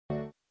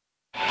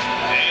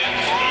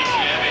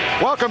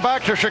Welcome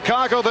back to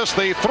Chicago. This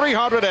the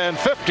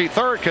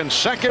 353rd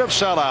consecutive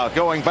sellout,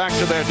 going back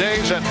to their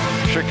days at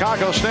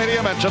Chicago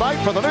Stadium. And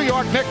tonight for the New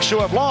York Knicks, who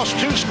have lost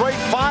 2 straight,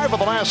 5 of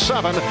the last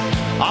 7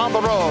 on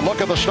the road.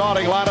 Look at the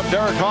starting lineup.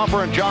 Derek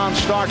Harper and John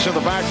Starks in the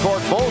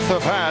backcourt. Both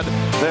have had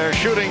their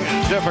shooting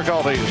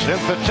difficulties, in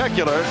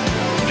particular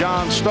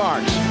John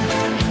Starks.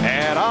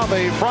 And on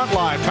the front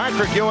line,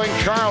 Patrick Ewing,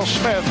 Charles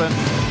Smith, and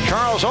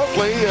Charles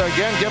Oakley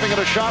again giving it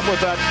a shot with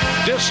that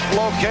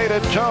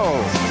dislocated toe.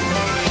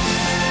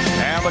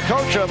 And the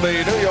coach of the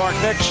New York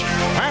Knicks,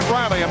 Pat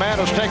Riley, a man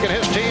who's taken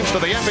his teams to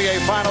the NBA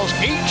Finals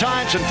 8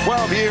 times in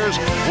 12 years,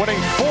 winning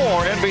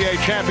 4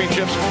 NBA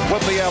championships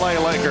with the LA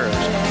Lakers.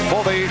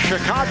 For the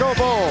Chicago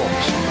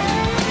Bulls,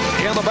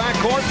 in the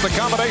backcourt, the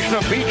combination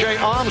of B.J.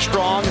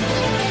 Armstrong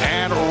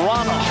and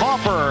Ron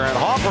Harper. And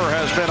Harper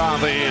has been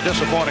on the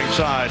disappointing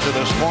side to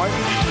this point.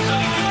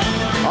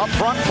 Up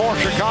front for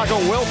Chicago,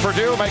 Will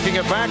Perdue making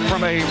it back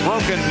from a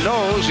broken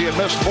nose. He had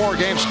missed 4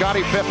 games.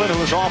 Scottie Pippen,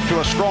 who is off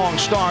to a strong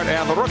start.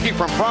 And the rookie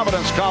from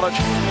Providence College,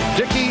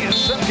 Dickie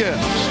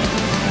Simpkins.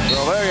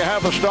 So there you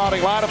have the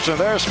starting lineups. And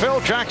there's Phil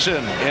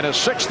Jackson in his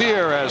 6th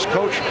year as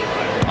coach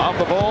of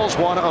the Bulls.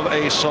 One of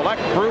a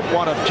select group,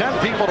 one of 10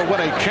 people to win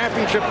a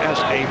championship as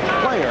a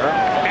player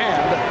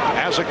and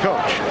as a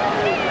coach.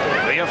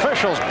 The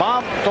officials,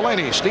 Bob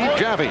Delaney, Steve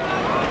Javie,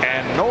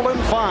 and Nolan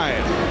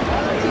Fine.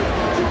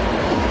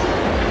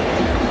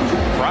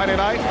 Friday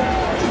night,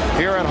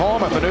 here at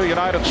home at the new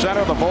United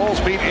Center, the Bulls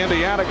beat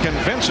Indiana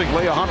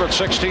convincingly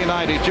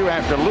 116-92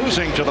 after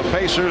losing to the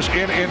Pacers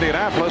in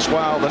Indianapolis,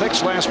 while the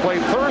Knicks last played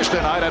Thursday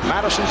night at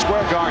Madison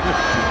Square Garden.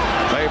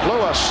 They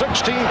blew a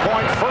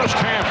 16-point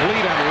first-half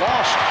lead and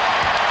lost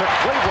to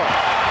Cleveland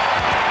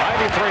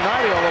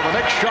 93-90, although the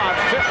Knicks shot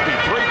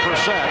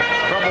 53%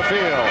 from the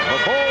field. The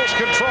Bulls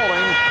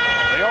controlling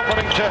the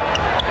opening tip.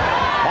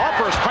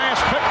 Harper's pass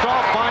picked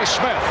off by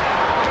Smith.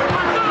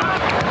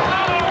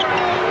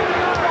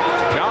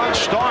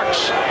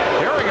 Starks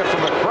hearing it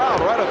from the crowd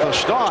right at the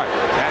start.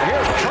 And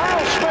here's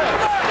Charles Smith.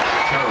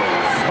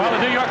 Well, the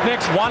New York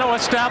Knicks want to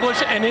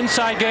establish an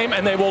inside game,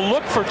 and they will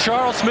look for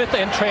Charles Smith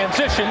in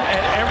transition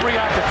at every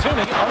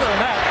opportunity. Other than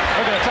that,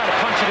 they're going to try to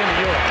punch it into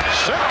Ewing.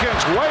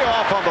 Simpkins way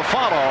off on the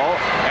follow,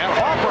 and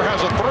Harper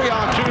has a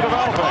 3-on-2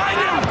 development.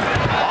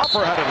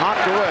 Harper had it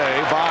knocked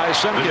away by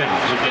Simpkins.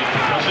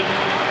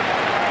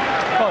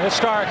 Well,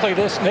 historically,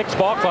 this Knicks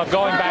ball club,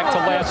 going back to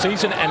last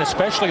season and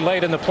especially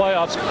late in the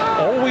playoffs,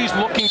 always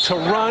looking to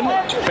run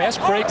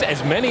fast breaks,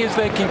 as many as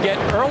they can get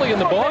early in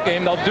the ball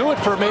game. They'll do it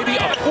for maybe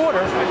a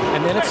quarter,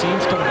 and then it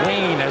seems to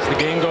wane as the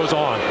game goes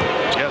on.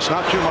 Yes,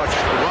 not too much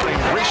running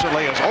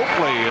recently as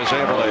Oakley is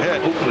able to hit.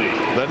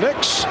 The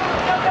Knicks,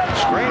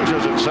 strange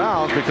as it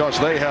sounds, because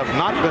they have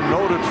not been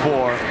noted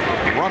for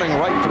running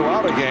right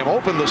throughout a game,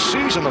 opened the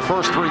season the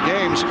first 3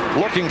 games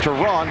looking to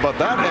run, but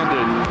that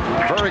ended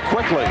very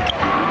quickly.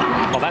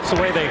 Well, that's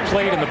the way they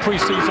played in the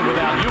preseason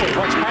without Ewing.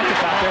 Once Patrick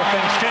out there,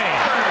 things change.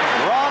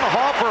 Ron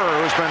Harper,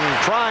 who's been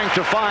trying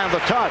to find the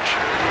touch.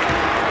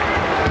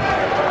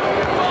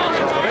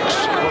 So the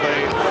Knicks with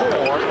a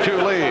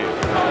 4-2 lead.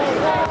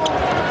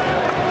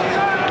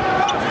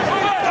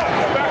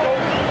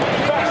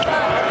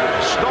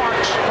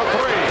 Starks for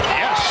 3.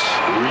 Yes.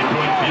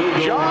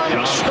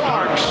 John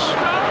Starks,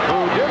 who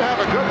did have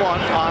a good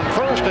one on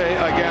Thursday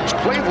against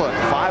Cleveland.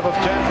 5 of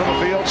 10 from the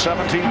field,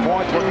 17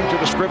 points, looking to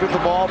distribute the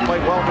ball,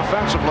 played well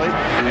defensively,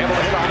 able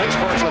to hit on his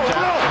first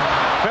attempt.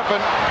 Pippen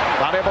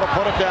not able to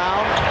put it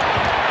down.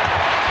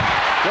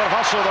 Good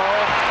hustle though.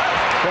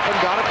 Pippen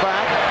got it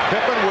back.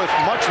 Pippen with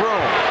much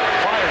room.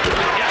 Fires.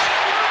 Yes.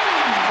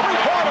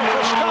 3-pointer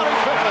for Scottie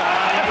Pippen.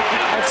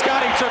 And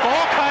Scottie took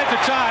all kinds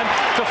of time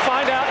to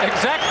find out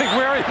exactly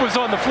where he was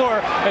on the floor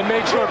and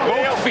made sure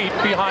both feet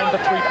behind the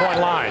 3-point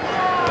line.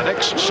 The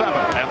Knicks 7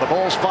 and the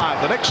Bulls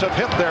 5. The Knicks have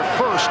hit their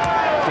first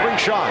 3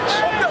 shots.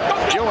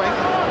 Ewing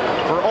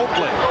for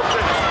Oakley.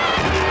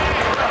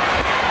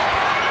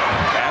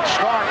 And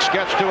Starks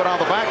gets to it on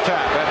the back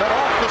tap. And then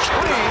off the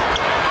screen,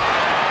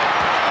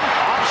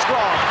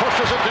 Armstrong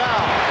pushes it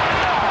down.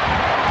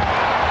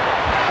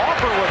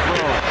 Harper with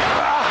room.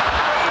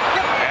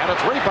 And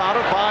it's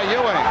rebounded by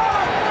Ewing.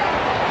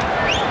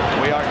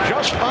 We are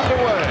just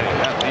underway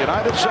at the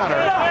United Center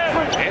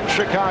in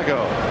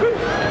Chicago.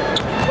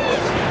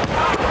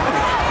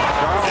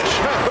 Charles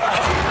Smith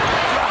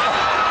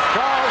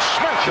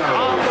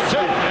on the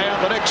tip, and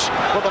the Knicks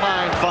with a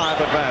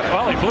 9-5 advantage.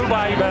 Well, he blew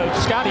by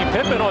Scottie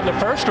Pippen on the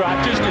first drive,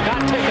 just did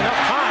not take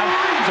enough time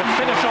to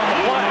finish on the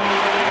play.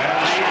 And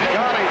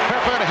Scottie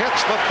Pippen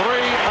hits the 3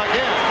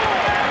 again.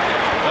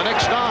 The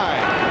Knicks 9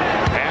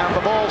 and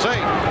the Bulls 8.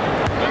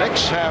 The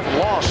Knicks have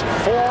lost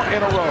 4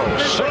 in a row,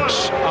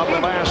 6 of the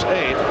last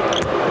 8.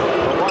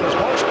 But what is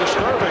most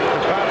disturbing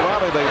for Pat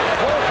Riley, they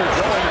faltered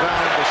going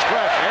down the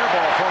stretch. Air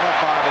ball thrown up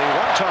by the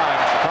one-time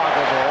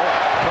Chicago Bull,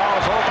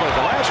 Charles Oakley.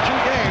 The last 2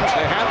 games,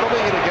 they had the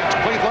lead against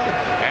Cleveland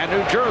and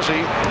New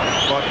Jersey,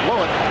 but blew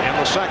it in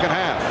the second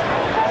half.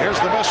 Here's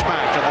the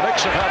mismatch, and the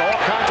Knicks have had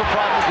all kinds of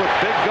problems with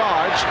big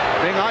guards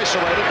being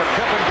isolated, but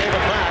Pippen gave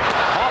it back.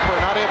 Harper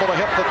not able to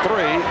hit the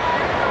 3.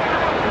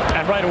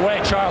 And right away,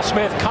 Charles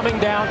Smith coming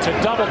down to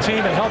double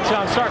team and help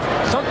John Starks.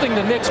 Something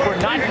the Knicks were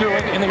not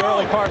doing in the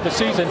early part of the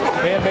season.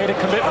 They have made a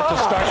commitment to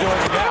start doing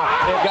it now.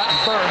 They've gotten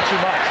burned too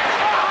much.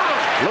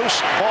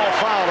 Loose ball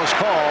foul is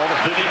called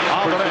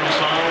on the Knicks.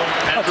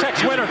 A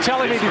Tex Winter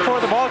telling me before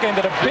the ball game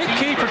that a big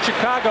key for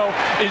Chicago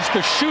is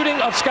the shooting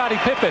of Scottie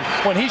Pippen.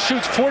 When he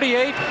shoots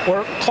 48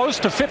 or close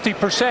to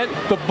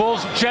 50%, the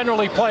Bulls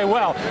generally play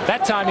well.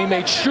 That time he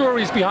made sure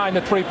he's behind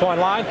the three-point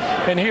line,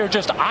 and here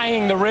just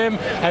eyeing the rim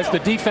as the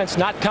defense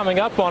not coming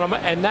up on him.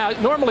 And now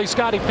normally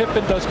Scottie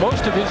Pippen does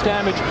most of his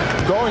damage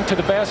going to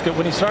the basket.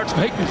 When he starts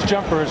making his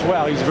jumper as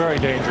well, he's very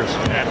dangerous.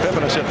 And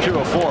Pippen has hit 2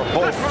 of 4,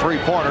 both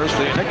three-pointers.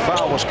 The Knick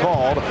foul was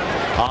called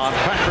on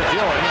Patrick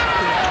Ewing.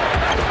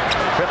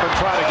 Pippen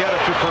trying to get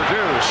it to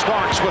Purdue.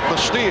 Starks with the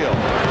steal.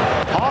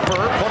 Hopper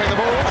putting the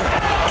move.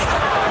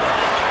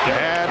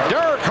 And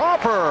Dirk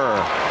Hopper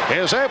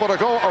is able to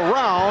go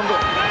around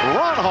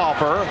Ron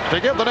Hopper to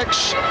give the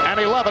Knicks an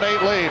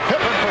 11-8 lead.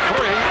 Pippen for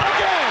 3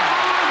 again.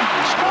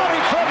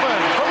 Scottie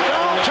Pippen from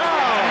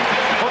downtown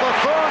for the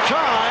 3rd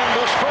time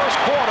this first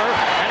quarter,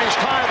 and he's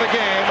tied the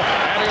game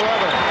at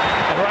 11.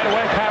 And right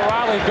away, Pat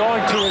Riley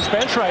going to his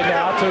bench right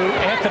now to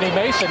Anthony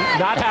Mason,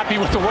 not happy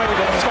with the way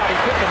that Scottie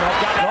Pippen has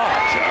gotten off.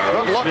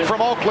 Good look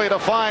from Oakley to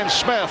find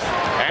Smith,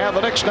 and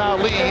the Knicks now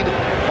lead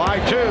by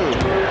 2.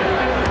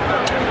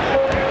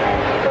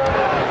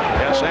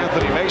 Yes,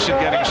 Anthony Mason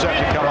getting set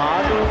to come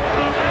on.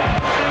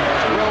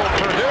 Will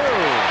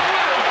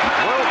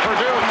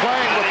Purdue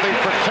playing with the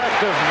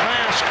protective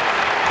mask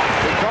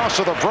because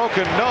of the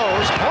broken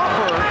nose.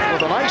 Hopper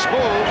with a nice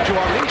move to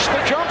unleash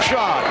the jump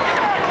shot.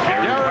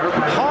 Derek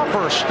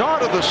Hopper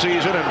started the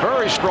season in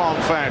very strong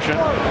fashion.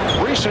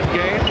 Recent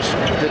games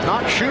did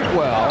not shoot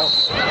well,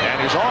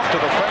 and he's off to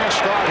the fast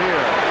start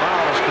here.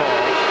 Foul is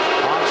called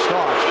on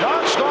Starks.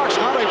 John Starks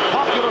not a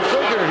popular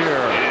figure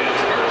here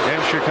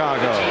in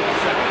Chicago.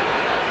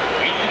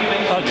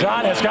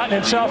 John has gotten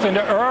himself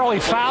into early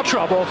foul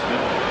trouble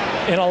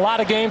in a lot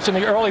of games in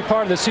the early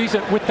part of the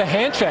season with the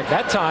hand check.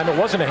 That time it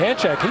wasn't a hand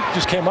check. He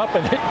just came up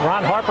and hit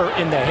Ron Harper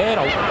in the head.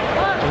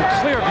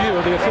 In clear view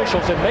of the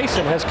officials, and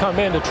Mason has come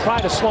in to try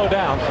to slow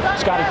down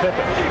Scottie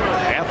Pippen.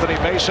 Anthony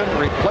Mason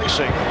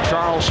replacing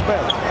Charles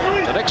Smith.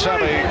 The Knicks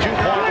have a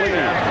 2-point lead.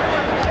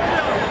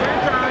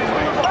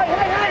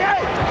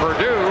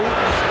 Purdue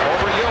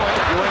over Ewing.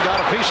 Ewing got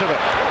a piece of it.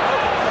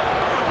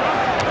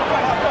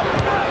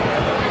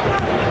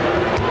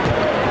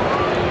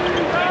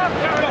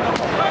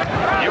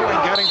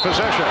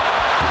 Possession.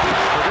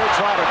 Purdue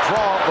tried to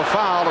draw the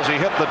foul as he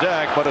hit the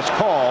deck, but it's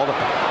called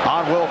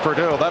on Will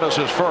Purdue. That is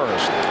his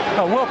first.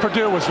 Will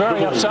Purdue was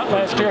very upset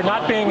last year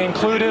not being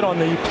included on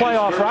the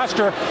playoff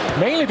roster,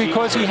 mainly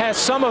because he has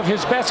some of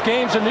his best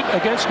games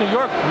against New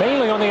York,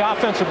 mainly on the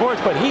offensive boards,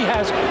 but he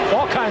has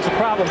all kinds of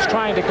problems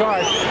trying to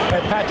guard,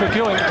 and Patrick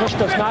Ewing just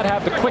does not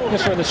have the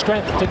quickness or the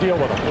strength to deal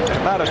with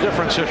him. Not a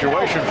different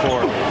situation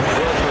for Will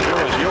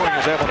Purdue as Ewing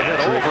is able to hit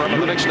over him,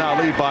 and the Knicks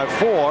now lead by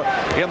 4.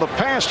 In the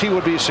past, he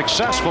would be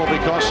successful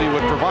because he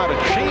would provide a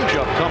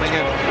changeup coming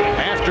in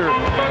after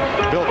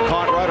Bill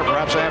Cartwright or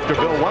perhaps after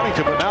Bill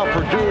Wennington, but now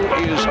Purdue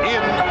is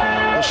in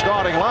the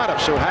starting lineup,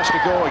 so it has to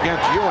go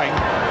against Ewing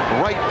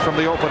right from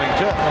the opening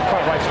tip. And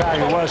Cartwright's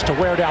value was to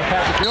wear down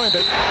Patrick Ewing,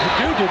 but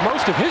Purdue did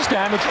most of his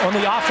damage on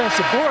the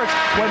offensive boards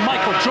when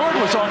Michael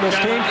Jordan was on this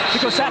team,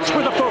 because that's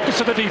where the focus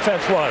of the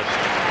defense was.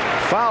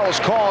 Foul is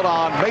called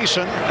on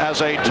Mason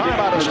as a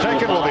timeout is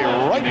taken. We'll be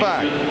right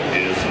back.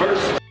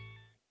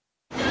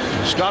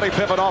 Scottie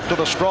Pippen off to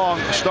the strong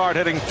start,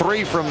 hitting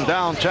 3 from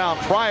downtown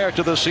prior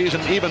to this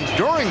season. Even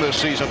during this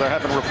season, there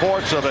have been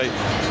reports of a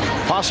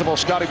possible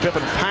Scottie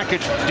Pippen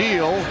package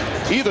deal,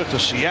 either to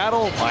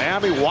Seattle,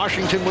 Miami,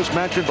 Washington was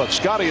mentioned, but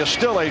Scottie is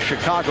still a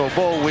Chicago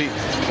Bull. We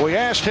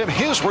asked him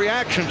his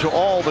reaction to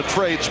all the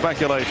trade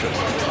speculation.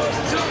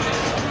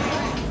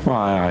 Well,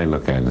 I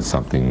look at it as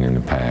something in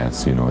the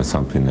past. You know, it's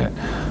something that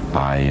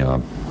I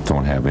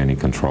don't have any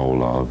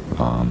control of.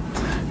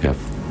 If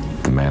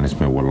the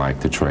management would like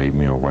to trade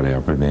me or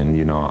whatever, then,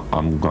 you know,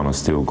 I'm going to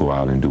still go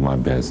out and do my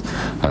best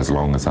as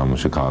long as I'm a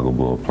Chicago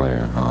Bull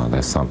player.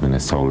 That's something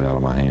that's totally out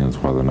of my hands,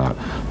 whether or not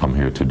I'm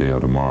here today or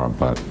tomorrow.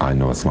 But I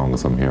know as long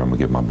as I'm here, I'm going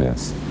to give my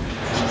best.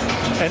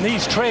 And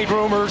these trade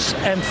rumors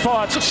and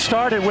thoughts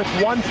started with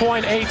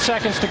 1.8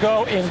 seconds to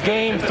go in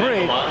Game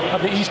 3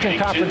 of the Eastern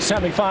Conference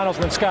semifinals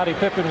when Scottie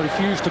Pippen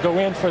refused to go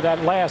in for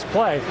that last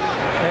play.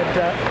 And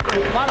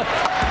a lot of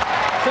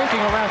thinking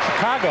around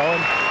Chicago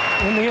and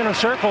in the inner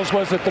circles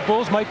was that the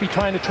Bulls might be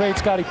trying to trade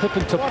Scottie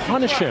Pippen to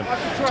punish him,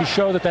 to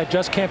show that that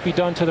just can't be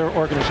done to their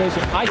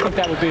organization. I think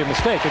that would be a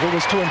mistake. If it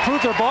was to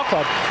improve their ball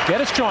club,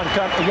 get us John,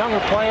 a younger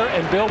player,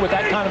 and build with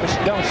that kind of a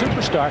young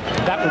superstar,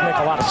 that would make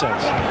a lot of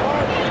sense.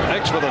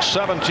 Knicks with a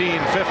 17-15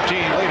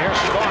 lead. Here's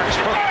Starks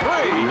for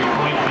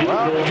 3.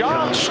 Well,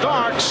 John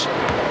Starks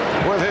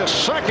with his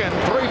second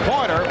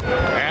three-pointer,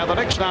 and the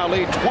Knicks now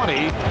lead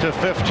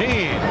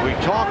 20-15. We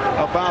talk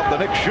about the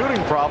Knicks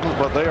shooting problems,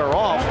 but they are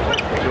off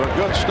to a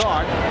good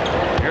start.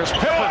 Here's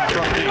Pippen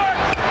from deep.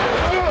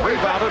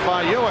 Rebounded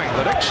by Ewing.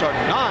 The Knicks are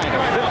 9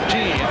 of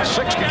 15,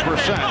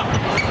 60%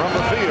 from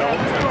the field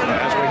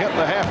as we hit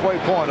the halfway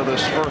point of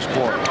this first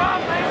quarter.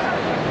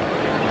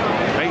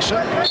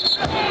 Mason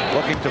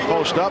looking to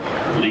post up.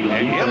 An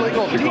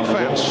illegal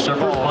defense call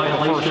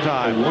for the first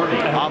time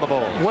on the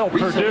ball. Well,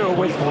 Purdue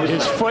with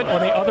his foot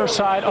on the other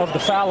side of the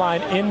foul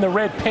line in the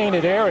red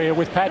painted area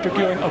with Patrick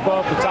Ewing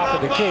above the top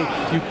of the key.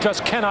 You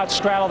just cannot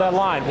straddle that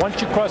line. Once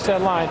you cross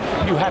that line,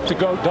 you have to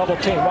go double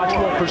team. Watch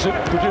Will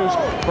Purdue's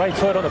right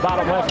foot on the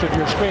bottom left of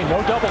your screen.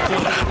 No double team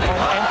on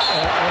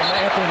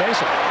Anthony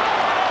Mason.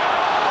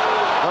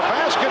 The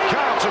basket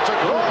counts. It's a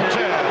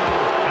goaltend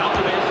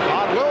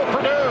on Will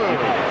Purdue.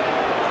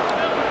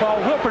 Well,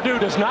 Will Purdue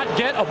does not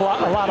get a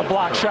lot of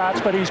block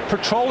shots, but he's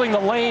patrolling the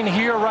lane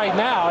here right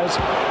now as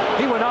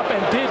he went up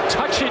and did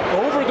touch it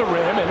over the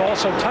rim and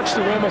also touched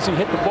the rim as he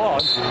hit the ball.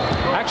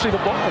 Actually, the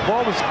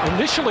ball was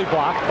initially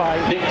blocked by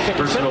Knicks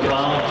personal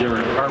foul.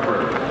 Derek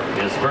Harper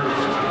is first.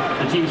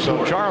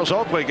 So Charles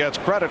Oakley gets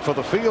credit for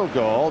the field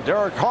goal.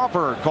 Derek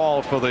Harper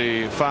called for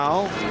the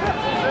foul.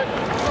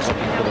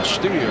 Looking for the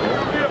steal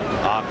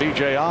on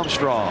B.J.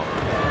 Armstrong.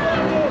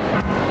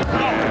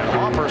 And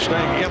Harper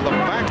staying in the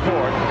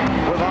backcourt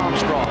with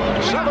Armstrong.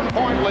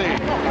 7-point lead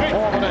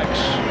for the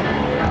Knicks.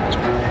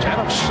 10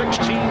 of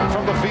 16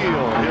 from the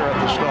field here at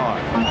the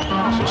start.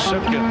 This is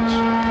Simpkins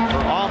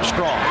for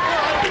Armstrong.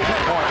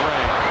 2-point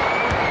range.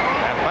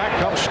 And back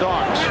comes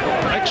Starks.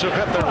 Knicks have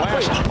hit their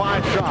last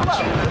 5 shots.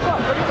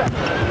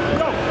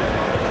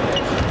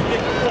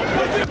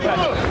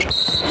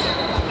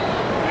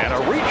 And a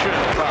reach-in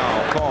foul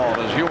called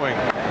as Ewing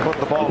put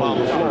the ball on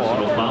the floor.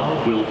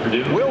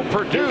 Will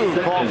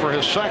Purdue called for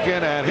his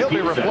second, and he'll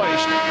be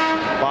replaced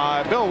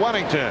by Bill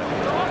Wennington.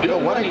 Bill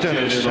Wennington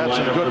has had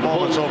some good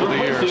moments over the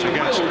years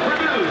against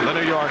the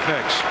New York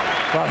Knicks.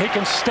 Well, he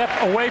can step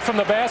away from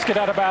the basket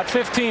at about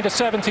 15 to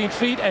 17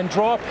 feet and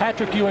draw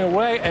Patrick Ewing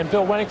away, and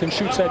Bill Wennington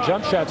shoots that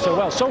jump shot so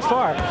well. So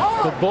far,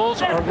 the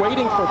Bulls are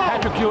waiting for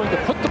Patrick Ewing to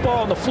put the ball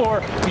on the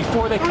floor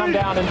before they come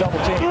down and double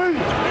team.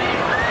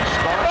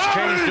 Starks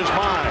changed his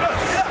mind.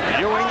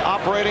 Ewing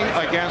operating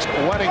against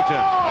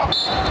Wennington.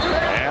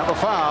 And the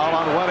foul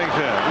on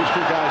Wennington. These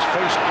two guys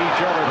faced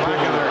each other back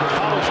in their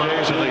college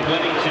days in the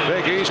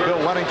Big East. Bill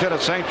Wennington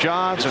at St.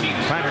 John's and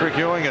Patrick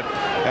Ewing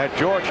at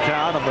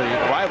Georgetown. And the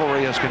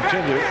rivalry has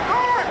continued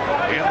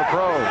in the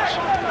pros.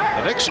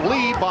 The Knicks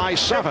lead by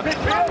 7. We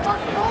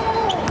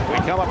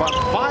come up on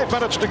 5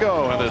 minutes to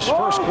go in this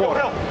first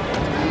quarter.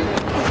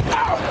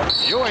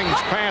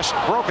 Ewing's pass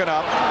broken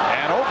up,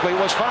 and Oakley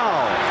was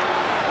fouled.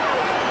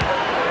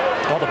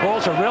 Well, the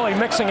Bulls are really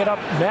mixing it up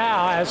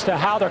now as to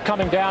how they're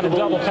coming down and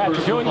double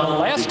Patrick Ewing. The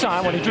last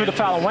time when he drew the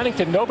foul on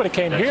Wennington, nobody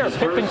came here.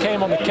 Pippen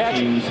came on the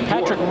catch.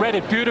 Patrick read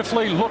it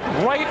beautifully, looked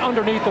right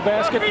underneath the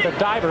basket. The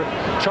diver,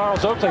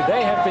 Charles Oakley,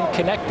 they have been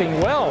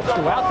connecting well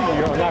throughout the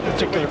year on that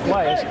particular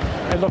play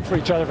and look for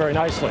each other very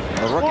nicely.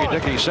 The rookie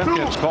Dickie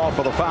Simpkins called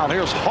for the foul.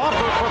 Here's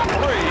Harper for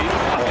 3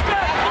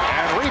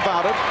 and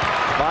rebounded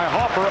by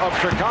Harper of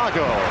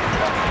Chicago.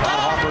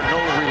 Harper,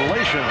 no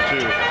relation to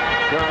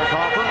Derek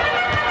Harper.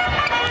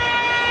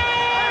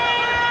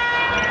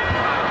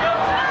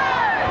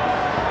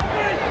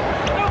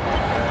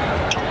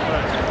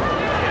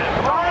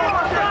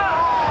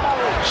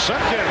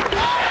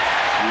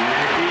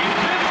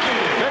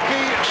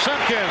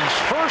 Simpkins,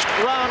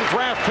 first-round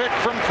draft pick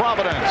from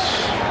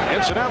Providence.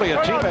 Incidentally, a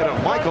teammate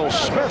of Michael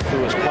Smith, who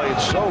has played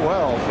so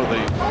well for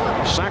the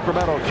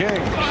Sacramento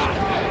Kings.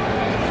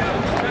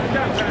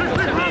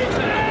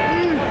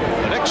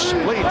 The Knicks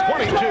lead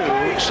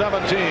 22-17.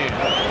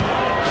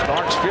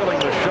 Starks feeling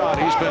the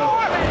shot. He's been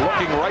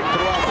looking right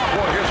throughout the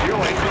court. Here's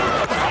Ewing.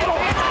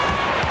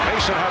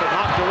 Mason had it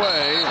knocked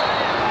away.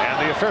 And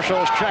the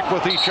officials check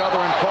with each other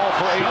and call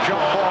for a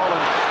jump ball.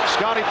 And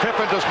Scottie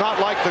Pippen does not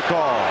like the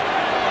call.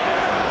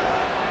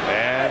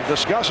 And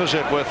discusses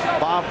it with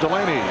Bob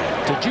Delaney.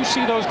 Did you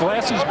see those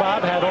glasses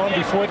Bob had on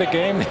before the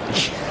game?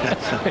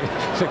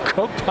 The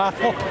Coke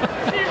bottle.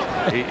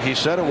 He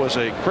said it was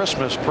a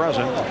Christmas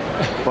present,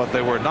 but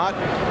they were not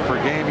for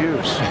game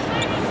use.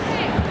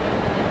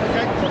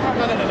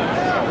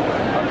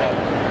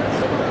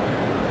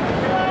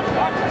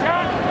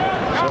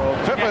 So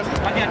Pippen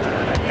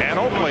and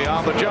Oakley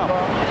on the jump.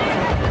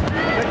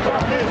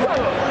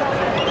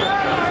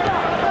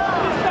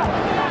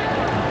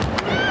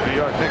 New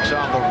York Knicks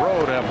on the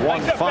road have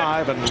won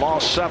 5 and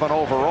lost 7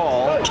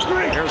 overall.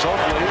 Here's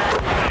Oakley.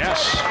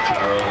 Yes.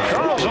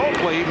 Charles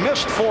Oakley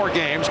missed 4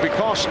 games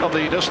because of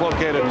the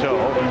dislocated toe.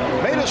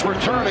 Made his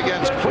return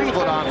against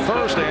Cleveland on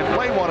Thursday and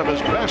played one of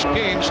his best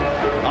games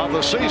of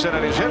the season.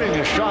 And he's hitting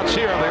his shots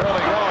here in the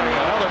early going.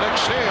 Another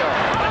Knicks steal.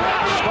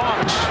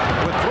 Starks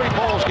with 3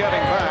 balls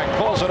getting back.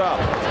 Pulls it up.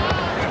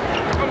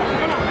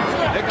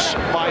 Knicks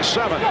by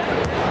 7.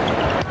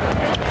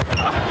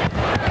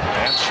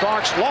 And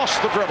Starks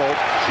lost the dribble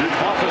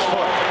off his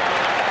foot.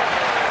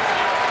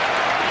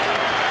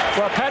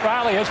 Well, Pat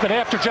Riley has been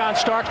after John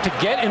Starks to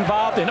get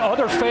involved in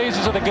other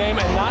phases of the game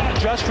and not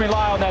just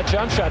rely on that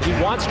jump shot. He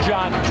wants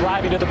John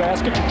driving to the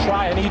basket to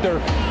try and either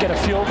get a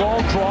field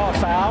goal, draw a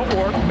foul,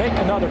 or make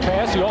another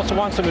pass. He also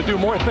wants him to do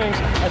more things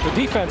at the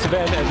defensive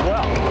end as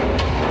well.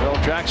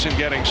 Phil Jackson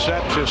getting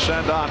set to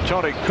send on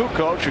Tony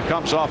Kukoc, who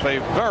comes off a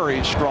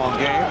very strong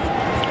game.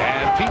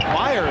 And Pete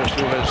Myers,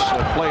 who has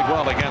played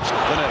well against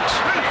the Knicks.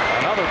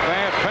 Another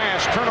bad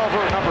pass, turnover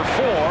number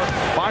 4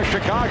 by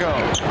Chicago.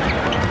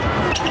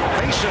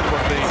 Mason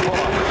with the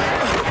pull-up.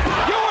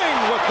 Ewing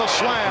with the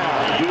slam.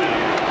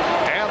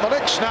 And the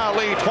Knicks now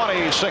lead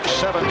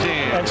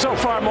 26-17. And so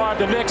far, Marv,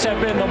 the Knicks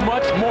have been the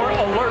much more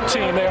alert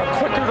team. They are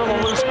quicker to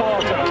the loose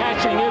balls. They're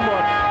catching in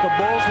more. The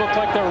Bulls look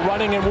like they're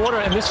running in water,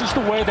 and this is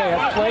the way they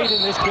have played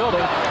in this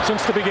building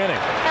since the beginning.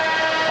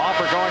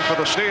 Hopper going for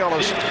the steal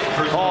is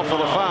called for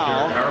the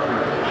foul.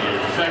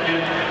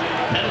 Second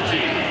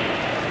penalty.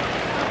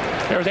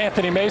 There's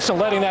Anthony Mason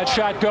letting that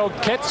shot go,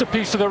 gets a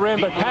piece of the rim,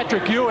 but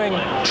Patrick Ewing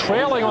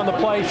trailing on the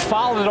play,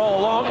 followed it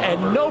all along,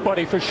 and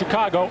nobody for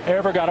Chicago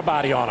ever got a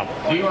body on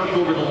him. New York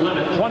over the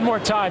limit. One more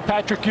time,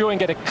 Patrick Ewing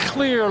get a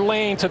clear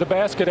lane to the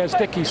basket as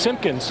Dickie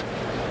Simpkins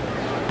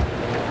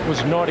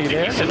was naughty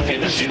there.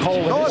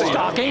 Hole in his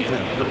stocking.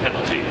 The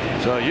penalty.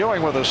 So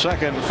Ewing with a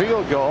second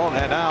field goal,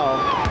 and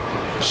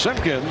now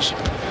Simpkins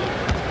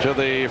to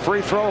the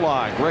free throw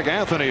line. Greg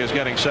Anthony is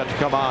getting set to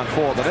come on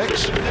for the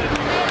Knicks.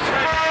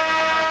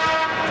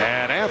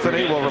 And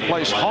Anthony will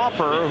replace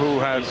Hopper, who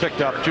has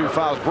picked up 2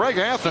 fouls. Greg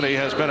Anthony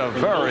has been a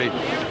very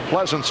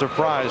pleasant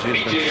surprise.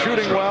 He's been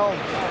shooting well.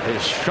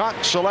 His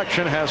shot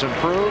selection has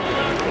improved.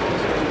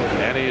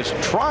 And he's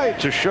tried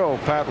to show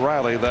Pat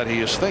Riley that he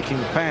is thinking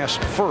pass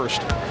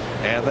first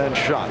and then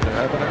shot. There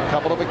have been a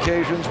couple of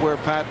occasions where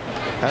Pat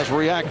has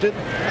reacted,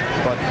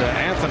 but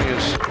Anthony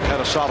has had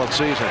a solid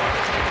season.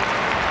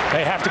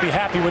 They have to be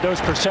happy with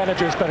those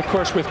percentages, but of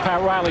course with Pat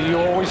Riley, you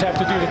always have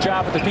to do the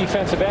job at the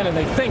defensive end, and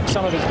they think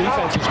some of his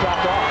defense has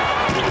dropped off.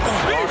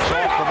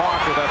 Off the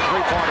mark with that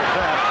three-pointer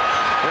attempt.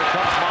 Here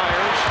comes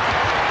Myers.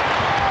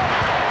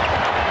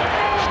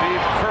 Steve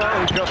Kerr,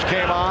 who just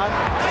came on,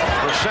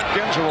 for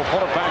Simpkins, who will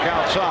put it back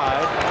outside.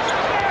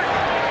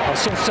 Well,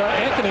 since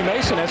Anthony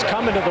Mason has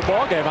come into the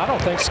ballgame, I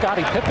don't think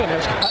Scottie Pippen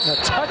has gotten a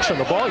touch on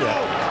the ball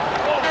yet.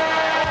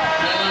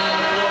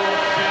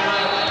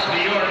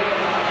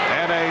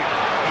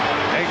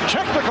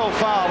 Technical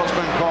foul has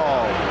been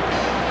called.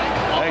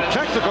 A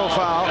technical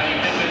foul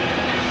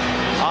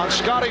on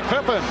Scottie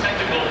Pippen.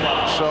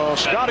 So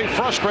Scottie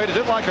frustrated,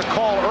 didn't like a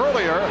call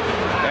earlier,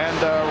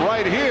 and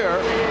right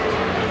here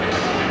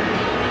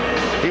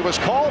he was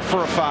called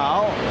for a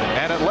foul,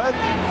 and it led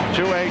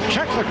to a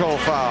technical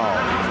foul.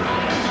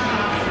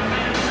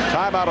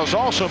 Timeout has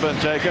also been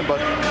taken, but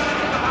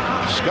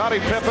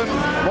Scottie Pippen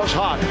was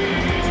hot.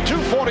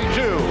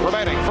 2:42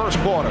 remaining first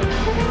quarter.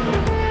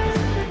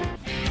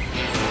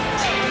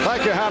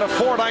 Thank you. Had a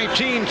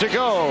 4:19 to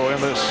go in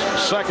this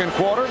second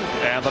quarter,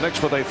 and the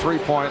Knicks with a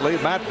 3-point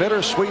lead. Matt,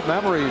 bittersweet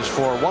memories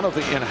for one of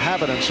the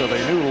inhabitants of a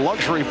new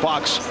luxury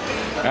box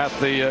at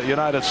the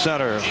United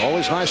Center.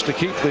 Always nice to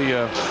keep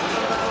the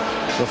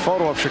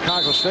photo of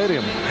Chicago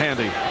Stadium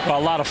handy. Well, a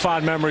lot of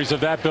fond memories of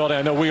that building.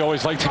 I know we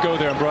always like to go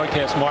there and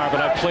broadcast, Marv,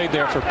 but I played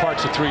there for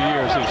parts of 3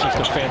 years. It was just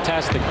a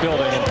fantastic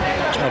building,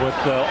 and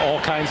with all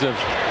kinds of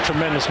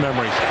tremendous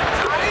memories.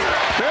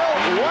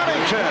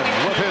 Wellington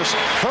with his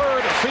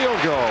third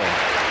field goal.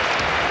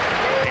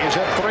 He's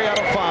at 3 out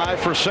of 5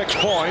 for 6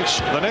 points.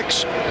 The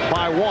Knicks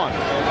by 1.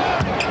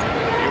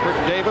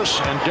 Hubert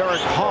Davis and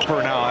Derek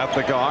Hopper now at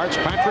the guards.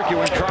 Patrick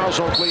Ewing, Charles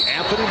Oakley,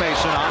 Anthony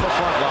Mason on the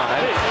front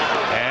line.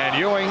 And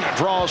Ewing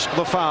draws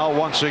the foul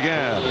once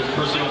again.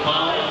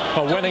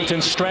 Well,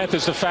 Wellington's strength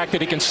is the fact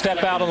that he can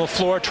step out on the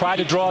floor, try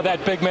to draw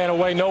that big man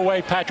away. No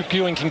way Patrick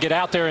Ewing can get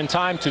out there in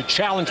time to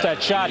challenge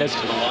that shot, as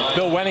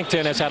Bill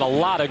Wellington has had a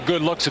lot of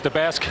good looks at the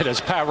basket, as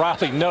Pat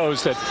Riley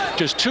knows that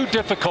just too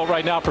difficult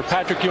right now for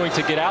Patrick Ewing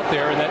to get out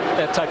there in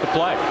that type of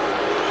play.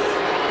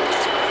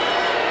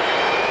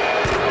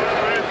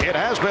 It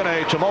has been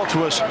a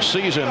tumultuous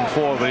season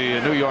for the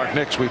New York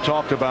Knicks. We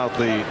talked about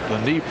the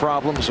knee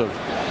problems of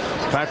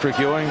Patrick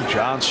Ewing,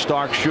 John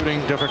Starks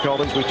shooting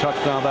difficulties. We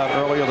touched on that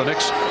earlier. The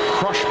Knicks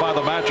crushed by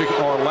the Magic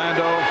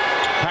Orlando.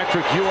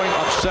 Patrick Ewing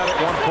upset at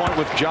one point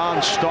with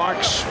John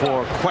Starks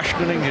for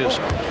questioning his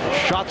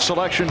shot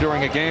selection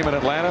during a game in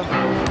Atlanta.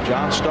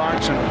 John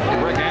Starks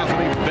and Greg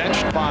Anthony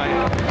benched by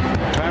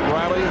Pat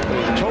Riley.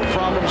 The toe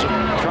problems of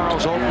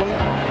Charles Oakley.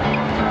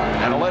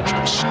 An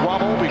alleged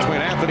squabble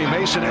between Anthony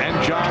Mason and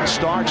John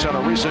Starks on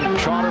a recent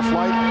charter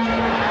flight,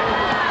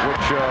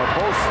 which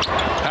both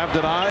have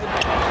denied.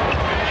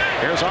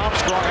 Here's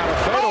Armstrong on a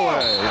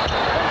fadeaway.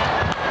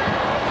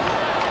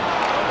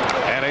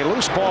 And a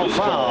loose ball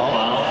foul.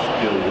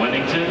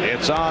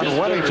 It's on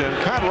Wellington.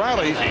 Pat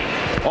Riley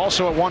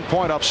also at one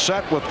point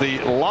upset with the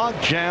log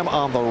jam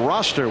on the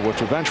roster,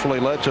 which eventually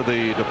led to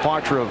the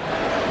departure of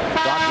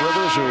Doc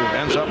Rivers Spurs, who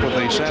ends up with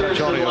the San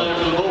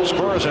Antonio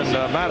Spurs. And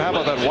Matt, how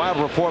about that wild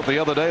report the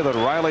other day that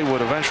Riley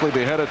would eventually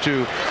be headed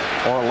to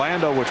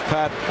Orlando, which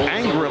Pat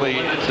angrily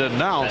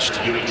denounced.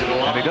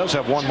 And he does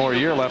have one more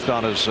year left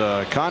on his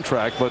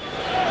contract, but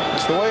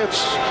it's the way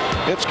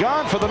it's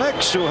gone for the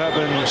Knicks, who have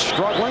been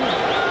struggling,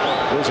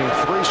 losing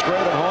 3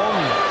 straight at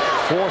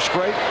home, 4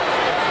 straight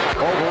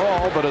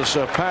overall. But as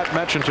Pat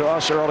mentioned to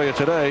us earlier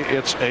today,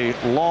 it's a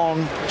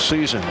long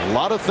season. A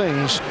lot of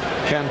things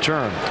can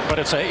turn. But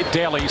it's a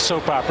daily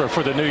soap opera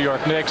for the New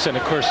York Knicks, and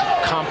of course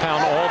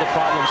compound all the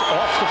problems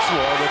off the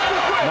floor with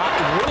not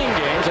winning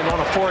games, and on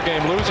a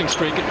 4-game losing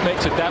streak, it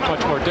makes it that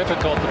much more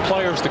difficult. The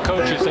players, the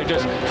coaches, they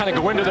just kind of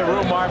go into their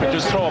room, Marv, and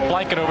just throw a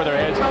blanket over their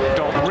heads.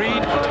 Don't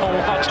read, don't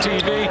watch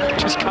TV,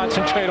 just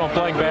concentrate on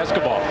playing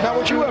basketball. Now,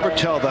 would you ever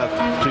tell that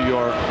to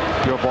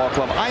your ball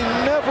club? I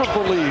never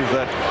believe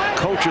that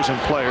coaches and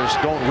players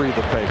don't read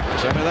the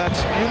papers. I mean,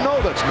 that's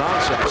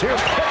nonsense.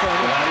 Here's Pippen,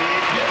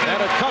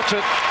 and it cuts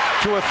it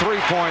to a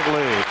 3-point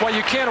lead. Well,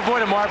 you can't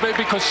avoid it, Marv,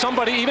 because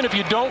somebody, even if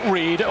you don't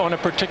read on a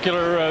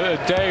particular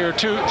day or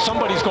two,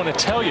 somebody's going to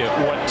tell you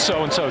what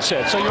so-and-so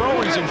said. So you're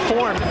always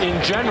informed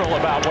in general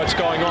about what's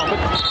going on.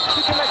 But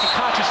you can make a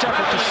conscious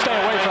effort to stay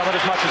away from it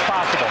as much as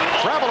possible.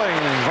 Traveling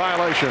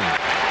violation.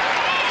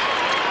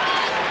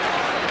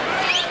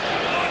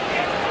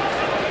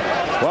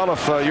 Well,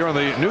 if you're in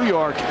the New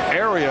York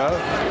area,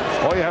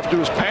 all you have to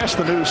do is pass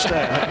the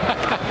newsstand,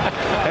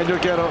 and you'll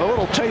get a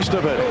little taste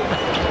of it.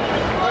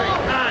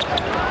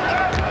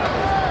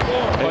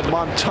 A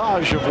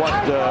montage of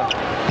what the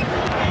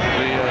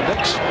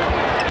Knicks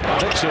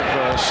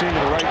have seen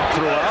right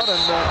throughout,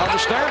 and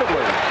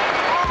understandably,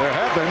 there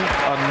have been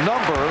a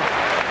number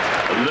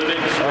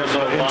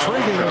of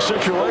intriguing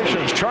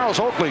situations. Charles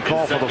Oakley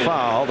called for the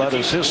foul. That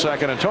is his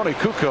second, and Tony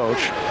Kukoc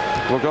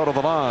will go to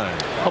the line.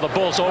 Well, the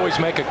Bulls always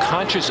make a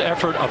conscious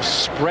effort of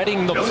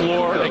spreading the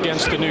floor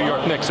against the New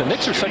York Knicks. The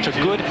Knicks are such a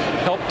good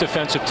help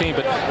defensive team,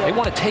 but they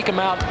want to take them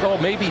out,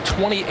 maybe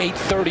 28,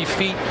 30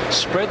 feet,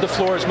 spread the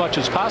floor as much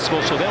as possible,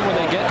 so then when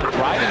they get in a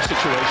driving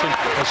situation,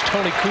 as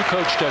Tony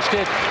Kukoc just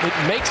did,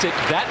 it makes it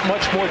that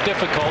much more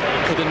difficult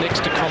for the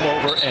Knicks to come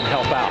over and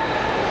help out.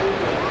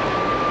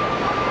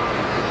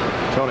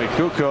 Tony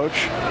Kukoc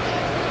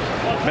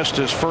missed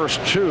his first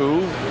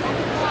 2.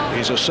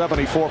 He's a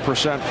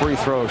 74% free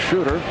throw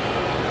shooter,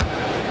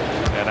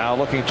 and now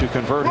looking to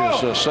convert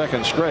his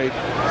second straight. He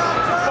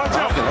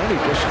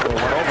just went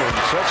over and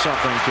said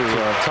something to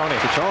Tony.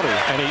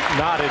 And he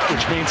nodded,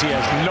 which means he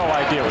has no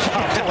idea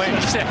what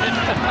Delaney said.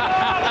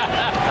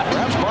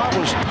 Perhaps Bob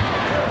was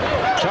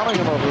telling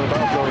him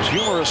about those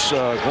humorous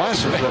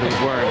glasses that he's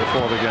wearing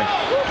before the game.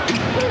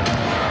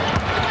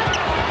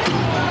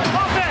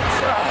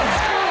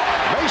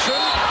 Mason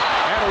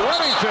and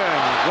Remington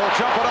will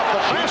jump it up. The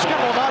basket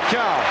will not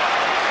count.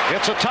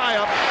 It's a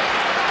tie-up.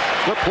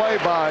 Good play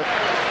by,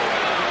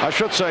 I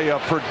should say,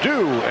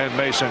 Purdue and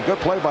Mason. Good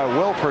play by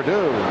Will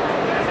Purdue.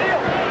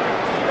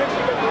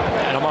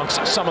 And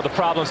amongst some of the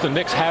problems the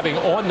Knicks having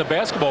on the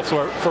basketball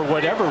floor, for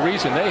whatever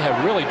reason, they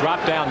have really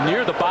dropped down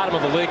near the bottom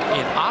of the league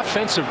in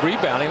offensive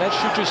rebounding. That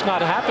should just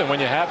not happen when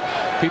you have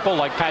people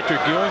like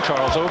Patrick Ewing,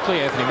 Charles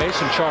Oakley, Anthony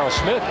Mason, Charles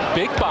Smith,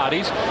 big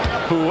bodies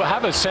who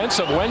have a sense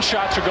of when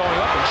shots are going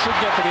up and should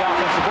get to the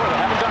offensive board. They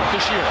haven't done it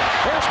this year.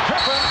 Here's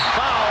Pippen,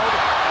 fouled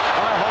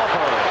by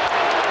Harper.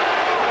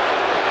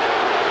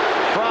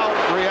 Crowd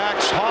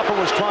reacts. Harper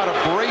was trying to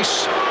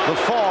brace the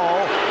fall,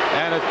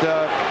 and it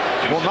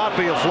will not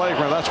be a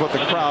flagrant. That's what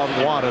the crowd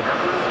wanted.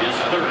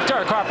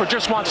 Derek Harper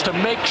just wants to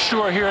make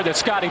sure here that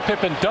Scottie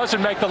Pippen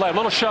doesn't make the layup. A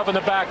little shove in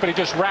the back, but he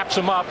just wraps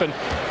him up and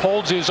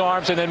holds his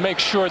arms and then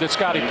makes sure that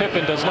Scottie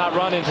Pippen does not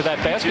run into that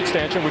basket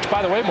stanchion, which,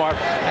 by the way, Mark,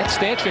 that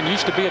stanchion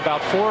used to be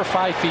about 4 or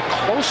 5 feet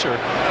closer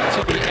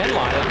to the end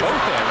line at both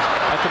ends.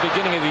 At the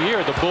beginning of the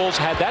year, the Bulls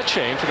had that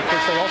changed, and of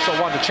course they also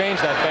wanted to change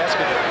that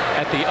basket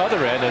at the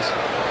other end as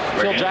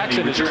Phil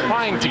Jackson is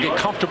trying to get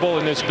comfortable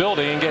in this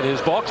building and get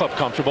his ball club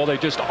comfortable. They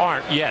just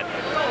aren't yet.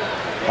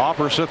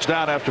 Harper sits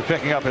down after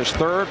picking up his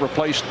third,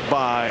 replaced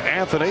by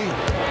Anthony.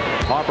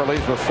 Harper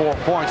leads with 4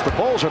 points. The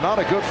Bulls are not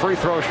a good free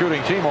throw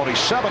shooting team, only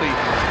 70%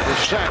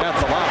 at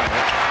the line.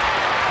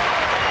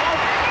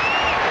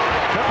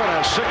 Pippen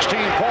has 16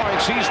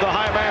 points. He's the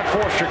high man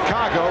for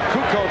Chicago.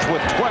 Kukoc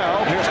with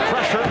 12. Here's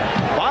pressure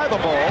by the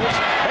Bulls.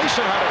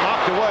 Mason had it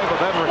knocked away, but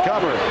then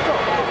recovered.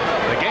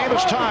 The game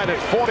is tied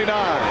at 49.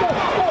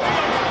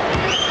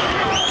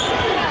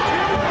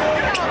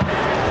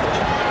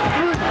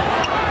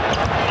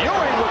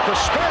 Ewing with the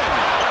spin.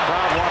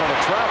 Crowd wanted to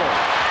travel.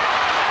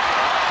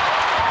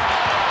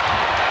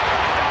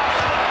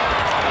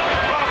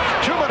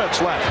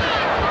 Left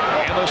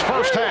in this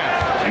first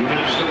half. 2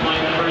 minutes to play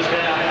in the first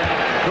half.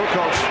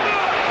 Kukoc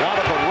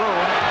wanted the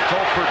room,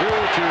 told Purdue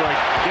to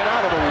get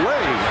out of the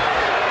way.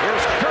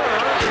 Here's Kerr.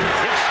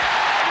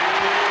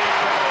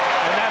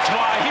 And that's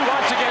why he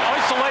wants to get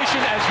isolation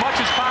as much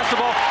as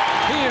possible.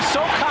 He is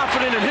so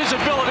confident in his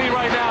ability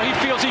right now. He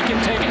feels he can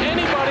take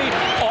anybody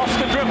off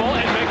the dribble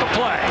and make a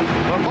play.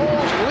 The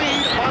Bulls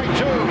lead by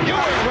 2.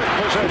 Ewing with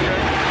possession.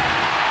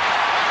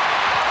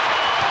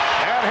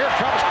 And here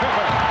comes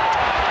Pippen.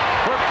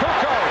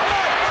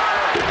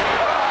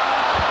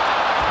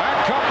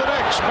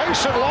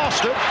 Mason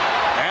lost it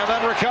and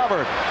then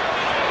recovered.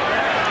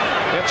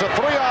 It's a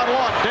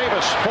 3-on-1.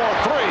 Davis for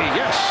 3.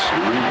 Yes.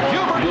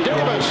 Hubert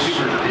Davis,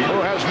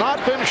 who has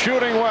not been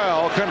shooting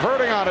well,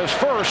 converting on his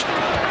first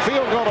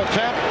field goal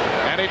attempt,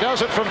 and he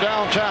does it from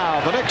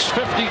downtown. The Knicks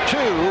 52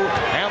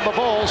 and the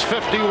Bulls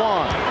 51.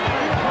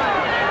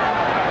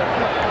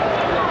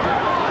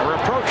 We're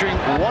approaching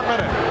 1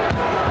 minute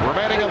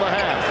remaining in the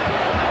half.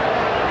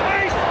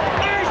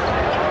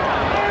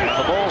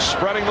 The Bulls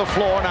spreading the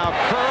floor. Now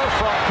Kerr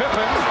from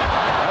Pippen.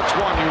 That's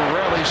one you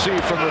rarely see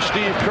from the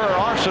Steve Kerr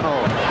arsenal.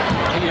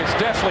 He is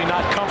definitely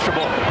not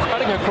comfortable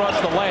cutting across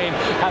the lane,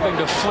 having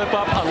to flip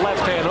up a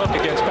left-hand hook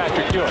against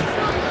Patrick Ewing.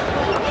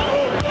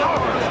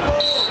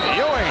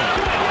 Ewing.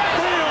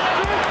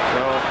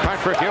 So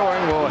Patrick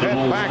Ewing will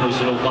head back to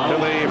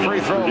the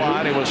free throw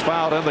line. He was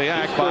fouled in the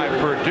act by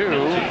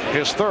Purdue,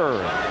 his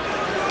third.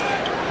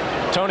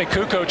 Tony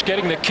Kukoc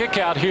getting the kick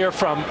out here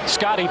from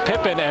Scottie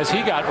Pippen as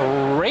he got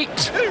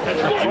raked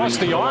across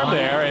the arm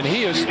there, and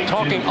he is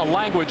talking a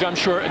language I'm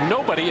sure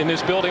nobody in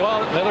this building,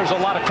 well, there's a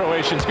lot of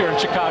Croatians here in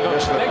Chicago.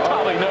 They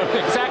probably know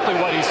exactly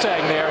what he's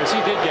saying there, as he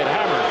did get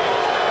hammered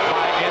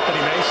by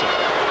Anthony Mason.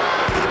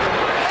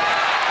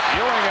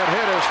 Ewing had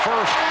hit his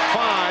first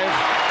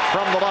 5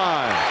 from the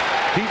line.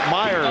 Pete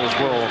Myers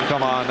will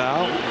come on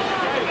now.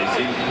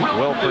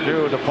 Will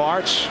Purdue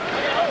departs.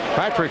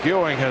 Patrick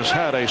Ewing has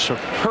had a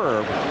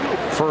superb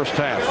first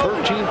half.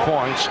 13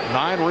 points,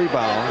 9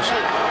 rebounds,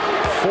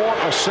 4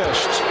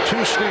 assists,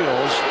 2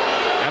 steals,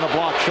 and a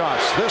block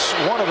shots. This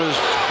one of his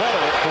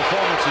better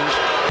performances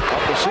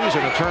of the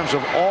season in terms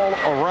of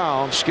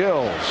all-around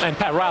skills. And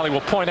Pat Riley will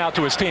point out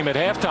to his team at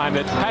halftime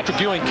that Patrick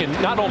Ewing can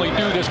not only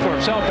do this for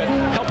himself, but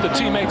help the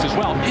teammates as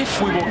well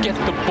if we will get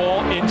the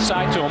ball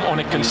inside to him on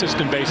a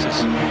consistent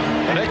basis.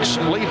 The Knicks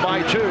lead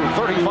by 2,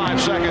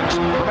 35 seconds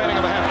remaining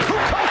in the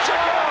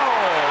half.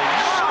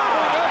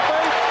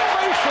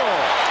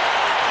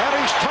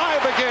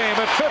 Tied the game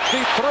at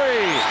 53.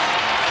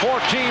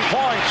 14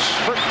 points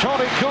for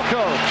Tony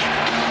Kukoc.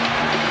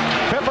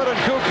 Pippen and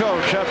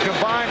Kukoc have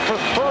combined for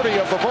 30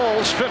 of the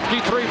Bulls'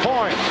 53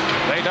 points.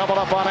 They double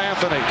up on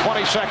Anthony.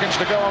 20 seconds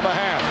to go in the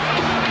half.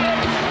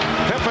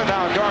 Pippen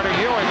now guarding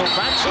Ewing, who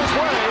backs his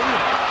way.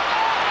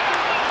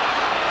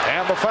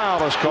 And the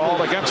foul is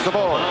called against the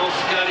Bulls.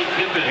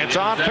 It's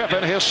on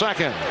Pippen, his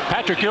second.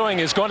 Patrick Ewing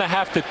is going to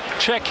have to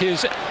check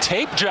his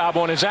tape job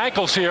on his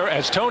ankles here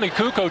as Tony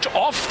Kukoc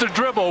off the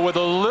dribble with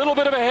a little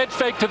bit of a head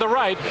fake to the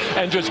right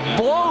and just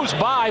blows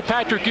by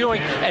Patrick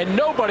Ewing, and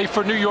nobody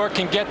for New York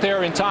can get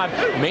there in time,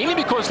 mainly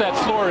because that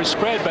floor is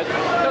spread. But you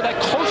know,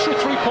 that closer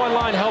three-point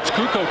line helps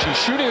Kukoc. He's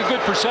shooting a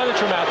good percentage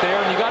from out there,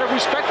 and you got to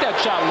respect that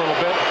shot a little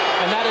bit,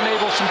 and that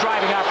enables some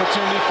driving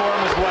opportunity for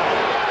him as well.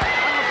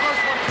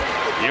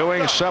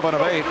 Ewing 7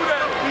 of 8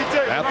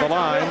 at the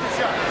line.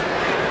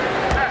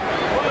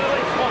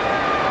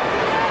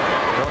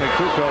 Tony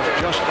Kukoc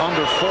just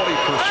under 40%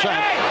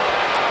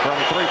 from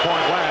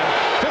three-point land.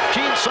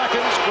 15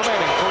 seconds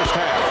remaining first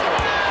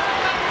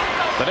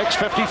half. The Knicks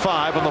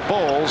 55 and the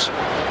Bulls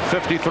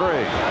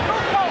 53.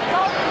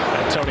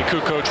 And Tony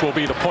Kukoc will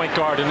be the point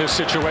guard in this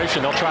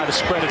situation. They'll try to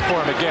spread it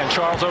for him again.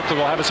 Charles Oakley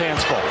will have his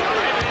hands full.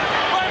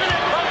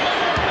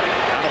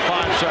 Down to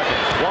 5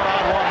 seconds.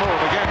 One-on-one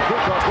move. Again,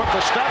 Kukoc with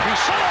the step. He's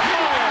set up.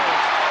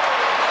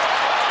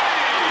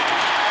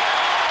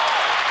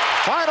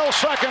 Final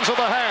seconds of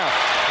the half.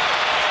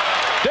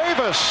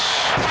 Davis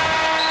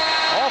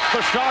off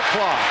the shot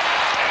clock.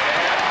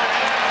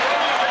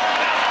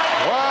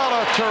 Well,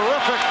 a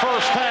terrific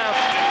first half,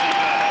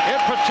 in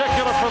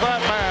particular for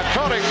that man,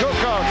 Tony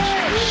Kukoc.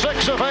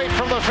 6 of 8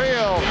 from the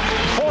field,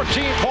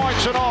 14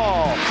 points in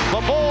all.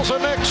 The Bulls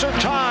and Knicks are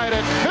tied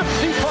at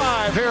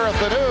 55 here at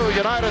the new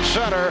United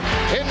Center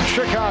in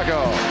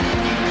Chicago.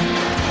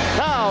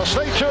 Now,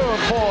 stay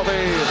tuned for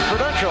the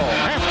Prudential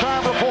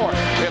halftime report.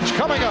 It's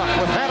coming up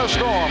with Hannah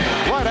Storm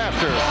right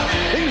after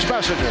these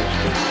messages.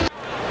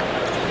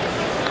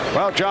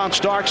 Well, John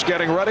Starks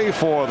getting ready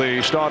for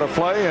the start of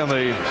play in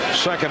the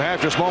second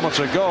half just moments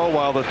ago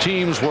while the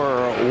teams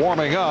were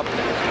warming up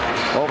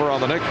over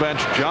on the Knicks bench.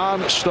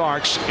 John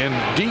Starks in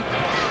deep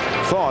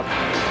thought,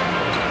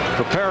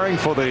 preparing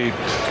for the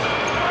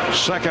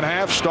second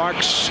half.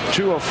 Starks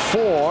 2 of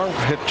 4,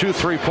 hit 2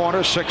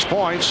 3-pointers, 6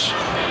 points.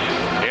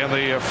 In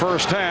the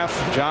first half,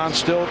 John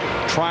still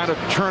trying to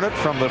turn it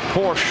from the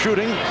poor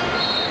shooting.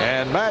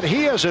 And Matt,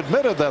 he has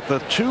admitted that the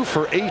 2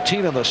 for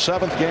 18 in the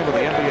 7th game of the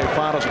NBA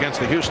Finals against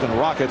the Houston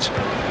Rockets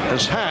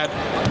has had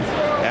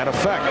an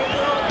effect.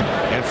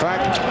 In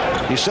fact,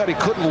 he said he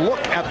couldn't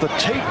look at the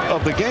tape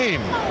of the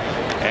game.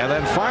 And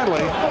then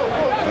finally,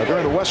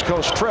 during the West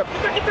Coast trip,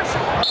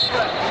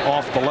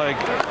 off the leg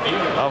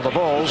of the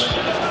Bulls,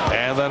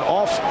 and then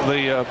off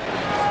the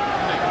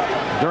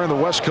During the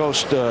West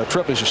Coast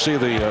trip, as you see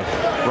the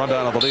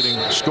rundown of the leading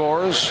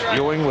scorers,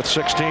 Ewing with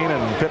 16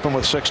 and Pippen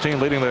with 16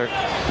 leading their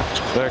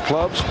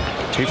clubs.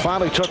 He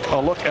finally took a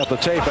look at the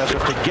tape as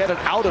if to get it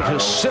out of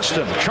his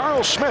system.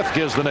 Charles Smith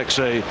gives the Knicks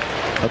a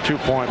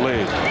 2-point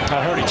lead.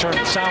 I heard he turned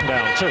the sound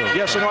down, too.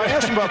 Yes, and I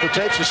asked him about the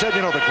tapes. He said,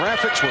 you know, the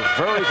graphics were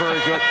very, very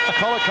good.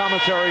 Color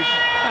commentary,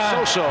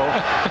 so-so.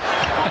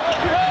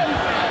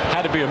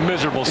 Had to be a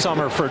miserable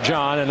summer for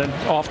John, and then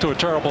off to a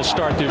terrible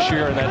start this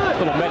year. And that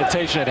little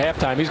meditation at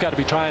halftime, he's got to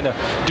be trying to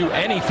do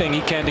anything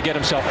he can to get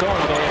himself going.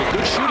 Although he had a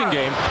good shooting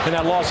game in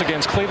that loss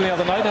against Cleveland the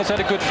other night, has had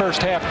a good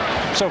first half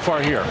so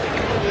far here.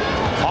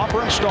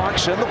 Harper and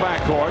Starks in the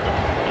backcourt.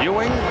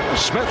 Ewing,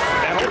 Smith,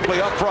 and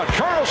Oakley up front.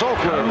 Charles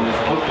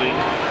Oakley.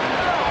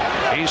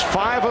 He's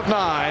 5 of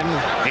 9.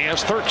 He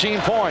has 13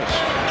 points,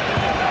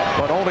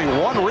 but only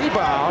 1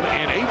 rebound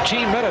in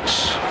 18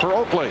 minutes for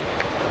Oakley.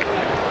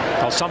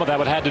 Well, some of that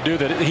would have to do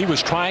that he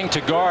was trying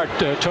to guard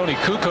Tony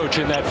Kukoc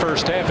in that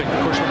first half. And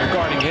of course, when you're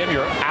guarding him,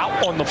 you're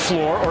out on the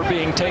floor or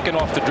being taken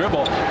off the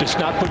dribble. Does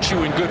not put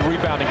you in good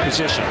rebounding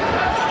position.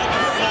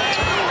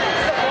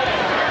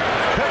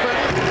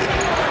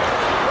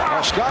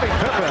 Scottie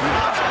Pippen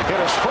hit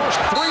his first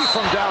 3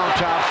 from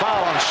downtown.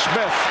 Foul on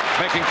Smith,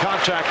 making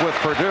contact with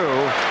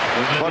Purdue.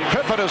 But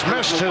Pippen has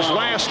missed his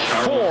last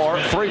 4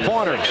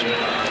 3-pointers.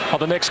 Well,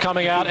 the Knicks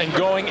coming out and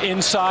going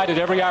inside at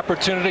every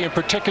opportunity, in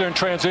particular in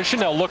transition.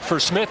 They'll look for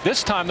Smith.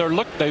 This time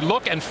they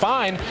look and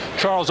find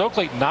Charles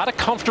Oakley. Not a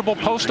comfortable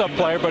post-up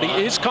player, but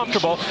he is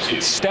comfortable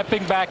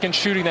stepping back and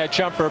shooting that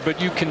jumper. But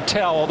you can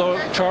tell, although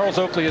Charles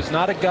Oakley is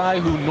not a guy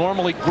who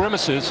normally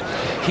grimaces,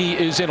 he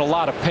is in a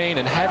lot of pain,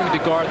 and having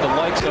to guard the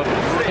likes of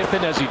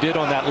Pippen as he did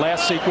on that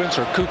last sequence,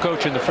 or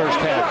Kukoc in the first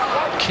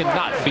half,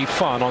 cannot be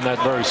fun on that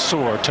very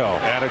sore toe.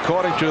 And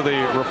according to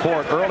the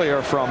report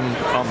earlier from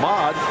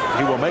Ahmad,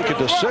 he will make a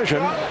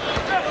decision.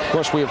 Of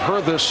course, we have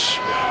heard this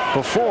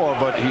before,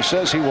 but he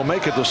says he will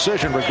make a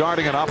decision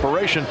regarding an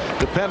operation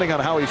depending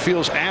on how he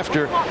feels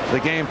after the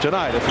game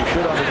tonight. If he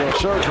should undergo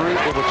surgery,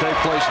 it will take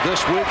place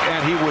this week,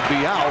 and he would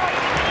be out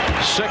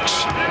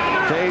 6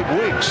 to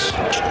 8 weeks.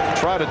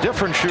 Tried a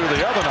different shoe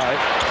the other night.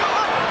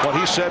 What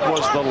he said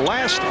was the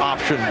last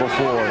option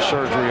before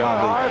surgery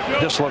on the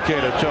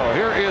dislocated toe.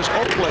 Here is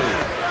Oakley.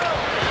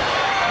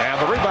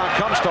 And the rebound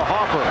comes to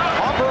Harper.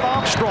 Harper and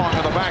Armstrong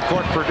in the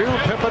backcourt. Purdue,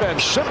 Pippen,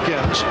 and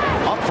Simpkins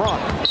up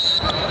front.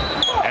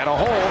 And a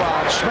hold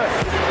on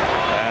Smith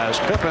as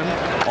Pippen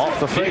off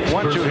the fake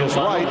went to his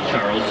right.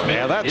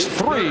 And that's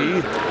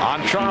 3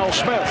 on Charles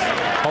Smith.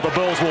 Well, the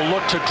Bulls will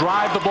look to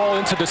drive the ball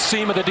into the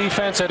seam of the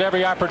defense at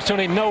every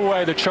opportunity. No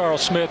way that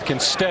Charles Smith can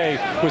stay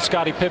with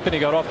Scottie Pippen. He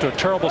got off to a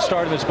terrible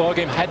start in this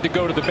ballgame, had to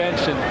go to the bench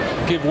and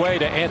give way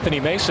to Anthony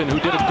Mason, who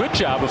did a good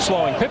job of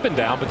slowing Pippen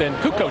down, but then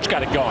Kukoc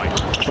got it going.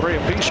 3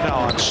 apiece now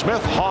on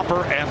Smith,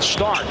 Harper, and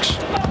Starks.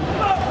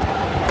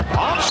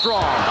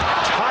 Armstrong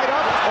tied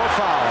up or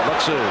foul?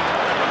 Let's see.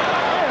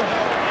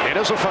 It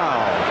is a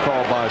foul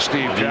called by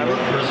Steve Janney.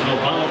 Personal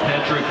foul,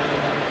 Patrick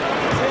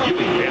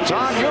Ewing. It's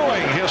on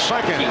Ewing, his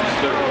second.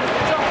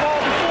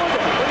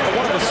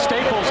 One of the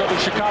staples of the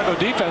Chicago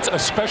defense,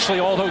 especially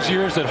all those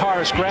years that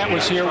Horace Grant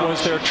was here,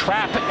 was their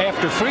trap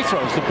after free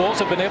throws. The Bulls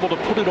have been able to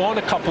put it on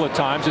a couple of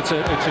times. It's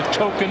a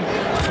token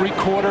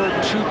 3-quarter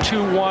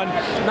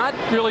 2-2-1, not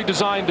really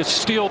designed to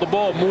steal the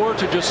ball, more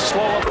to just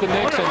slow up the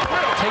Knicks and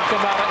take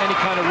them out of any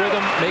kind of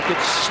rhythm, make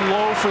it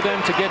slow for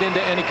them to get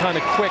into any kind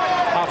of quick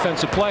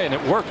offensive play, and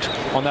it worked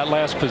on that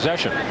last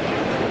possession.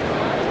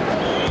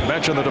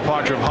 Mentioned the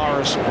departure of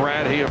Horace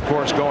Grant. He, of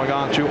course, going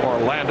on to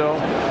Orlando.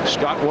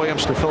 Scott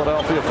Williams to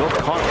Philadelphia. Bill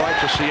Cartwright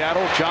to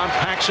Seattle. John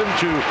Paxson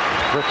to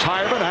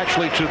retirement,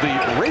 actually to the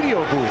radio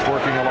booth,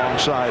 working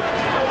alongside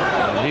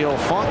Neil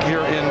Funk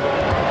here in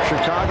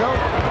Chicago.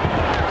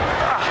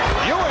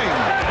 Ewing.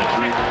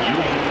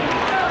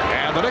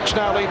 And the Knicks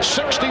now lead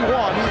 61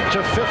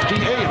 to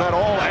 58. That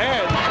all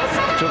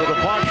adds to the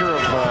departure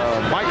of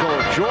Michael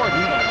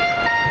Jordan.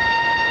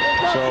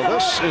 So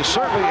this is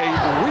certainly a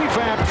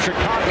revamped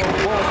Chicago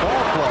Bull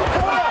ball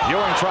club.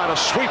 Ewing trying to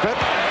sweep it.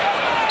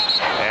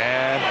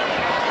 And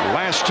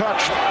last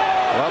touch.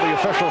 Well, the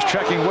officials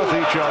checking with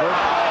each other.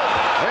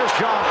 There's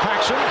John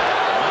Paxson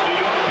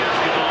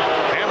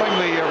handling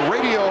the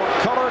radio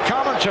color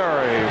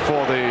commentary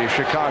for the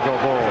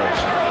Chicago Bulls.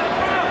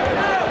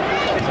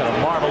 He's had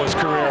a marvelous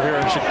career here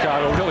in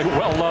Chicago, really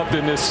well loved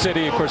in this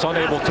city. Of course,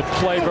 unable to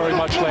play very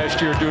much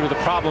last year due to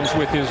the problems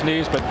with his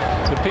knees, but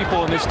the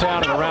people in this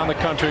town and around the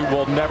country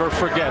will never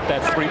forget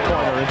that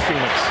 3-pointer in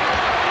Phoenix.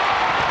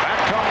 Back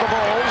come the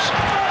Bulls.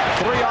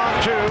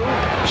 3-on-2.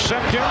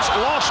 Simpkins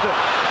lost it.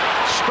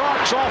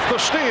 Starks off the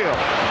steal.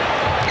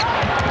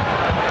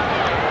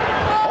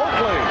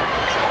 Oakley.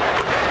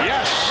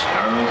 Yes.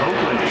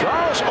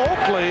 Charles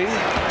Oakley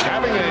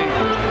having a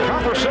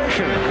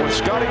conversation with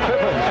Scottie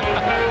Pippen.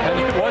 And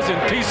it wasn't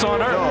peace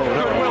on earth.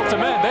 Goodwill to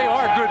men. They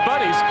are good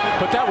buddies,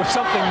 but that was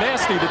something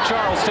nasty that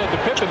Charles said to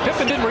Pippen.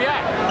 Pippen didn't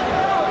react.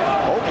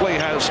 Oakley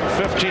has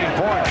 15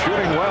 points,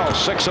 shooting well,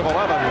 6 of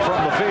 11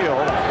 from the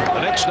field.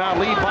 The Knicks now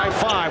lead by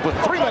 5 with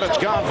 3 minutes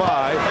gone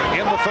by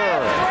in the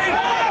third.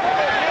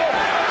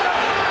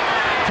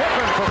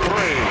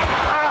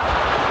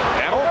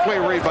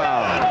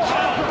 rebounds.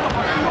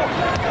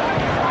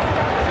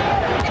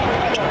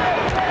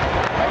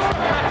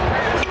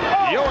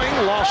 Ewing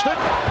lost it.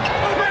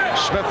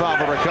 Smith on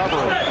the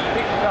recovery.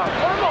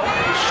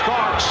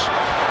 Starks.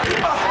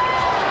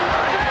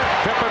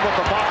 Pippen with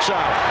the box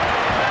out.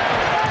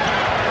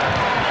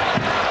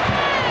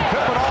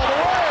 Pippen all the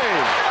way.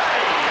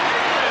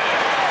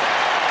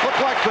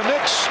 Looked like the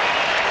Knicks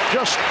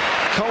just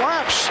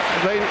collapsed.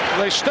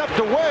 They stepped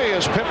away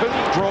as Pippen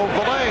drove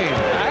the lane.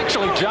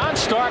 Actually, John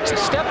Starks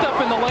stepped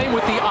up in the lane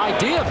with the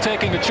idea of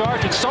taking a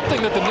charge. It's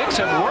something that the Knicks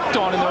have worked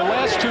on in their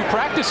last 2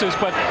 practices,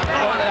 but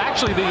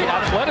actually the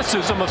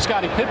athleticism of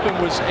Scottie Pippen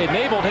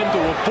enabled him to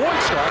avoid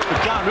Starks,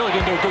 but John really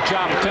didn't do a good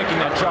job of taking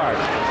that charge.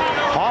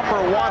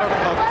 Harper wanted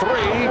a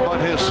 3,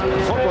 but his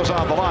foot was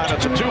on the line.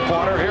 It's a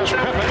 2-pointer. Here's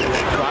Pippen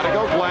trying to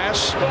go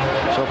glass.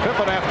 So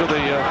Pippen, after the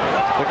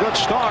good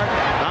start,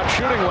 not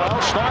shooting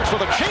well, starts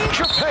with a change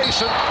of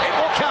pace, and it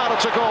will count.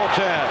 It's a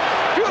goaltend.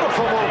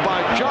 Beautiful move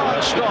by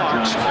John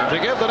Starks to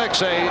give the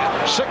Knicks a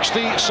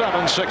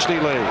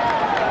 67-60 lead.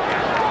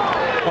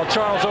 Well,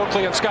 Charles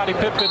Oakley and Scottie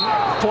Pippen,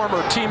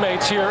 former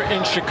teammates here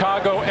in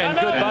Chicago and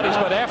good buddies.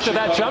 But after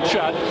that jump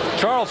shot,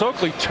 Charles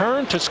Oakley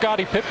turned to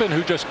Scottie Pippen,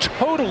 who just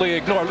totally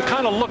ignored. We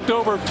kind of looked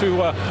over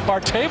to our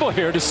table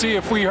here to see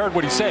if we heard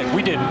what he said.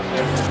 We didn't.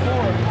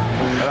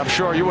 And I'm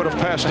sure you would have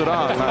passed it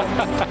on.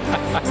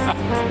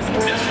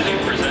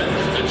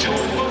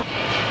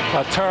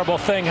 A terrible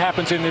thing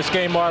happens in this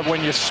game, Marv,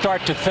 when you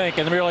start to think,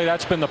 and really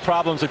that's been the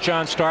problems that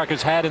John Stark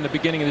has had in the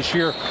beginning of this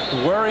year,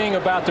 worrying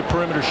about the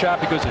perimeter shot,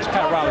 because as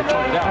Pat Riley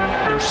pointed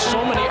out, there's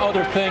so many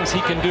other things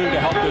he can do to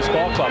help this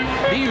ball club.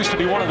 He used to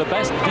be one of the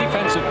best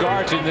defensive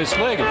guards in this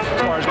league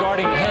as far as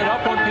guarding head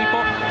up on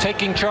people,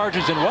 taking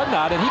charges and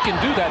whatnot, and he can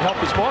do that, help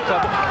his ball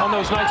club on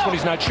those nights when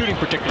he's not shooting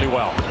particularly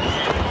well.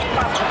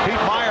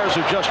 Pete Myers,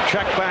 who just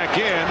checked back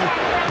in,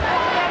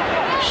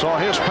 saw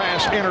his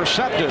pass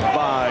intercepted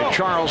by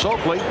Charles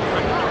Oakley.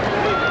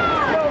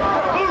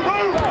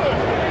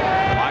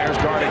 Myers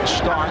guarding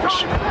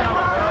Starks.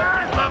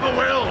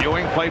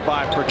 Ewing played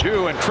by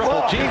Purdue, and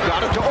triple team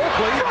got it to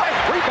Oakley.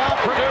 Rebound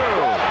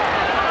Purdue.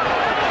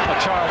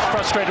 Charles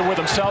frustrated with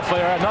himself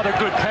there. Another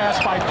good pass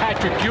by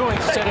Patrick Ewing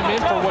set him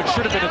in for what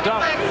should have been a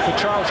dunk. But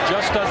Charles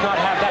just does not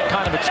have that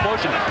kind of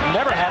explosion.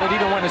 Never had it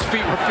even when his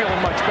feet were feeling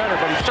much better,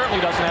 but he certainly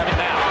doesn't have it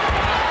now.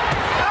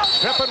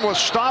 Pippen was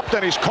stopped,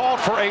 and he's called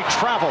for a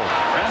travel.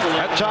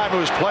 That time it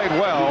was played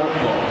well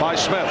by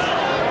Smith.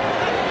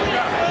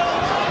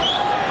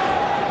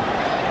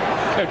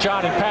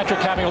 John and Patrick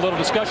having a little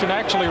discussion.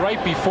 Actually,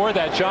 right before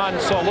that, John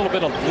saw a little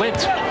bit of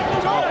lint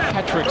on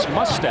Patrick's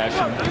mustache.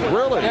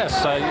 Really?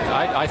 Yes,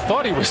 I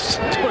thought he was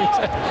doing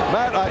that.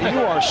 Matt,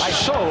 you are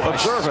so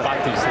observant. I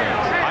spot these things.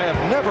 I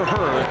have never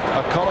heard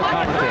a color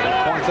commentator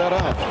point that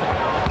out.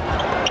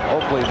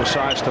 Oakley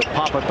decides to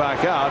pop it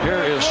back out.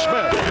 Here is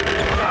Smith.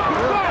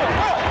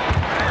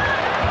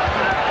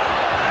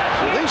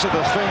 So these are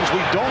the things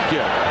we don't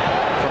get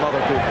from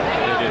other people.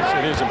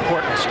 It is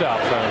important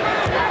stuff.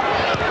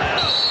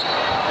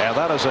 And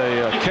that is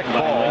a kick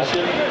ball,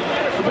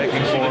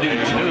 making for a new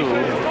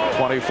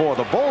 24.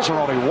 The Bulls are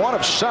only 1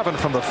 of 7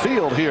 from the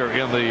field here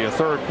in the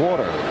third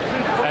quarter.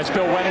 As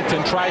Bill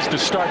Wennington tries to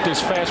start this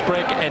fast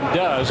break, and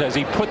does, as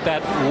he put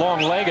that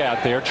long leg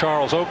out there,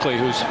 Charles Oakley,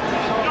 who's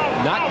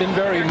not been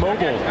very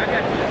mobile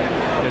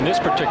in this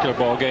particular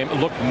ball game,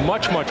 looked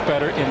much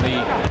better in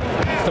the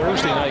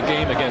Thursday night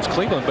game against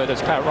Cleveland. But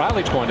as Pat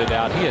Riley pointed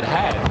out, he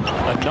had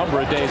a number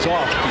of days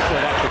off before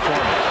that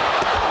performance.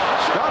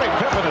 Scottie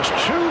Pippen is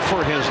 2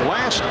 for his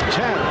last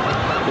 10.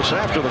 This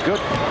after the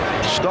good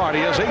start.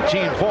 He has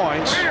 18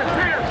 points.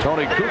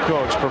 Tony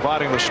Kukoc's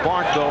providing the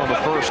spark, though, in the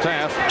first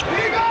half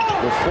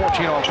with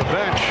 14 off the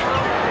bench.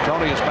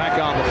 Tony is back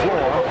on the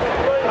floor.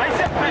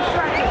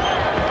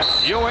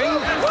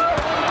 Ewing.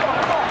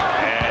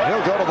 And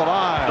he'll go to the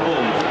line.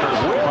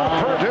 Will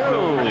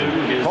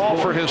Purdue call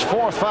for his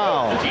 4th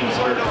foul.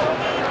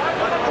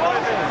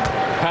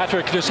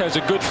 Patrick just has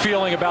a good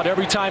feeling about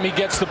every time he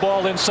gets the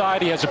ball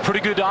inside. He has a pretty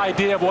good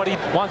idea of what he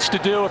wants to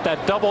do. If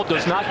that double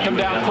does not come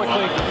down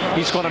quickly,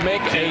 he's going to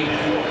make a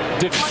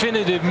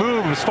definitive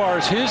move as far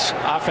as his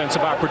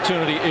offensive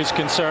opportunity is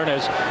concerned.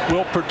 As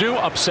Will Purdue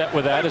upset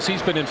with that, as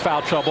he's been in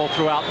foul trouble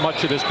throughout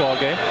much of this ball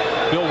game.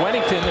 Bill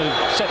Wennington, who's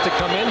set to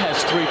come in,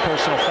 has 3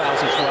 personal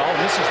fouls as well. And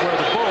this is where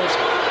the Bulls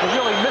are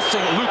really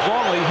missing Luke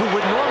Longley, who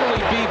would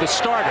normally be the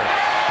starter.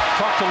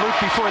 Talked to Luke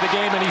before the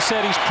game, and he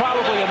said he's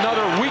probably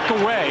another week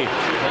away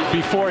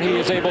before he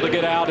is able to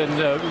get out and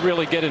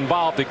really get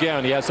involved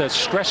again. He has that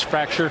stress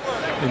fracture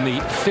in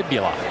the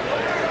fibula.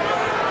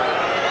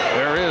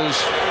 There is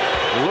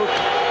Luke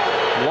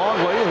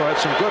Longley, who had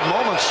some good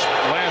moments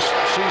last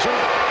season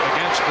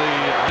against the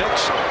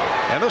Knicks.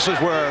 And this is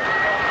where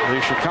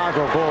the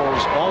Chicago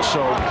Bulls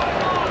also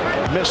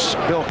miss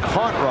Bill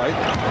Cartwright,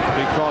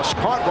 because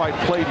Cartwright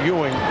played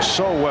Ewing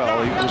so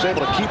well. He was able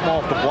to keep him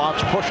off the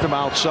blocks, pushed him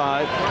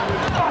outside.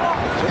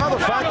 There's another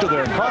factor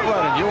there.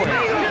 Cartwright and Ewing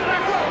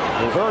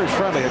were very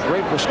friendly, had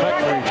great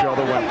respect for each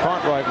other when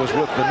Cartwright was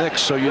with the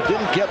Knicks, so you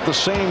didn't get the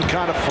same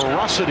kind of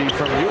ferocity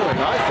from Ewing,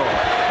 I thought,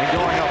 in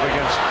going up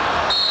against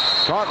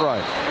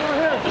Cartwright.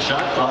 The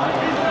shot clock.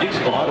 Knicks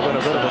ball. Might have been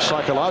a bit of a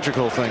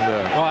psychological thing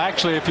there. Well,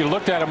 actually, if you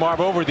looked at him, Marv,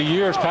 over the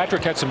years,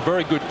 Patrick had some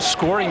very good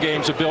scoring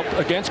games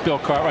against Bill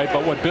Cartwright,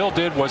 but what Bill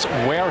did was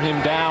wear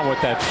him down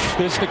with that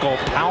physical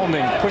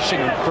pounding, pushing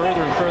him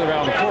further and further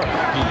out on the floor.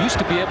 He used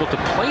to be able to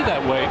play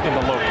that way in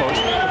the low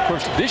post. Of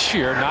course, this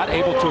year, not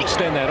able to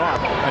extend that arm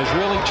has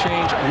really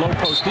changed low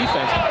post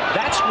defense.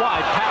 That's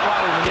why Pat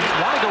Riley and the Knicks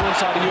want to go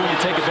inside of you and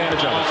take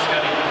advantage of it.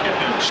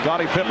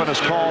 Scottie Pippen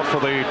is called for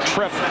the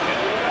trip.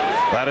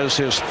 That is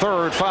his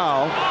third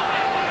foul.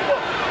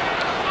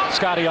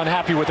 Scottie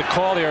unhappy with the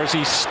call there as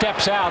he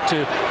steps out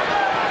to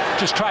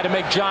just try to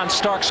make John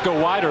Starks go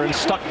wider and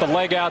stuck the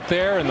leg out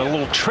there, and the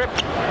little trip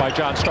by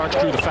John Starks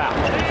drew the foul.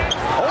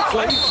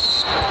 Oakley.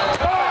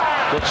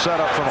 Good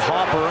setup from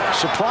Harper.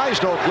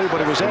 Surprised Oakley,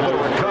 but he was able to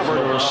recover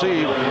to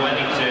receive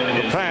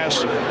the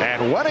pass.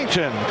 And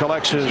Weddington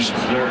collects his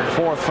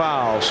fourth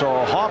foul.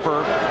 So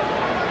Harper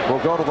will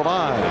go to the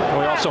line.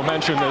 We also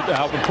mentioned that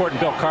how important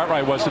Bill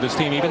Cartwright was to this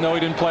team, even though he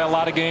didn't play a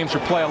lot of games or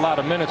play a lot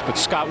of minutes. But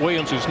Scott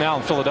Williams, who's now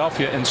in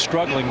Philadelphia and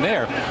struggling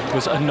there,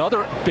 was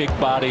another big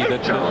body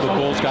that the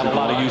Bulls got a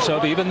lot of use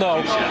of, even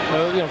though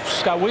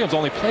Scott Williams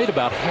only played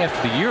about half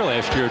the year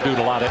last year due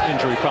to a lot of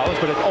injury problems.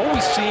 But it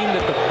always seemed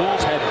that the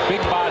Bulls had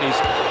big bodies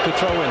to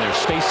throw in there.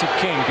 Stacey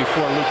King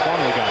before Luke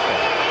Longley got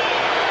there.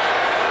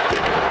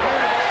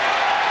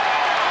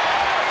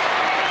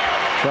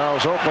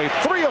 Charles Oakley,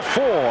 3 of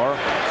 4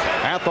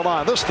 at the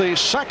line. This is the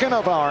second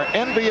of our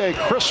NBA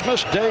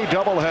Christmas Day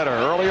doubleheader.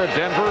 Earlier,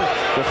 Denver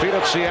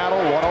defeated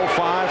Seattle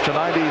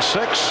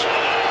 105-96.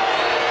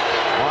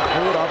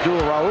 Mahmoud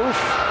Abdul-Rauf,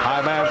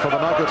 high man for the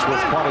Nuggets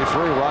with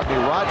 23. Rodney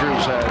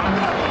Rogers had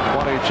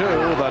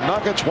 22. The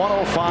Nuggets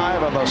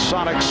 105 and the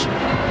Sonics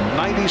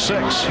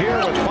 96. Here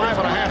with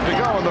 5.5 to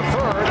go in the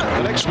third.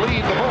 The Knicks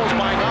lead the Bulls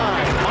by 9.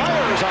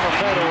 Myers on a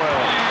fadeaway.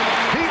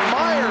 Pete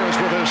Myers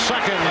with his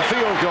second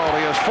field goal.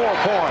 He has 4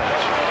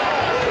 points.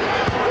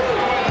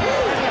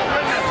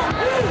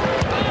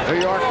 New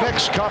York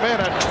Knicks come in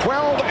at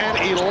 12 and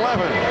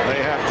 11.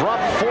 They have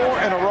dropped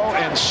 4 in a row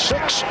in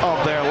 6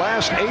 of their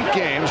last 8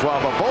 games,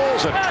 while the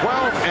Bulls at 12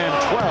 and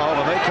 12,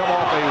 and they come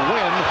off a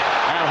win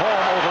at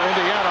home over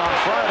Indiana on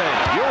Friday.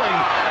 Ewing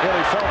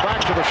really fell back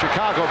to the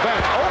Chicago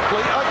bench.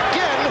 Oakley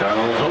again.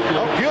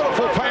 A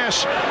beautiful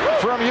pass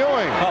from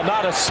Ewing. Well,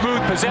 not a smooth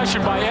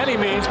possession by any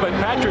means, but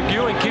Patrick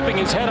Ewing keeping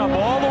his head up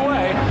all the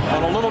way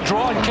on a little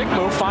draw and kick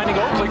move, finding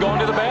Oakley going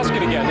to the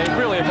basket again. They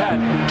really have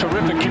had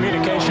terrific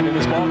communication in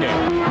this ballgame.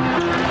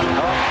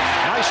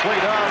 Nicely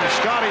done.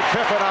 Scottie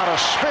Pippen on a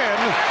spin.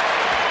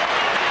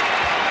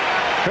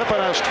 Pippen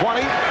has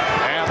 20,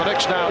 and the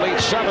Knicks now lead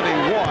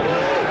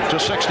 71-64.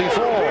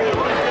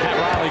 Pat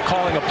Riley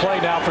calling a play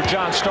now for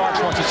John Starks.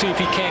 Wants to see if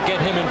he can't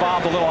get him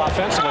involved a little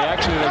offensively.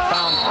 Actually, they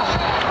found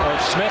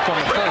Smith on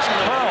the first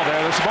curl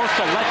there. They're supposed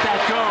to let that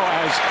go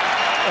as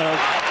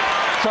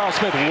Charles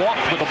Smith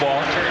walked with the ball.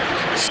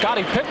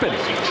 Scottie Pippen,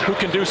 who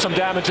can do some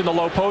damage in the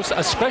low post,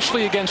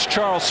 especially against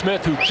Charles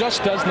Smith, who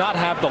just does not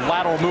have the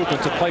lateral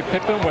movement to play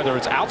Pippen, whether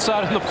it's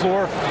outside on the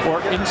floor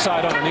or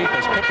inside underneath,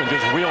 as Pippen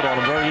just wheeled on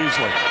him very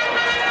easily.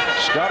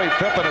 Scottie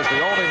Pippen is the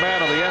only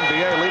man in the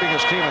NBA leading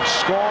his team in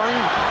scoring,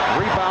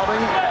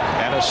 rebounding,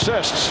 and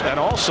assists, and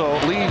also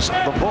leads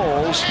the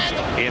Bulls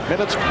in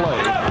minutes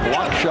played,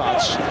 block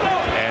shots,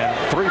 and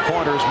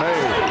 3-pointers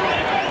made.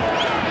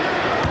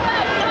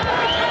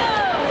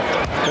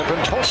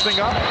 Pippen toasting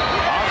up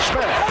on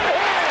Smith.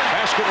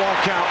 Basket won't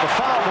count. The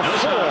foul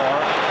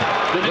before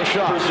the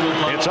shot.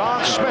 It's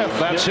on Smith.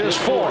 That's his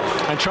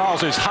 4th. And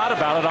Charles is hot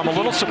about it. I'm a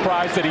little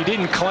surprised that he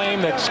didn't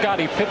claim that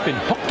Scottie Pippen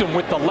hooked him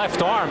with the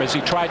left arm as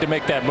he tried to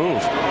make that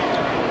move.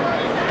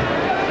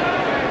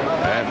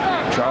 And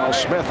Charles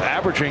Smith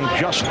averaging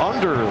just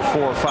under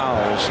 4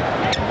 fouls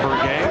per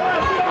game.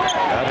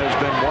 That has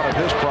been one of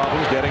his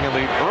problems, getting in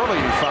the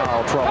early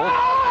foul trouble.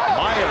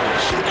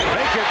 Myers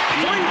make it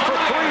 3 for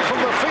 3 from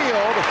the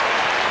field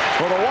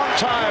for the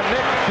one-time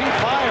Nick Pete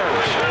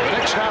Myers. The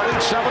Knicks now lead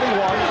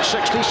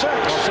 71-66.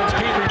 Well, since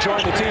Pete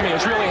rejoined the team, he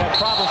has really had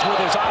problems with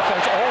his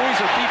offense. Always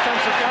a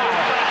defensive guy.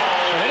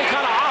 And any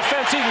kind of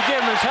offense he can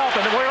give him is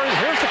helping.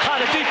 Here's the kind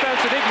of defense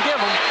that he can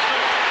give him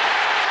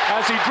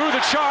as he drew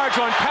the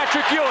charge on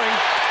Patrick Ewing.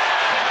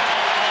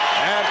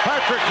 And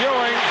Patrick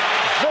Ewing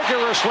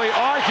vigorously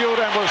argued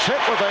and was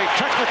hit with a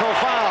technical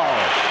foul.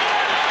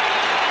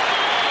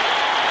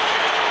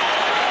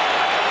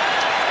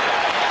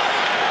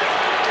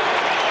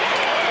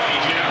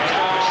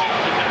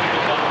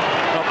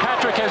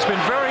 Has been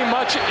very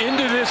much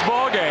into this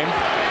ball game,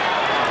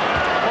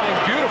 playing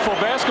beautiful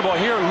basketball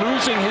here,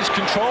 losing his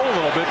control a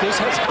little bit. This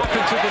has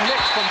happened to the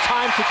Knicks from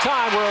time to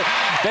time, where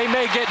they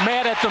may get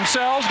mad at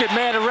themselves, get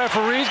mad at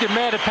referees, get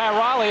mad at Pat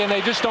Riley, and they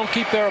just don't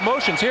keep their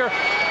emotions. Here,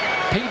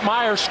 Pete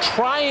Myers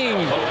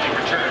trying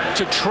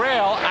to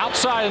trail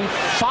outside and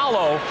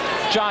follow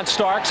John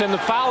Starks, and the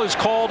foul is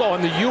called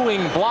on the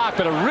Ewing block,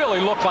 but it really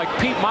looked like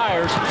Pete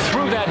Myers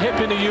threw that hip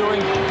into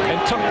Ewing and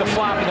took the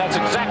flop, and that's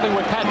exactly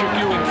what Patrick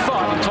Ewing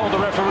thought and told the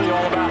referee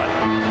all about it.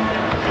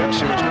 Yes,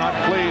 he was not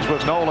pleased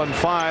with Nolan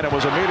Fine and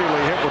was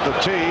immediately hit with the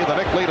tee. The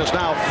Knicks lead is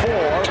now 4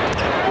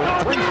 with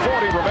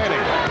 3:40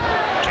 remaining.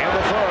 In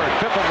the third,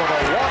 Pippen with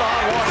a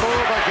one-on-one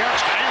move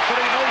against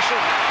Anthony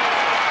Mason.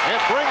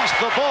 It brings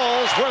the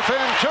Bulls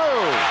within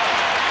 2.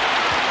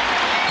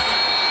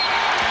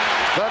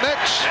 The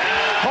Knicks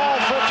call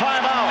for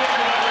timeout.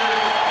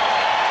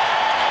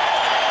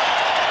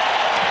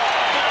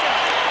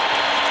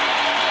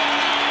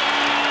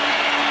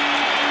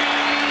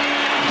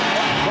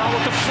 Well,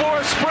 with the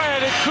floor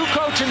spread,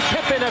 Kukoc and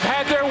Pippen have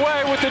had their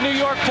way with the New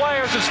York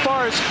players as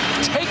far as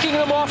taking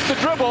them off the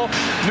dribble.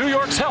 New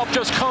York's help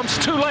just comes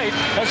too late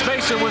as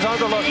Mason was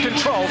under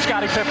control.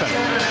 Scottie Pippen.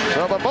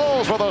 So the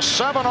Bulls with a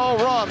 7-0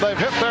 run. They've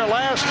hit their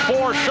last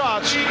 4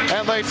 shots,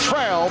 and they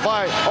trail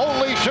by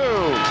only 2.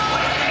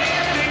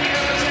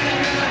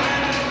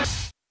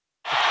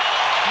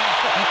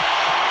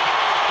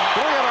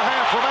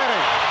 3.5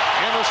 remaining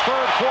in this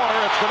third quarter.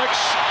 It's the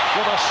Knicks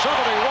with a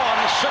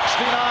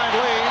 71-69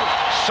 lead.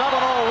 7-0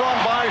 run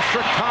by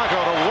Chicago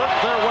to work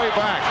their way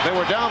back. They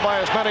were down by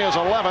as many as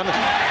 11 in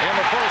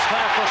the first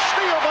half. A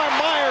steal by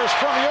Myers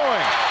from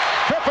Ewing.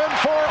 Pippen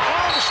for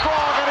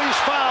Armstrong, and he's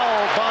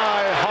fouled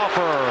by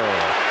Hopper.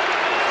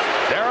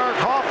 Derek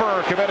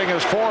Hopper committing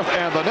his 4th,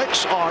 and the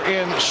Knicks are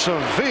in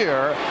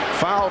severe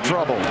foul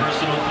trouble.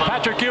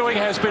 Patrick Ewing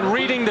has been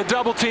reading the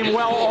double team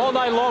well all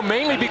night long,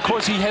 mainly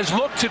because he has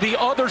looked to the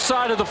other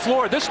side of the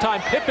floor. This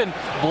time Pippen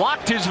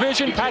blocked his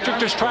vision. Patrick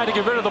just tried to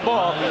get rid of the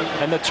ball,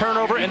 and the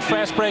turnover and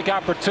fast break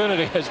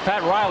opportunity. As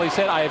Pat Riley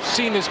said, I have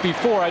seen this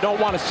before. I don't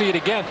want to see it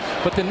again.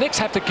 But the Knicks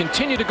have to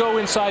continue to go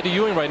inside to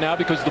Ewing right now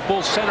because the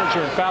Bulls centers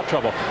are in foul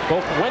trouble.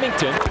 Both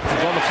Wennington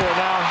is on the floor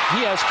now.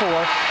 He has 4,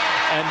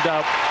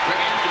 and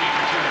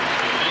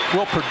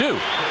Will Purdue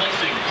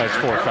has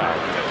 4 fouls.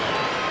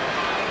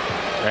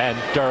 And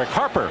Derek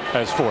Harper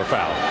has 4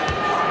 fouls.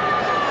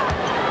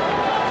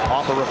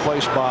 Hopper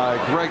replaced by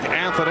Greg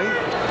Anthony.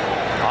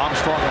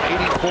 Armstrong,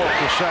 an 84%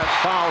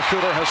 foul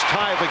shooter, has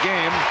tied the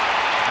game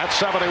at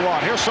 71.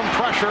 Here's some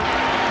pressure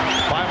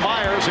by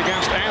Myers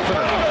against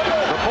Anthony.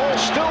 The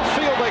Bulls still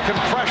feel they can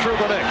pressure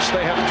the Knicks.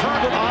 They have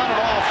turned it on and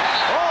off.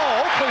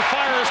 Oh, Oakley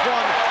fires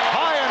one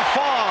high and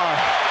far.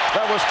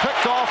 That was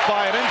picked off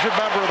by an injured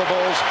member of the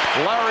Bulls,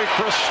 Larry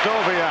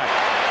Kristoviak.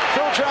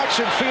 Phil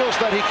Jackson feels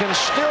that he can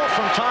still,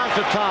 from time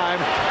to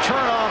time,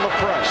 turn on the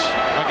press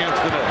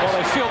against the Knicks. Well,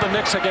 they feel the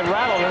Knicks get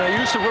rattled, and they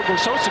used to were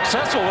so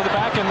successful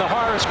back in the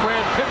Horace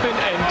Grant, Pippen,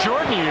 and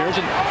Jordan years.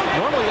 And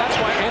normally that's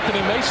why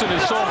Anthony Mason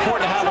is so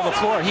important to have on the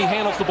floor. He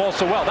handles the ball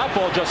so well. That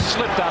ball just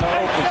slipped out of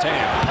Oakley's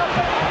hand.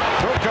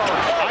 Kukoc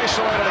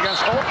isolated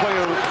against Oakley,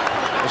 who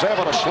was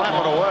able to slap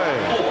it away.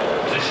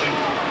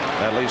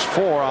 At least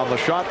 4 on the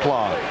shot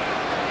clock.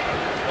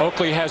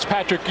 Oakley has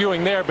Patrick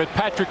Ewing there, but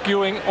Patrick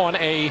Ewing on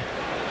a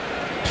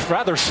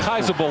rather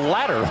sizable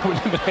ladder wouldn't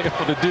have been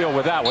able to deal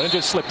with that one. It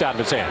just slipped out of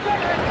his hand. Would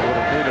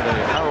have needed a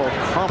Harold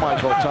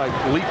Carmichael type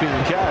leaping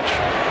catch.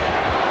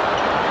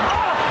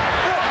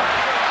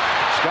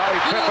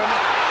 Scottie Pippen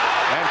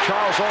and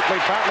Charles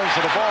Oakley battling for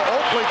the ball.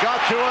 Oakley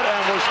got to it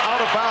and was out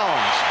of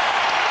bounds.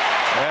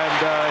 And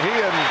he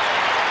and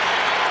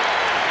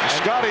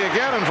Scottie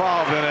again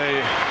involved in a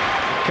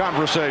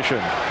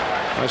conversation.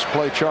 Nice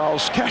play,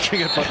 Charles,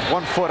 catching it but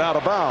 1 foot out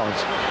of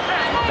bounds.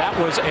 That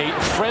was a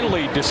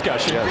friendly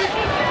discussion. Yes.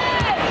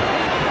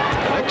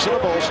 The Knicks and the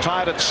Bulls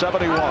tied at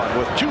 71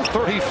 with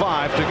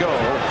 2:35 to go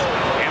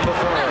in the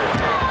third.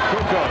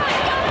 Kukoc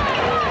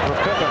for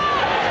Pippen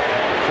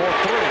for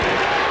 3.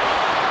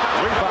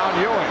 Rebound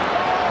Ewing.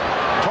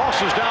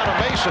 Tosses down to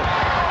Mason.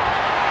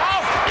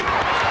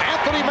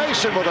 Anthony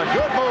Mason with a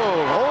good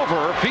move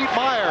over Pete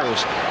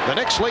Myers. The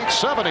Knicks lead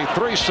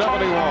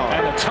 73-71.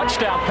 And a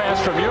touchdown pass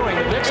from Ewing.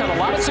 The Knicks had a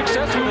lot of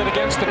success with it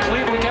against the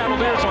Cleveland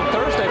Cavaliers on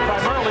Thursday,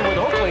 primarily with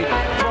Oakley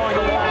throwing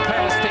a long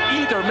pass to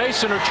either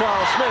Mason or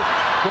Charles Smith,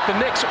 with the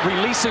Knicks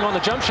releasing on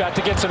the jump shot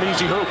to get some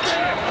easy hoops.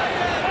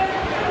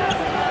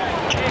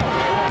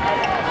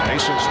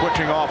 Mason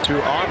switching off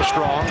to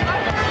Armstrong.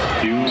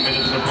 2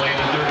 minutes to play in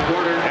the third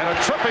quarter. And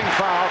a tripping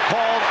foul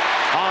called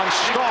on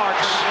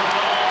Starks.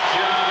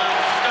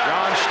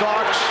 John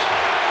Starks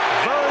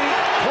very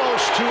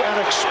close to an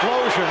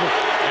explosion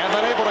and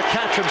then able to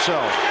catch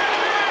himself.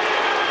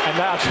 And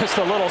now just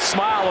a little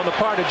smile on the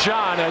part of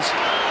John, as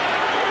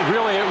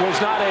really it was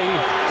not a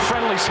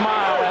friendly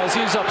smile, as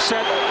he's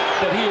upset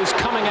that he is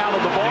coming out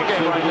of the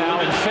ballgame right now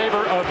in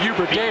favor of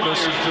Hubert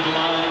Davis. To the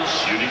line,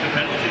 shooting the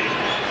penalty.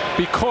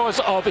 Because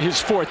of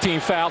his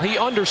 14th foul. He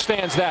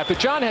understands that, but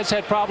John has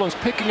had problems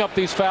picking up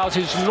these fouls.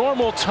 His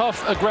normal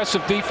tough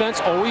aggressive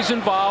defense always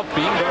involved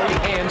being very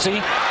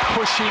handsy,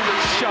 pushing,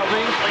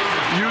 shoving,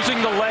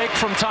 using the leg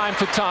from time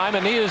to time,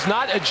 and he is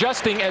not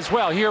adjusting as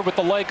well here with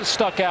the leg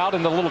stuck out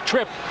and the little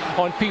trip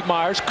on Pete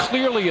Myers.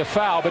 Clearly a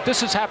foul, but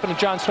this has happened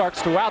to John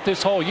Starks throughout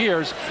this whole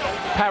year's.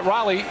 Pat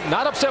Riley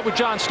not upset with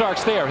John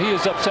Starks there. He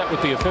is upset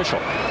with the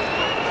official.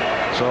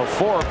 So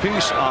 4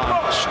 apiece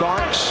on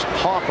Starks,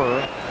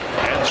 Hopper,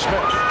 and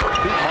Smith.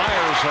 Pete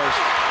Myers has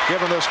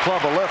given this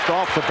club a lift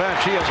off the bench.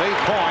 He has 8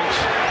 points,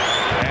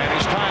 and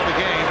he's tied the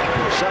game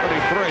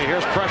 73.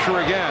 Here's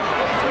pressure again.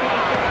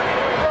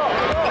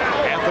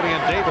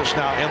 Davis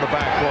now in the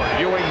backcourt.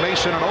 Ewing,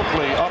 Mason, and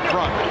Oakley up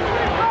front.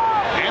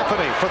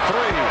 Anthony for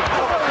three.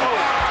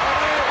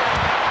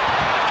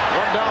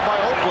 One down by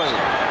Oakley.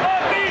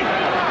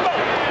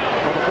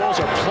 Well, the Bulls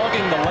are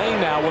plugging the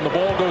lane now when the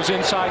ball goes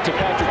inside to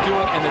Patrick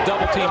Ewing and the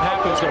double team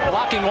happens. They're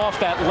blocking off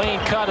that lane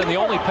cut, and the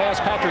only pass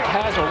Patrick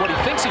has, or what he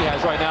thinks he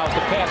has right now, is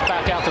the pass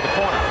back out to the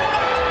corner.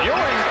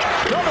 Ewing,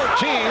 double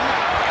team.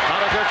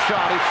 Not a good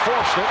shot. He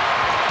forced it.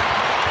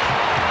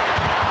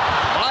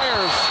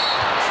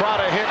 Try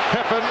to hit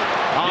Pippen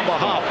on the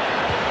hop.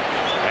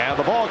 And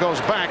the ball goes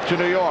back to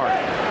New York.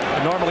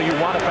 Normally you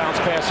want to bounce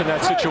pass in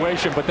that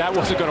situation, but that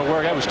wasn't going to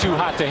work. That was too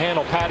hot to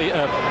handle.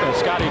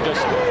 Scottie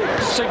just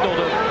signaled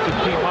to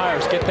Pete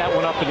Myers, get that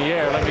one up in the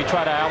air. Let me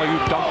try to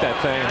alley-oop dunk that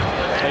thing.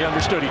 They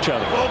understood each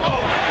other.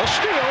 A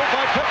steal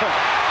by Pippen.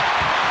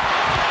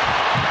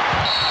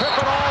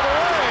 Pippen all the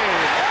way.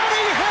 And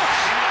he hits.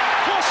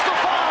 Plus the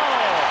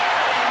foul.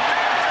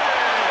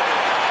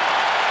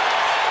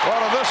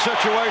 Well, in this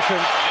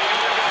situation,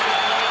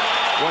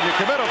 when you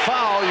commit a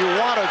foul, you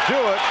want to do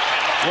it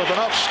with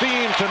enough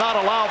steam to not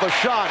allow the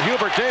shot.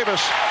 Hubert Davis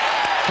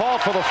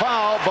called for the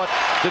foul, but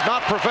did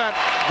not prevent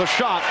the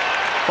shot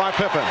by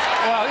Pippen.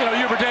 Well, you know,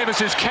 Hubert Davis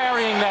is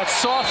carrying that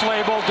soft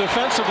label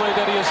defensively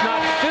that he is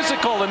not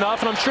physical enough,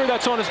 and I'm sure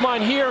that's on his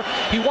mind here.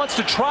 He wants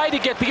to try to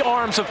get the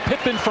arms of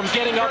Pippen from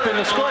getting up in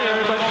the scoring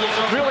area, but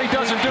really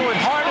doesn't do it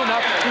hard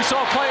enough. We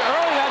saw Klay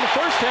early on in the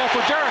first half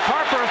where Derek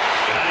Harper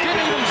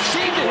didn't even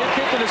seem to hit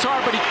Pippen as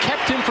hard, but he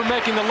kept him from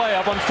making the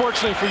layup.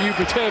 Unfortunately for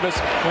Hubert Davis,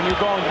 when you're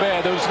going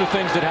bad, those are the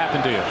things that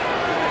happen to you.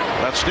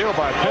 That steal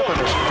by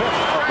Pippen is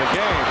 5th of the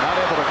game, not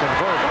able to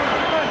convert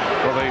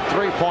with a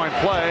three-point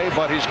play,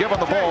 but he's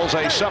given the Bulls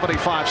a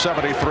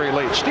 75-73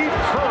 lead. Steve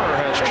Kerr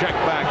has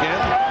checked back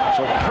in,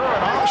 so Kerr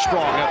and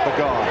Armstrong at the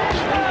guards.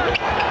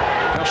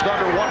 Just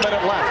under 1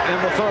 minute left in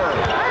the third.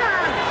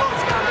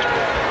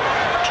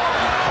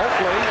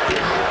 Oakley.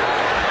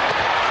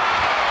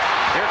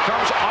 Here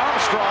comes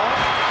Armstrong.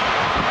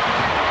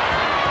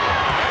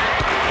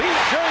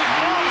 B.J.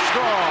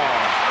 Armstrong.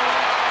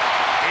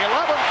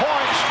 11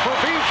 points for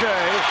B.J.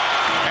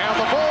 And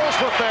the Bulls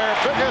with their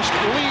biggest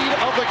lead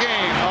of the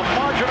game, a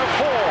margin of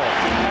 4.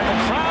 And the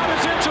crowd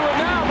is into it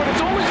now, but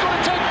it's always going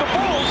to take the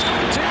Bulls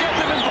to get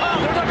them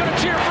involved. They're not going to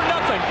cheer for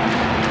nothing.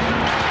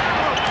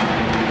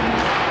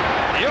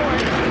 Ewing.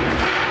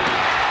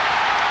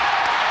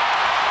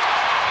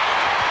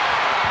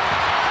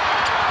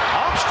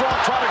 Armstrong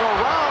tried to go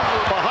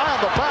round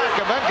behind the back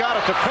and then got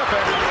it to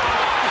Pippen.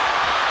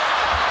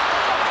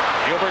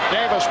 Hubert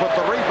Davis with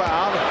the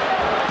rebound.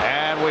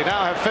 And we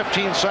now have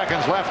 15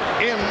 seconds left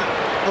in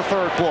the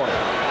third quarter.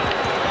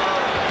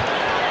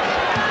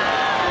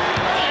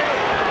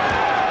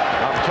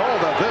 I'm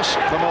told that this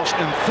the most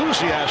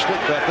enthusiastic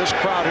that this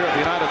crowd here at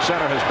the United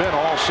Center has been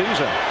all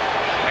season.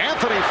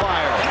 Anthony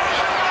fires.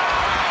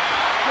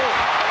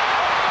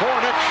 For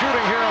Knicks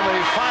shooting here in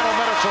the final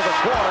minutes of the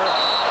quarter.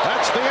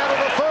 That's the end of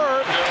the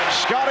third.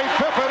 Scottie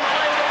Pippen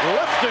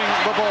lifting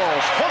the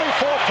Bulls.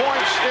 24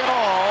 points in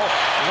all,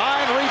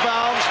 9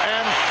 rebounds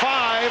and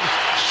 5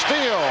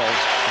 steals.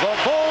 The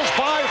Bulls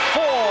by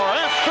 4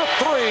 after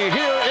 3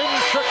 here in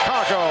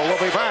Chicago. We'll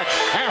be back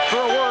after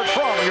a word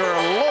from your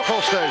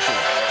local station.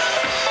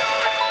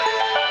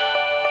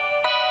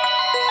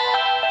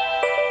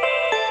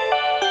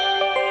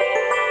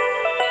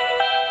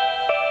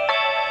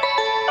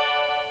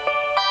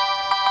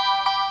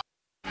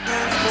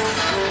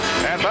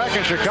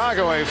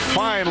 Chicago, a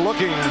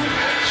fine-looking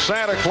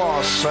Santa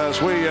Claus as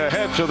we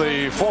head to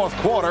the fourth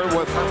quarter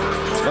with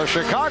the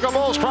Chicago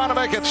Bulls trying to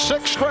make it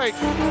 6 straight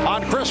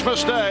on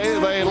Christmas Day.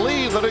 They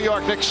lead the New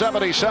York Knicks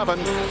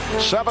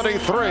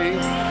 77-73.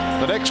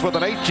 The Knicks with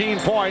an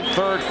 18-point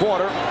third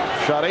quarter.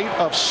 Shot 8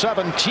 of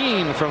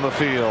 17 from the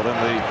field in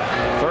the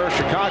third.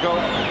 Chicago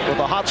with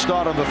a hot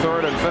start in the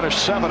third and finished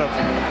 7 of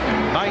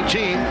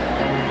 19.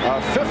 A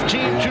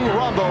 15-2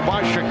 run, though,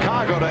 by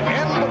Chicago to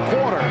end the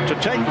quarter to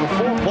take the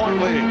 4-point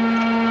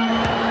lead.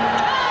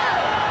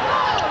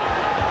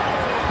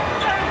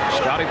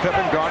 Scottie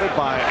Pippen guarded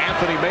by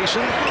Anthony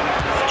Mason.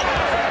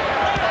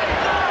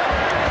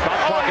 Shot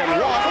clock at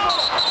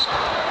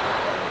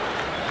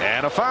 1.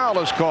 And a foul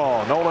is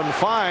called. Nolan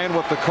Fine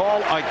with the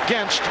call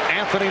against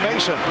Anthony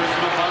Mason.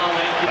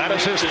 That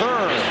is his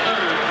third.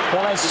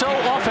 Well, as so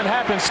often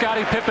happens,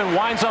 Scottie Pippen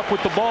winds up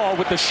with the ball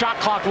with the shot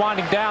clock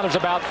winding down. There's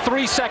about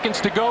 3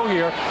 seconds to go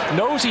here.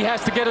 Knows he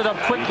has to get it up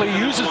quickly.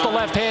 Uses the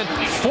left hand.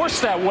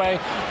 Forced that way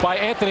by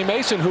Anthony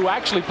Mason, who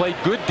actually played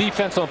good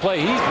defense on the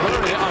play. He's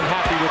very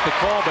unhappy with the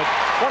call, but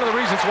one of the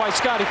reasons why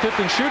Scottie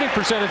Pippen's shooting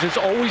percentage is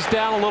always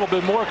down a little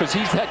bit more because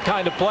he's that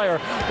kind of player.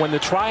 When the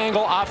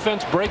triangle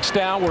offense breaks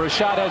down where a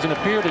shot hasn't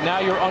appeared and now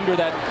you're under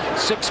that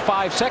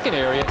 6-5 second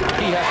area,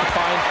 he has to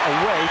find a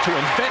way to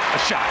invent a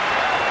shot.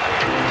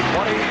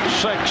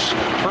 26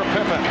 for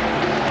Pippen.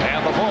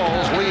 And the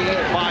Bulls lead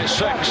by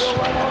 6.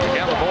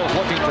 Again, the Bulls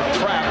looking for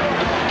trap.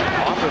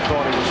 Offer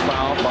thought he was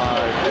fouled by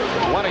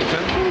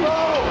Wellington.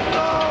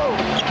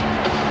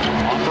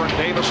 Offer and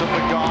Davis at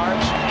the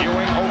guards.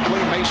 Ewing,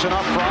 Oakley, Mason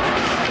up front.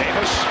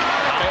 Davis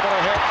not able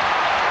to hit.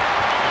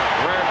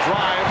 Rare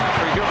drive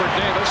for Hubert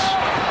Davis.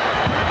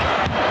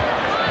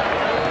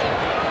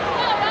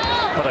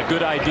 But a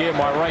good idea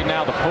why right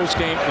now the post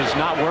game is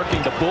not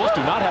working. The Bulls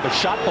do not have a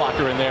shot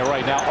blocker in there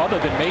right now other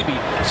than maybe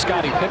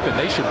Scottie Pippen.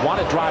 They should want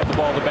to drive the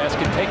ball to the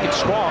basket, take it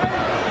strong,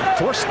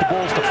 force the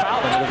Bulls to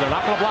foul them, because they're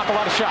not going to block a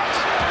lot of shots.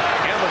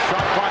 And the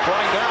shot clock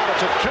running down.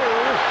 It's a 2.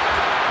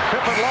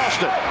 Pippen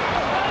lost it.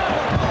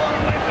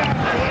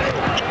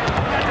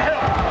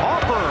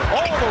 Harper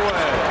all the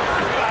way.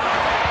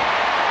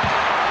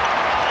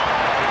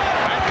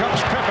 Back comes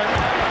Pippen.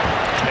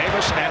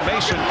 Davis and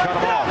Mason cut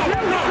him off.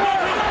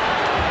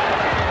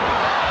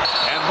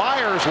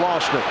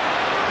 Lost it.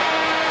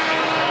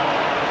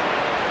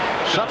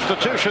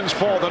 Substitutions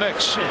for the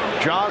Knicks.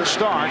 John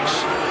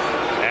Starks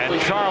and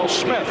Charles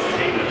Smith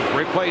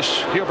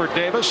replace Hubert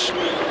Davis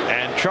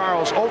and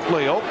Charles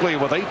Oakley. Oakley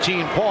with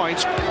 18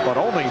 points, but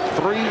only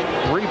 3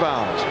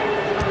 rebounds.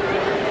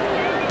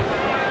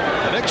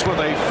 The Knicks with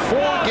a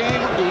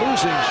 4-game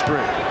losing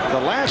streak. The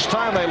last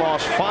time they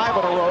lost 5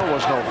 in a row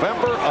was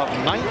November of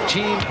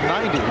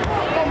 1990.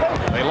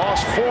 They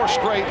lost 4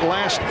 straight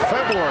last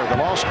February. The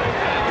loss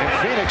in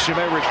Phoenix, you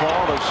may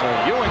recall, as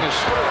Ewing is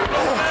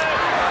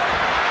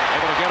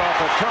able to get off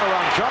a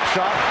turnaround jump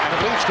shot, and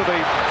it leads to the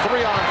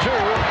 3-on-2.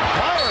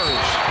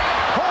 Myers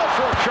called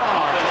for a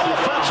charge.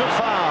 Offensive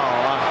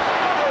foul on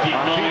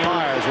Pete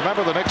Myers.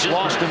 Remember, the Knicks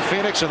lost in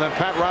Phoenix, and then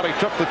Pat Riley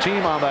took the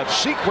team on that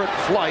secret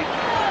flight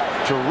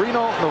to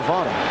Reno,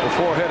 Nevada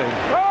before hitting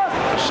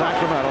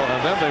Sacramento,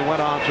 and then they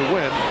went on to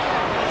win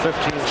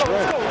 15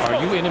 straight. Are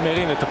you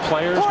intimating that the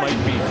players might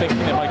be thinking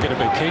they might get a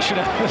vacation?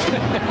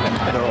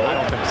 No, I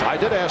don't think so. I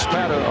did ask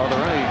Pat, are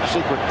there any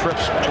secret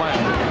trips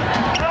planned?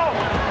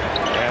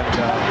 And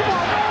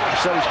he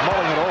said he's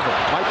mulling it over.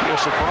 Might be a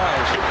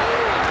surprise.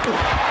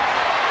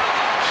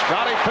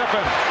 Scottie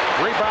Pippen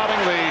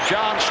rebounding the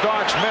John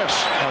Starks miss.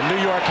 New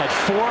York had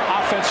 4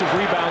 offensive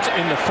rebounds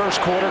in the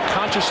first quarter,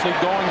 consciously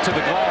going to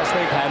the glass.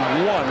 They've had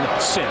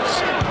 1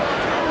 since.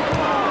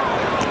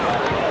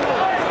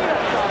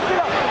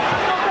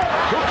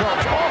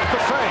 Off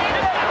the fake,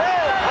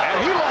 and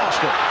he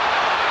lost it.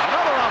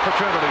 Another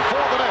opportunity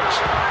for the Knicks.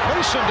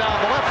 Mason down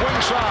the left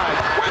wing side,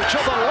 went to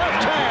the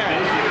left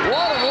hand.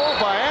 Wall and wall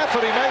by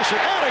Anthony Mason,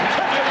 and a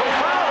technical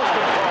foul has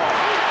been called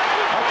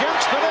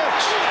against the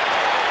Knicks.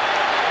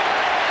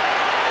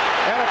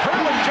 And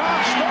apparently John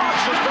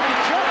Starks has been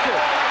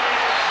ejected.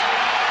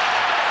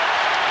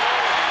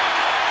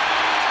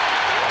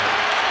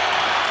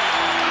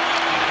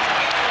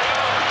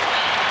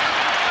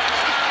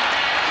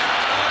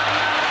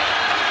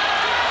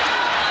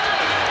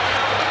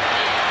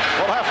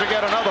 To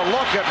get another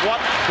look at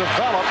what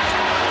developed.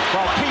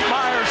 Well, Pete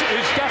Myers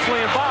is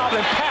definitely involved,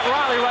 and Pat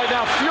Riley right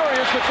now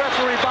furious with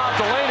referee Bob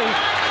Delaney,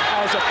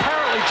 as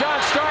apparently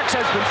John Starks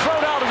has been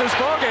thrown out of this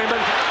ballgame.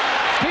 And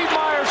Pete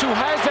Myers, who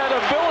has that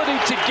ability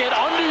to get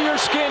under your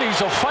skin,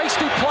 he's a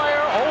feisty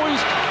player,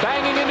 always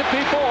banging into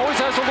people, always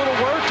has a little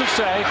word to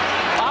say,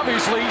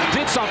 obviously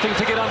did something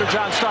to get under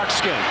John Starks'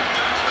 skin.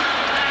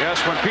 Yes,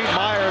 when Pete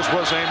Myers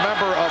was a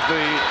member of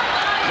the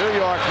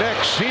New York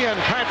Knicks, he and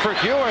Patrick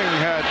Ewing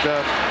had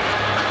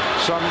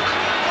some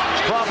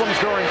problems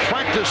during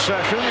practice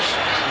sessions.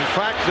 In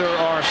fact, there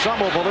are some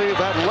who believe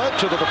that led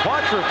to the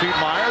departure of Pete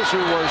Myers, who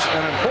was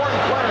an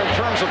important player in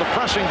terms of the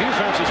pressing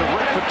defenses of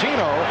Rick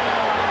Pitino.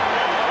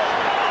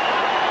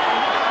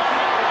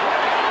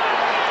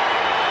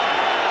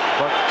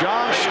 But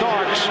John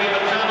Starks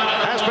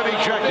has been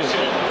ejected.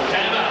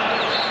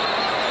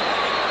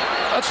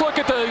 Let's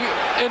look at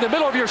in the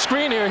middle of your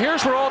screen here.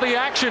 Here's where all the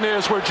action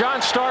is, where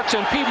John Starks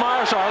and Pete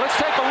Myers are. Let's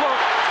take a look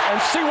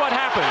and see what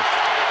happened.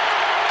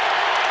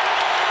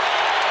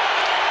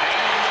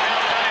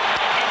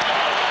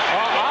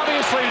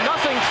 Obviously,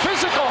 nothing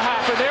physical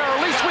happened there, or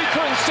at least we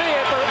couldn't see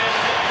it. But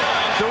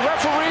the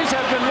referees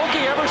have been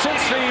looking ever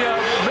since the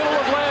middle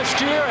of last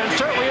year, and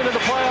certainly into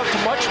the playoffs,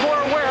 much more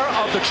aware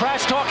of the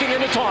trash talking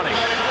and the taunting.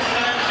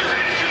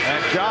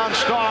 And John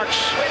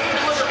Starks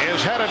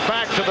is headed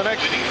back to the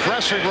Knicks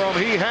dressing room.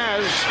 He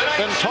has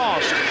been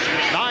tossed.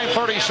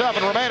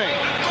 9:37 remaining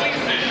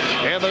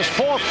in this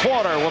 4th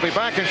quarter. We'll be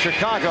back in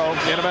Chicago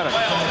in a minute.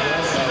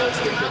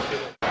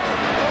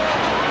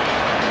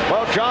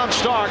 Well, John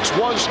Starks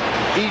was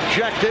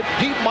ejected.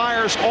 Pete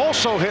Myers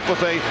also hit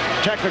with a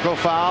technical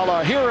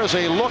foul. Here is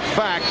a look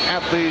back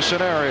at the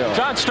scenario.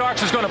 John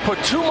Starks is going to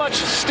put too much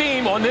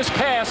steam on this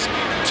pass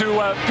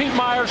to Pete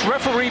Myers.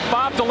 Referee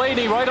Bob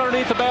Delaney right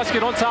underneath the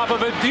basket on top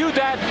of it viewed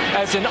that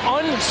as an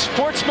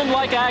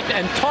unsportsmanlike act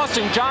and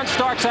tossing John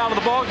Starks out of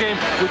the ballgame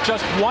with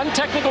just 1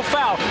 technical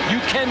foul. You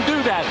can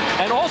do that.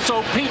 And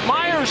also, Pete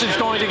Myers is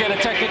going to get a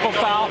technical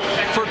foul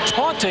for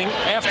taunting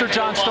after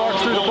John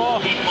Starks threw the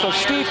ball. So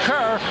Steve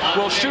Kerr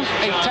will shoot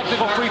a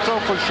technical free throw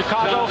for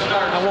Chicago,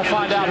 and we'll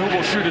find out who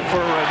will shoot it for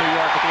New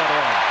York at the other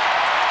end.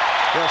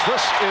 Yes,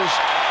 this is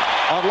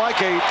unlike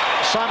a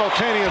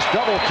simultaneous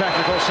double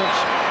technical, since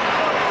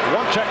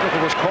one technical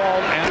was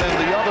called and then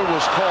the other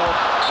was called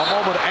a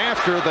moment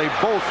after they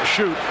both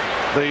shoot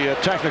the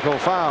technical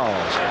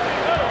fouls.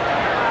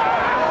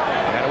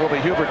 And it will be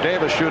Hubert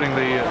Davis shooting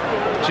the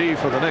tee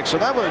for the Knicks. So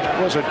that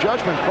was a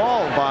judgment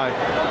call by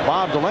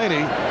Bob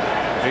Delaney,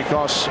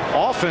 because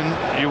often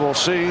you will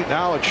see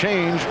now a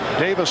change.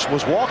 Davis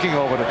was walking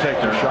over to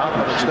take the shot,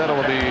 but instead it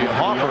will be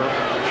Harper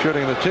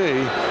shooting the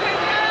tee.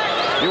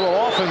 You will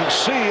often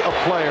see a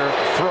player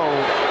throw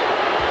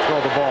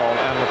the ball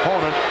at an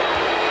opponent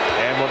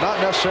and will not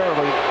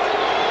necessarily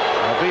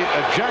be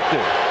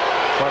ejected.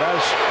 But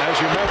as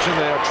you mentioned,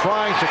 they are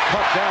trying to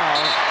cut down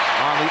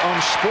on the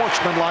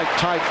unsportsmanlike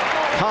type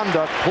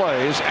conduct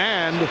plays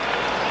and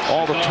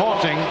all the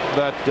taunting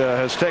that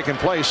has taken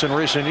place in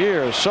recent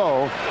years.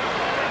 So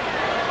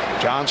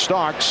John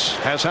Starks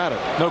has had it.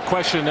 No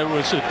question, it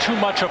was too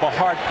much of a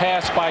hard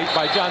pass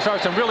by John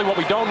Starks. And really what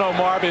we don't know,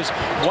 Marv, is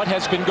what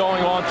has been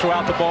going on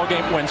throughout the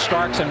ballgame when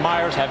Starks and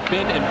Myers have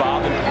been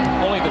involved.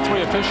 And only the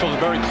three officials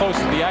very close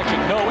to the action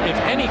know if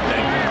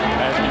anything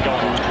has been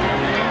going on.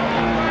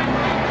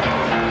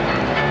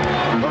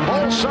 The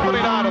Bulls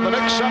 79 and the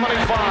Knicks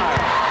 75.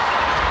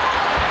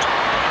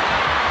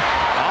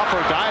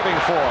 Harper diving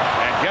for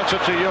and gets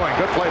it to Ewing.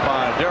 Good play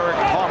by Derek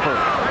Harper.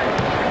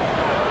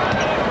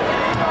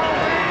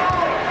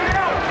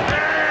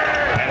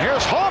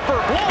 Harper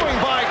blowing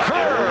by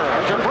Kerr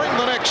to bring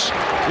the Knicks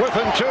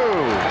within 2.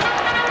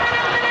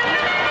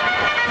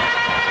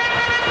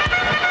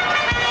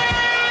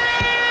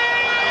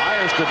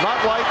 Myers did not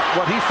like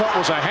what he thought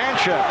was a hand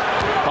check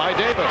by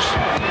Davis.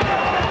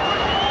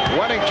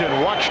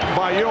 Wennington watched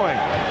by Ewing.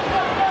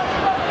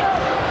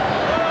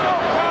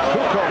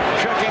 Kukoc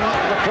checking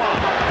the clock.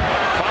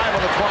 5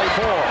 on the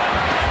 24.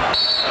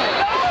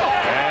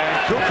 And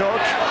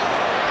Kukoc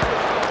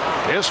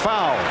is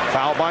fouled.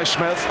 Fouled by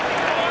Smith.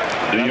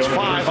 That's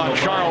 5 on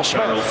Charles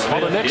Smith.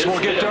 Well, the Knicks will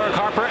give Derek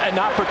Harper an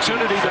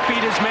opportunity to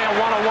beat his man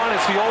one-on-one.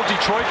 It's the old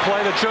Detroit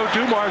play that Joe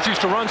Dumars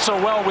used to run so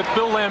well with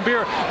Bill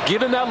Laimbeer.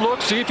 Give him that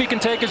look, see if he can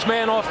take his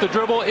man off the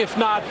dribble. If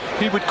not,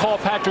 he would call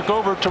Patrick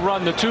over to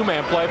run the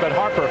two-man play. But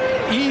Harper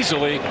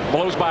easily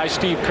blows by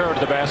Steve Kerr to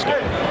the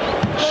basket.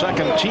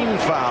 Second team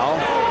foul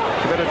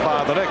committed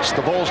by the Knicks.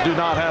 The Bulls do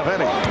not have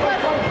any.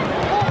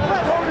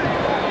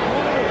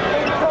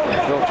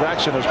 Phil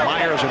Jackson is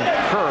Myers and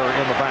Kerr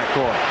in the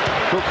backcourt.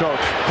 Kukoc,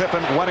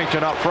 Pippen,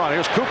 Wennington up front.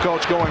 Here's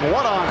Kukoc going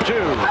 1-on-2.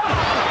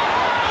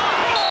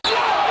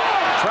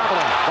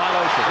 Traveling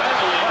violation.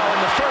 Well,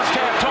 in the first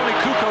half, Tony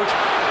Kukoc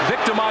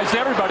victimized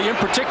everybody, in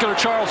particular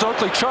Charles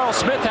Oakley. Charles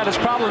Smith had his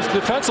problems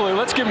defensively.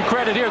 Let's give him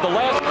credit here. The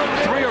last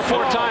 3 or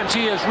 4 times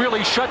he has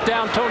really shut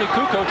down Tony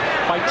Kukoc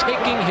by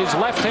taking his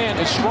left hand,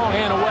 his strong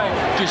hand away,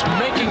 just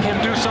making him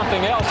do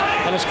something else,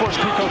 and has forced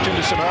Kukoc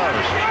into some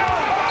errors.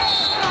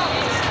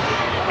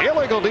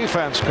 Illegal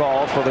defense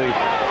called for the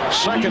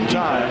second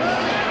time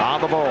on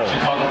the Bulls.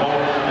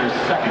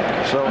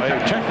 So a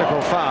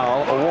technical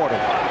foul awarded.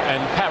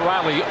 And Pat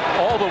Riley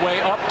all the way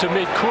up to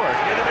midcourt.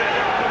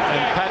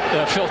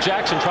 And Phil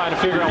Jackson trying to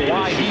figure out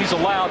why he's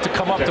allowed to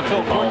come up to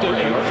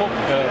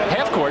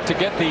half court to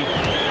get the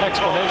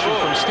explanation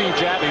from Steve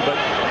Jabby. But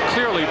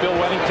clearly Bill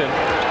Wennington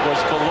was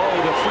below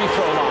the free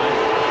throw line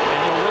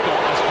and illegal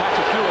as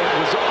Patrick Ewing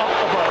was up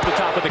above the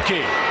top of the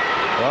key.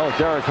 Well,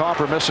 Derek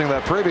Harper missing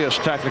that previous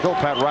technical.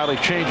 Pat Riley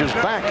changes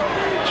back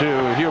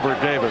to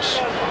Hubert Davis.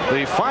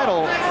 The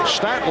final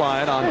stat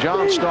line on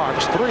John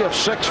Starks: 3 of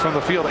 6 from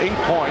the field, 8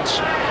 points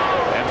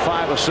and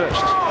 5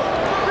 assists.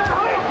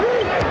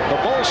 The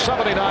Bulls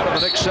 79 and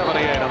the Knicks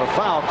 78, and a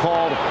foul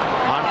called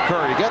on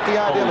Kerr. You get the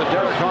idea that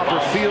Derek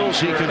Harper feels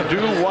he can do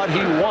what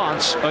he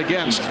wants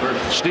against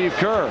Steve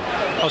Kerr.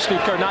 Oh,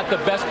 Steve Kerr, not the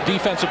best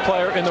defensive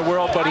player in the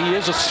world, but he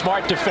is a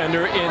smart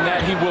defender in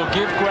that he will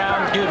give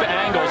ground, give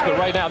angles. But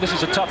right now, this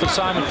is a tough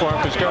assignment for him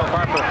because Derek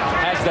Harper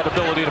has that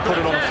ability to put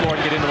it on the floor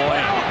and get into the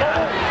lane.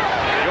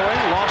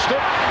 Ewing lost it.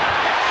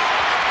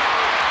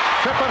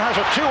 Pippen has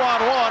a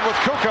 2-on-1 with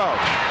Kukoc,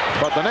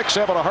 but the Knicks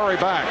able to hurry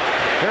back.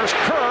 Here's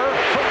Kerr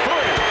for 3.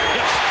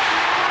 Yes,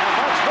 and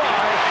that's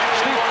why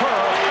Steve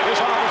Kerr is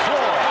on the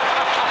floor.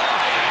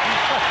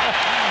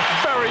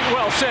 Very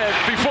well said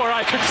before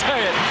I could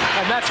say it,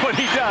 and that's what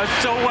he does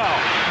so well.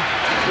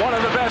 One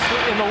of the best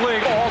in the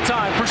league all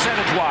time,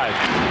 percentage-wise.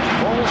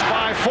 Bulls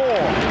by 4.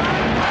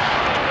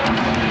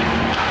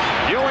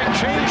 Ewing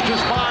changed his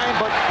mind,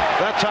 but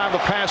that time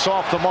the pass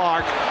off the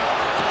mark.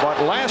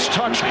 But last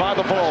touch by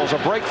the Bulls, a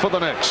break for the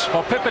Knicks.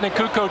 Well, Pippen and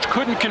Kukoc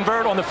couldn't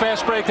convert on the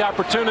fast break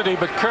opportunity,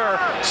 but Kerr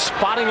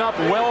spotting up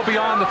well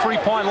beyond the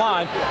three-point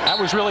line. That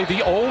was really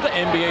the old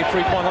NBA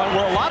three-point line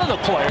where a lot of the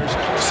players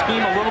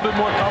seem a little bit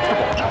more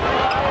comfortable.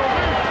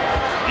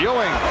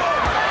 Ewing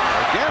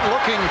again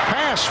looking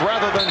pass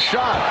rather than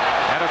shot,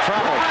 and a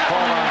travel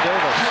call on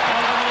Davis.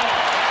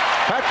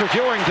 Patrick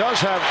Ewing does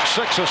have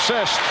 6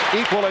 assists,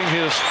 equaling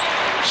his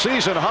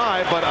season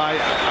high, but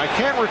I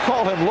can't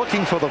recall him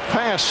looking for the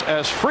pass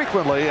as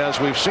frequently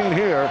as we've seen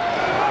here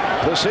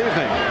this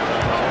evening.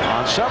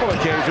 On several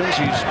occasions,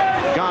 he's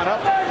gone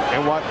up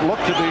in what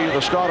looked to be the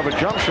start of a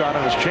jump shot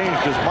and has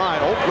changed his mind.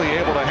 Oakley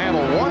able to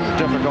handle one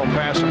difficult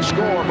pass and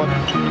score, but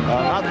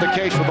not the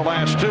case for the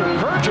last 2.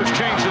 Kerr just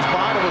changed his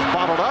mind and was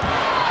bottled up.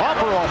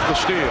 Harper off the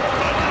steal.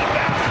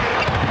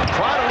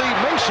 Try to lead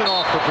Mason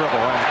off the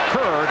dribble, and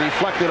Kerr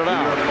deflected it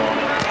out.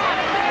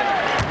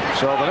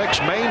 So the Knicks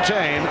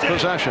maintain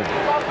possession.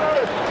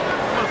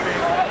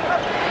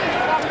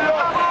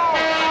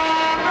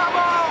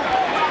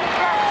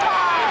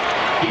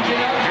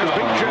 Here's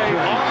B.J.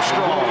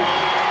 Armstrong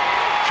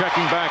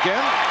checking back in.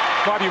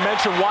 Bob, you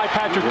mentioned why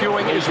Patrick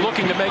Ewing is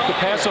looking to make the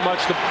pass so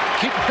much.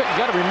 You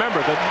got to remember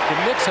that the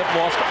Knicks have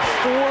lost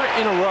 4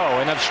 in a row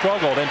and have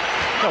struggled. And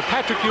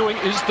Patrick Ewing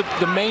is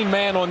the main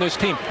man on this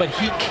team, but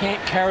he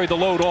can't carry the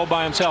load all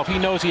by himself. He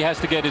knows he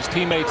has to get his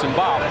teammates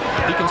involved.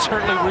 He can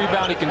certainly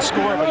rebound, he can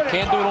score, but he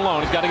can't do it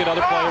alone. He's got to get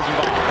other players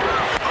involved. All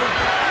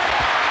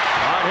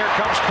right, here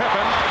comes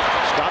Pippen.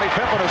 Scottie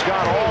Pippen has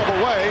gone all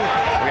the way.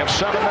 We have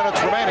 7 minutes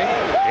remaining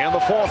in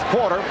the 4th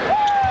quarter.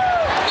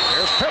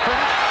 Here's Pippen.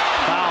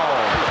 Foul.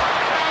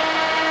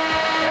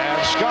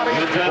 Scottie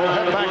will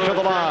head back to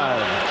the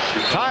line.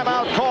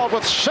 Timeout called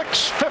with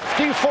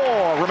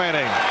 6:54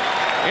 remaining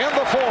in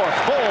the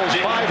 4th. Bulls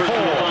by 4.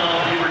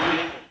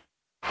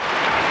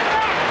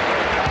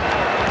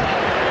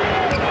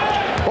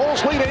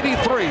 Bulls lead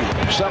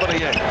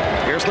 83-78.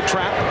 Here's the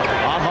trap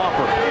on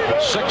Harper.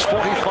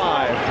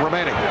 6:45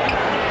 remaining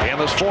in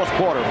this 4th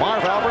quarter.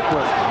 Marv Albert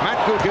with Matt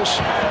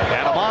Gugas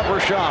and Ahmad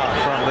Rashad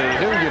from the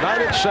new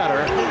United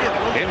Center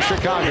in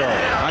Chicago.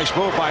 Nice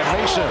move by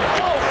Mason.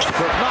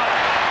 Could not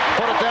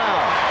put it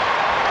down.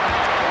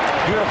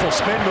 Beautiful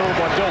spin move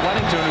on Bill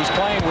Wennington, who's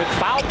playing with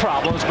foul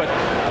problems, but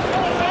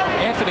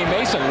Anthony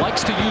Mason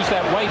likes to use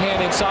that right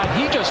hand inside.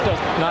 He just does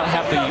not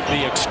have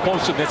the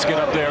explosiveness to get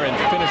up there and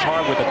finish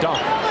hard with a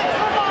dunk.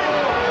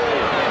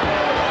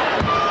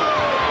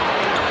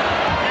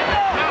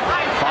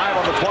 Five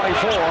on the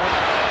 24.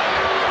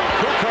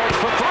 Kukoc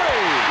for 3.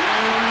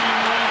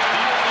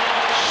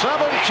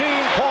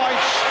 17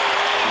 points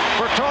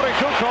for Tony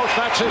Kukoc.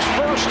 That's his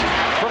first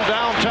from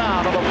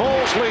downtown, and the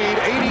Bulls lead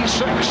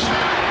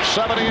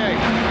 86-78.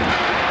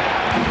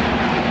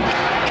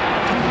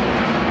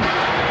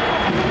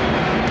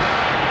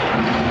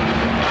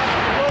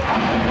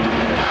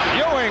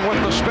 Ewing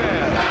with the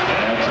spin.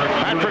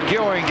 Patrick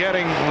Ewing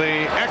getting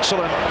the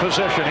excellent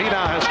position. He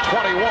now has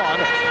 21,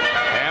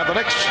 and the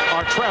Knicks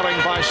are trailing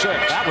by 6.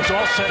 That was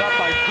all set up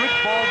by good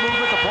ball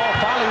movement. The ball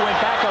finally went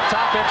back up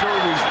top after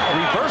it was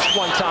reversed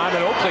one time,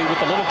 and Oakley with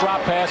the little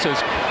drop passes.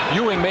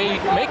 Ewing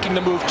making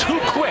the move too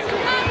quick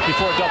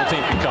before a double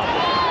team can come.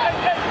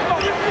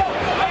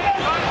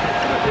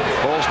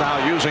 Bulls now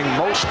using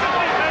most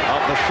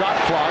of the shot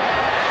clock.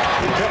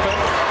 Pippen.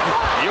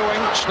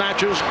 Ewing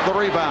snatches the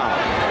rebound.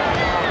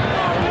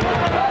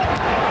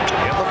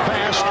 In the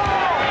past,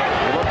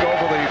 you look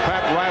over the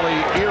Pat Riley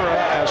era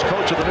as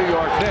coach of the New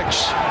York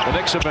Knicks. The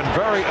Knicks have been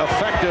very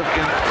effective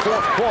in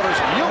 4th quarters.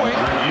 Ewing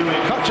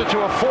cuts it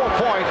to a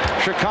 4-point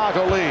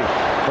Chicago lead.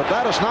 But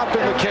that has not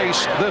been the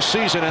case this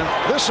season, and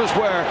this is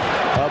where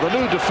the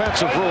new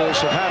defensive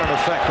rules have had an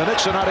effect. The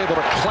Knicks are not able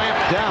to clamp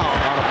down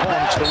on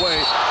opponents the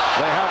way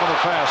they have in the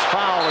past.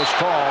 Foul is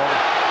called,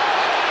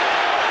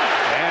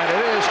 and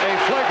it is a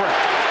flagrant.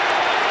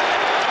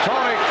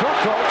 Tony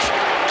Kukoc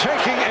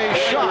taking a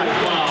shot.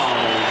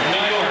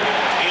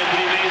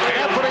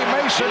 Anthony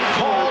Mason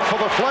called for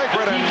the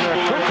flagrant, and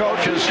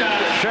Kukoc is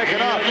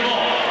shaken up.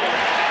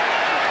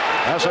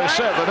 As I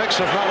said, the Knicks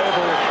have not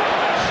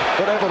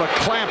been able to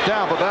clamp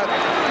down, but that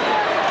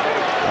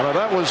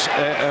was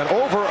an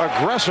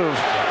over-aggressive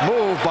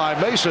move by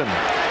Mason.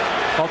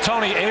 Well,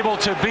 Tony able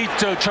to beat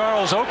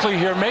Charles Oakley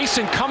here.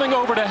 Mason coming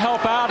over to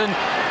help out, and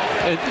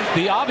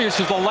the obvious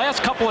is the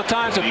last couple of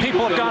times that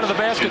people have gone to the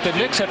basket, the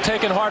Knicks have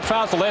taken hard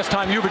fouls. The last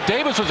time Hubert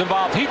Davis was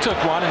involved, he took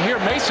one, and here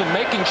Mason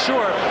making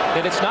sure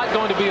that it's not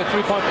going to be a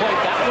 3-point play.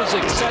 That was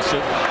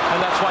excessive,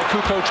 and that's why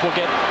Kukoc will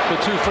get the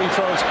 2 free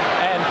throws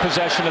and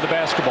possession of the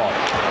basketball.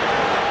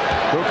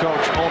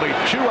 Kukoc only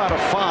 2 out of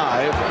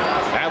 5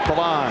 at the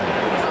line.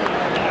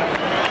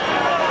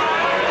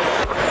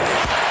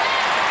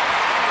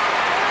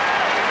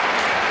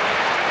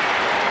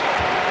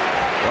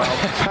 Well,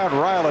 Pat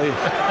Riley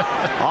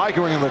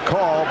arguing the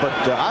call, but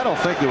I don't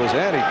think there was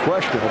any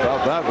question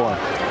about that one.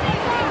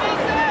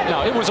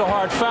 No, it was a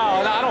hard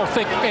foul, and I don't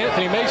think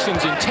Anthony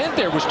Mason's intent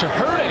there was to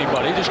hurt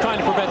anybody, just trying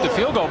to prevent the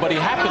field goal, but he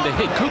happened to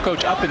hit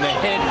Kukoc up in the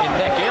head and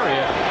neck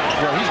area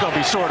where he's going to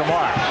be sore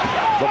tomorrow.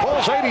 The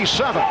Bulls 87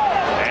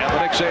 and the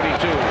Knicks 82.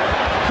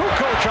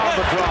 Kukoc on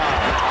the drive,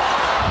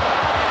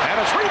 and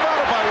it's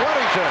rebounded by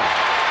Wellington.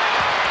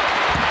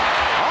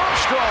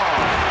 Armstrong.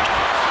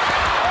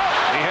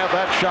 He had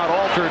that shot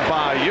altered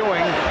by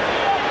Ewing,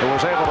 who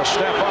was able to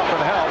step up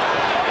and help.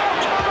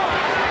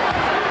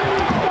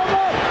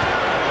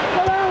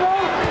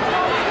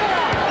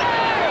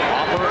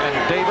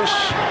 Davis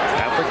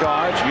at the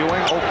guards.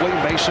 Ewing, Oakley,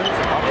 Mason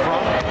up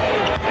front.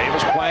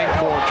 Davis playing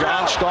for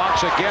John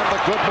Starks. Again,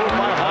 the good move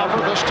by Harper.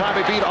 This time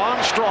he beat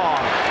Armstrong.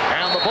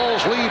 And the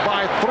Bulls lead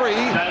by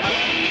 3.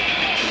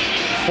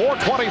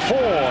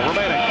 4:24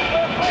 remaining.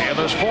 In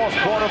this 4th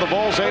quarter, the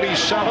Bulls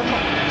 87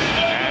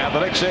 and the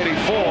Knicks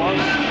 84.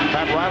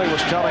 Pat Riley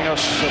was telling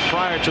us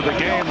prior to the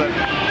game that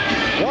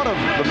one of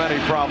the many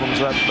problems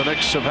that the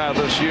Knicks have had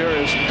this year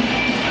is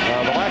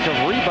the lack of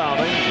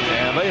rebounding,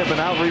 and they have been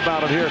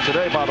out-rebounded here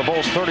today by the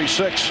Bulls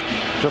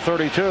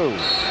 36-32.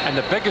 And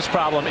the biggest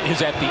problem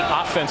is at the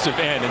offensive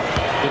end. And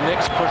the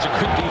Knicks, of course, a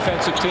good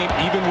defensive team,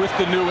 even with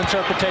the new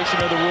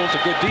interpretation of the rules,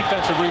 a good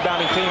defensive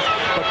rebounding team.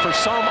 But for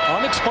some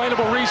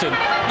unexplainable reason,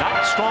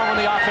 not strong on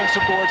the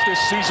offensive boards this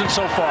season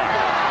so far.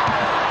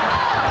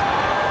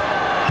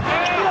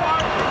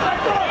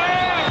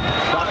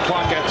 Shot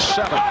clock at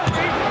 7.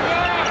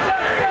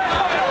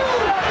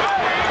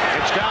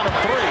 It's down to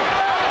 3.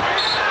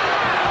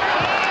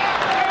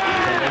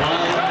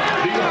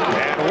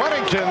 And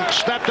Wellington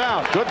stepped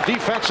out. Good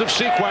defensive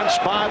sequence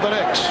by the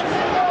Knicks.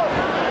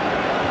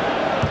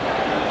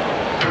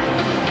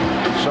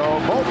 So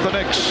both the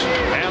Knicks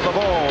and the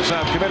Bulls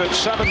have committed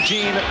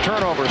 17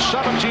 turnovers,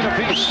 17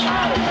 apiece.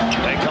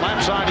 They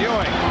collapse on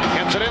Ewing.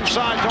 Gets it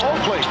inside to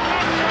Oakley.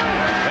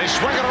 They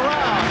swing it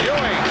around.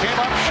 Ewing came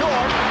up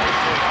short.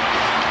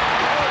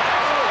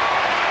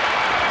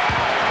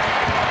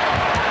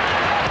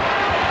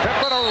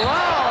 Pippen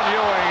around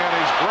Ewing, and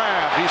he's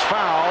grabbed. He's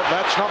fouled.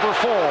 That's number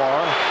 4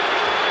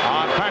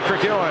 on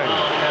Patrick Ewing.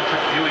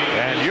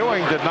 And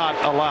Ewing did not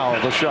allow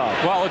the shot.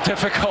 Well, a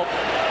difficult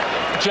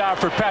job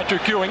for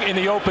Patrick Ewing in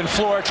the open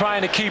floor,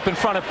 trying to keep in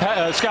front of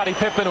Scottie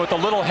Pippen with a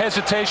little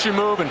hesitation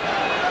move and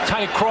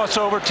tiny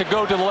crossover to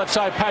go to the left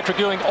side. Patrick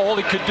Ewing, all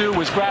he could do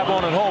was grab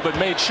on and hold, but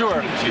made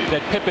sure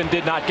that Pippen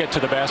did not get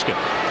to the basket.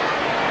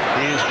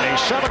 He's a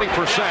 70%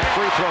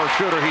 free throw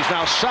shooter. He's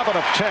now 7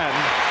 of 10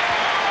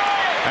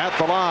 at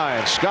the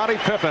line. Scottie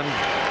Pippen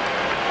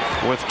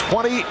with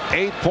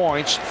 28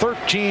 points,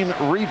 13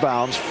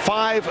 rebounds,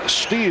 5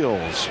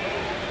 steals.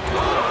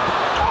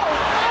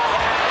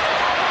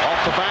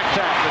 Off the back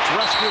tap, it's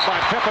rescued by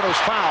Pippen,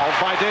 who's fouled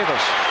by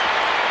Davis.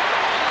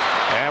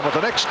 And with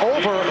the Knicks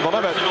over the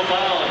limit,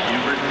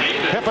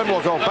 Pippen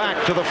will go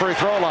back to the free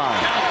throw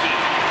line.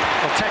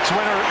 Well, Tex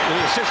Winter, the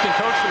assistant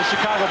coach for the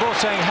Chicago Bulls,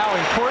 saying how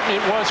important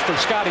it was for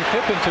Scottie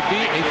Pippen to be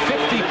a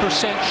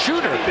 50%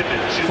 shooter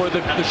for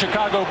the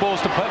Chicago Bulls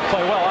to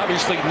play well.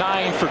 Obviously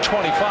 9 for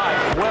 25,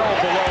 well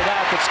below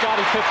that. But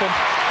Scottie Pippen,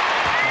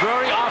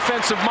 very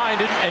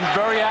offensive-minded and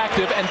very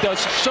active, and does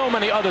so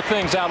many other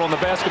things out on the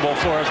basketball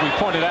floor, as we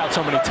pointed out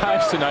so many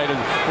times tonight in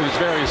these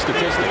various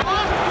statistics.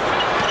 Well,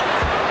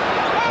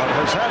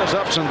 he's had his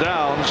ups and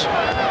downs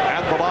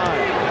at the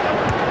line.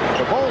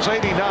 The Bulls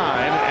 89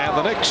 and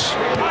the Knicks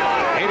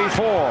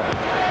 84.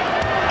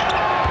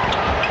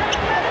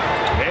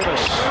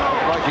 Davis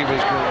looked like he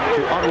was going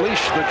to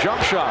unleash the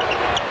jump shot.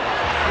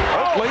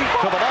 Oakley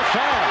to the left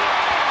hand.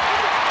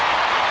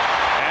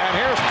 And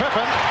here's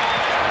Pippen.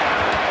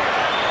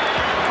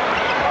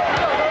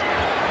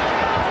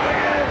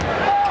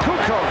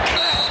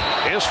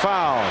 Kukoc is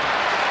fouled.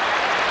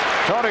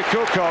 Tony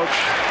Kukoc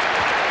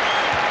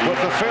with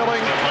the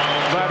feeling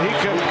that he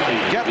can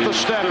get the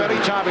step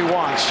anytime he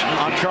wants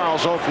on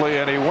Charles Oakley,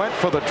 and he went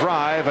for the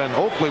drive, and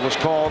Oakley was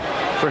called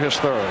for his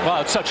 3rd.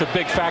 Well, it's such a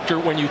big factor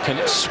when you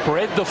can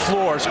spread the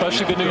floor,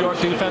 especially the New York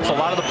defense. A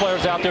lot of the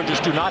players out there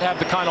just do not have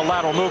the kind of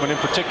lateral movement, in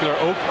particular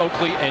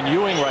Oakley and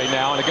Ewing right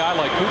now, and a guy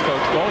like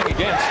Kukoc going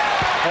against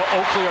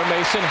Oakley or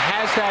Mason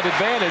has that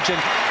advantage,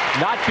 and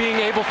not being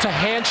able to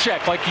hand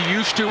check like you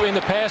used to in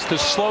the past to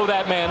slow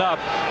that man up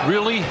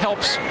really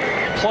helps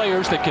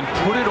players that can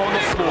put it on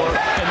the floor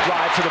and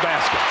drive to the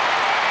basket.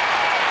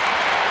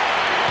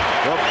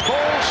 The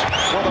Bulls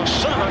with a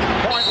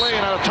 7-point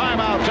lead and a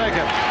timeout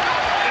taken.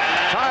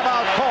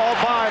 Timeout called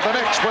by the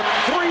Knicks with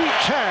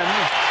 3:10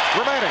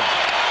 remaining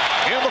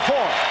in the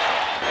 4th.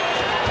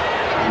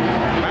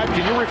 Matt,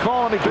 can you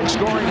recall any big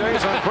scoring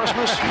days on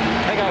Christmas?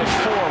 I think I had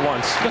 4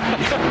 once.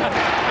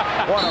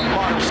 What a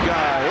Marks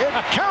guy. It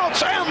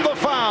counts, and the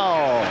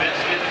foul.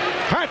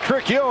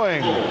 Patrick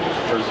Ewing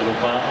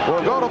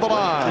will go to the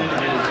line.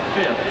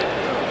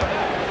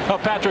 Well,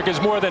 Patrick has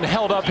more than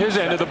held up his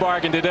end of the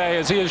bargain today,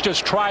 as he has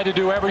just tried to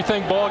do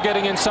everything. Ball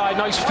getting inside.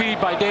 Nice feed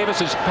by Davis.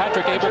 Is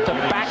Patrick able to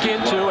back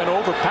into and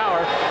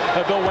overpower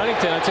Bill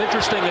Wennington? It's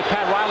interesting that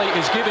Pat Riley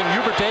is giving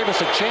Hubert Davis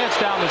a chance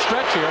down the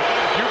stretch here.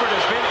 Hubert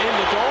has been in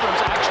the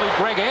doldrums. Actually,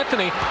 Greg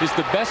Anthony is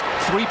the best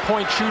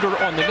 3-point shooter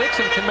on the Knicks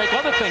and can make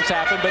other things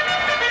happen, but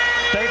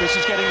Davis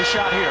is getting the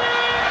shot here.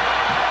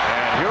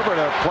 And Hubert,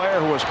 a player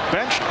who was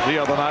benched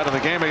the other night in the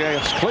game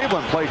against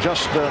Cleveland, played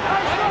just the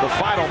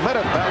final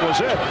minute. That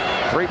was it.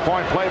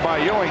 3-point play by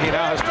Ewing. He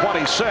now has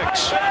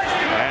 26.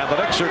 And the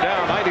Knicks are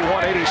down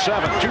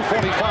 91-87.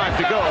 2:45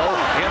 to go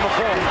in the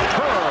 4th.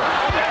 Kerr.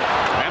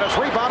 And it's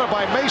rebounded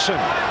by Mason.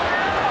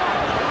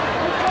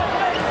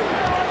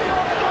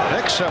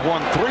 Knicks have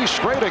won 3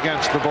 straight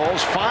against the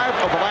Bulls. 5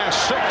 of the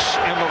last 6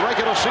 in the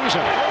regular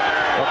season.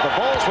 But the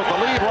Bulls with the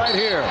lead right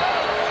here.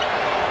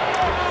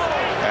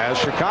 As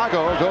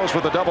Chicago goes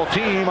with a double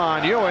team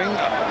on Ewing.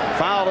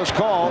 Foul is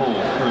called.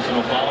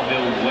 Personal foul,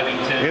 Bill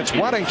Wennington. It's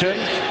Wennington,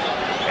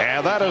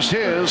 and that is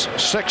his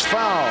 6th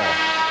foul.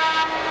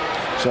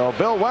 So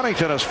Bill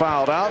Wennington is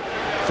fouled out.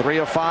 3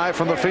 of 5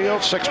 from the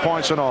field, 6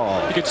 points in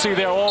all. You could see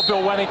there all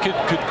Bill Wenning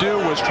could do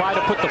was try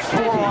to put the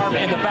forearm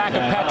in the back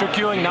of Patrick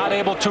Ewing, not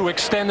able to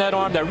extend that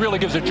arm. That really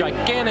gives a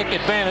gigantic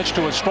advantage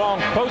to a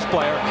strong post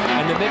player,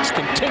 and the Knicks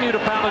continue to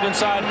pound it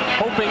inside,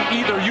 hoping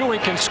either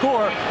Ewing can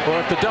score, or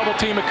if the double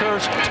team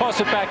occurs, toss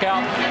it back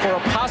out for a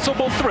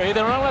possible 3.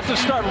 They don't have to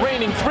start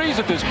raining threes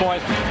at this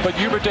point, but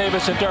Hubert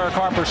Davis and Derek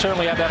Harper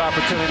certainly have that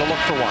opportunity to look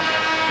for one.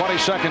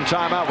 22nd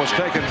timeout was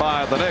taken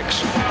by the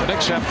Knicks. The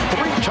Knicks have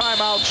 3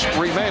 timeouts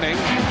remaining.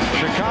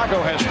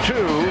 Chicago has 2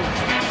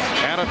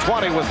 and a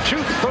 20 with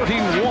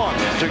 2:31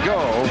 to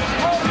go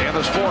in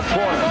this fourth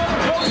quarter.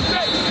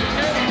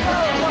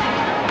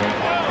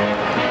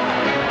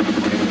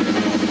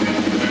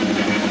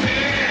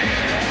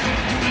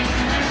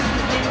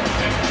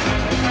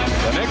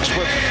 The Knicks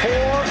with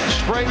 4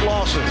 straight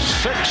losses,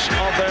 6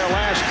 of their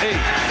last 8.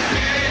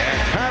 And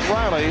Pat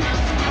Riley,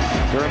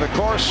 during the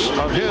course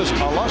of his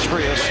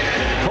illustrious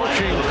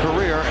coaching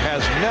career,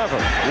 has never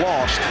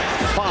lost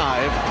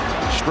 5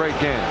 straight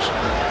games.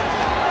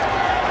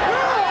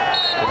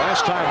 The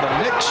last time the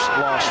Knicks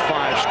lost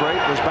 5 straight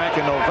was back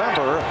in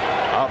November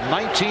of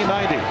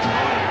 1990.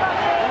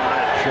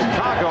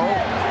 Chicago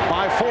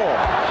by 4.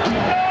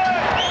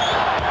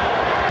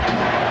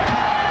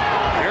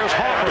 Here's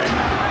Harper.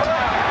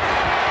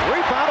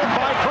 Rebounded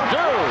by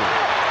Purdue.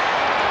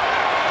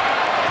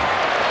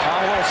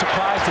 I'm a little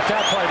surprised at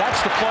that play.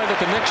 That's the play that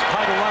the Knicks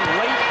tried to run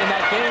late in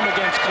that game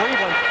against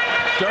Cleveland.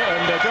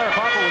 And Derek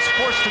Harper was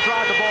forced to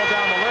drive the ball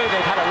down the lane.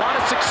 They've had a lot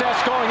of success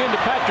going into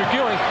Patrick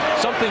Ewing.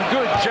 Something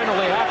good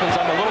generally happens.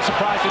 I'm a little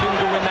surprised he didn't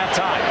go in that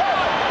time.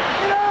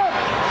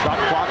 Shot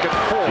clock at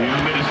 4. 2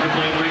 minutes to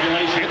play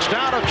regulation. It's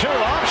down to 2.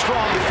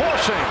 Armstrong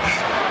forcing.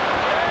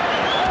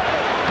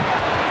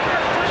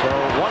 So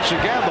once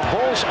again, the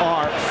Bulls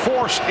are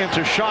forced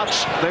into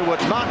shots they would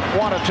not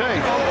want to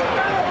take.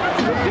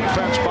 Good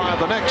defense by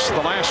the Knicks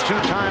the last 2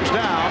 times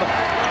down,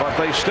 but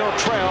they still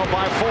trail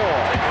by 4.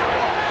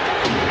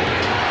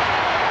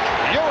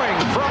 Ewing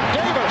from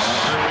Davis.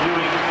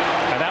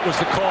 And that was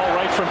the call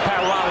right from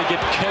Pat Riley.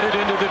 Get headed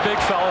into the big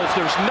fellas.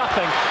 There's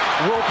nothing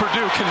Will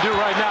Purdue can do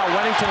right now.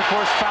 Wennington, of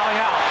course, fouling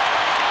out.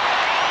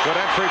 Good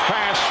entry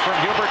pass from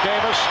Hubert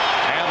Davis,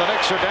 and the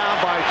Knicks are down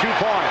by 2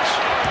 points.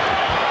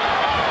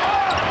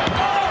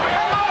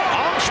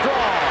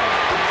 Armstrong.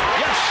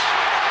 Yes.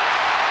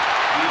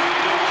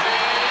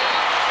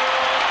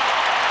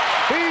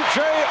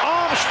 B.J.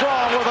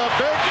 Armstrong with a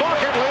big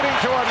bucket leading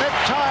to a Knick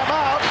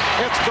timeout.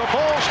 It's the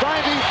Bulls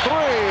 93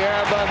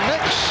 and the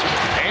Knicks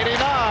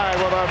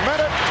 89 with a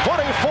minute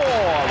 24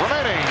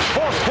 remaining,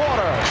 fourth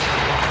quarter.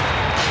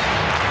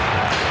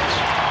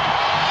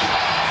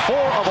 4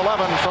 of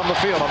 11 from the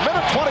field. A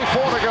minute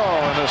 24 to go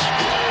in this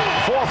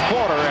fourth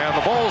quarter, and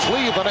the Bulls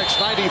lead the Knicks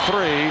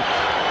 93-89.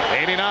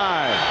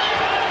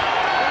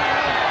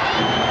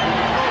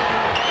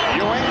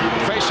 Ewing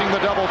facing the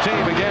double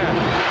team again.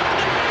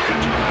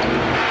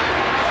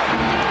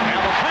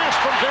 And the pass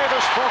from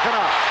Davis broken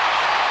up.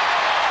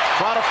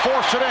 Try to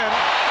force it in.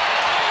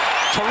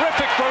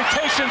 Terrific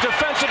rotation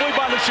defensively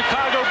by the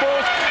Chicago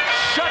Bulls.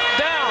 Shut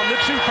down the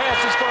 2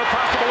 passes for a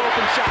possible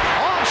open shot.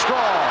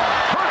 Armstrong.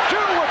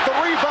 Purdue with the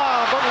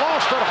rebound, but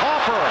lost at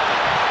Harper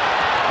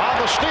on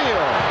the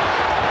steal.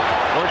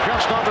 We're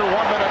just under 1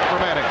 minute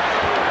remaining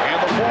in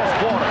the fourth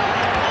quarter.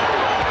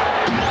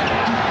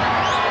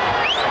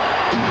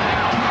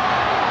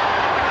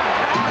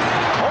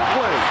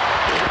 Oakley.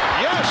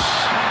 Yes.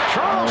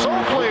 Charles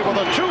Oakley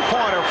with a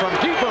 2-pointer from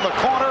deep in the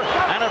corner,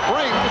 and it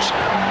brings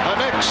the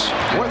Knicks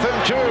within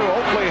 2.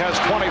 Oakley has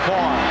 20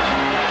 points.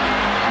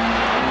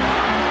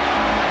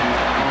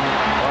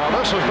 Well,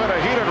 this has been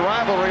a heated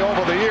rivalry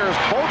over the years.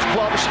 Both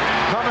clubs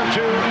come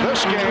into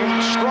this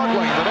game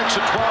struggling. The Knicks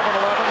at 12 and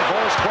 11,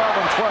 Bulls 12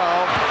 and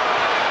 12.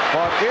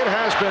 But it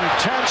has been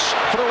tense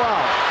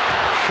throughout.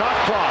 Shot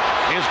clock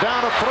is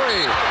down to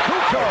 3.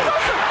 Kukoc.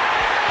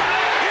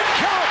 It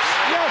counts.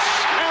 Yes,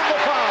 and the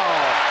foul.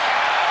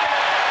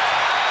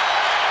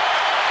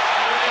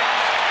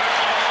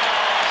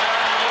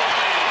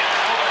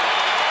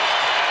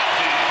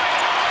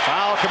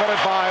 Foul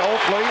committed by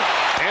Oakley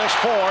is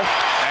 4th,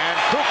 and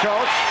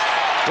Kukoc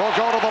will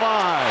go to the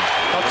line.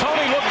 Now,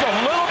 Tony looked a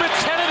little bit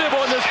tentative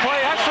on this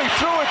play. Actually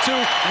threw it to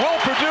Will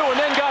Purdue and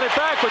then got it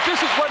back. But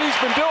this is what he's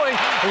been doing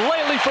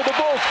lately for the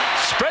Bulls.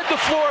 Spread the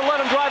floor,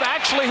 let him drive.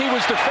 Actually, he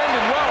was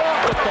defended well.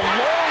 But the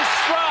long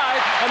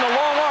stride and the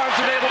long arms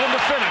enabled him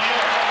to finish.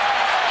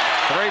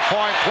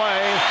 3-point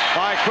play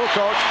by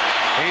Kukoc.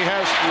 He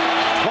has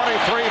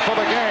 23 for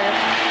the game.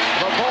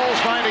 The Bulls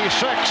 96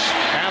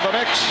 and the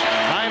Knicks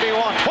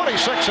 91.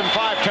 26 and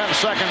 5/10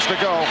 seconds to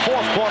go.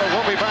 Fourth quarter.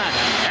 We'll be back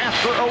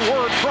after a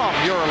word from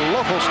your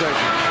local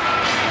station.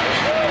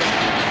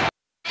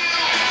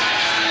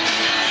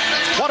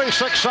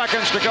 26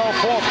 seconds to go.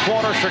 Fourth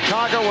quarter.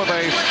 Chicago with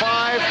a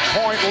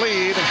 5-point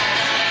lead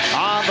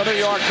on the New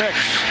York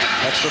Knicks.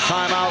 That's the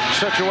timeout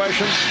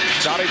situation.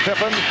 Scottie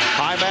Pippen,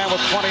 high man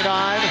with 29.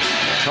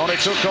 Tony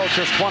Kukoc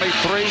has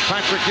 23.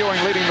 Patrick Ewing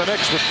leading the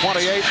Knicks with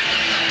 28.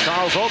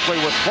 Charles Oakley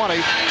with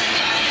 20.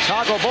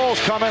 Chicago Bulls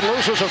come in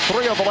losers of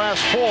 3 of the last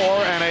 4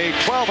 and a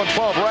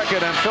 12-12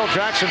 record. And Phil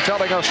Jackson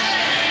telling us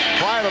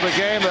prior to the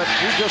game that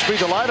he'd just be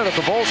delighted if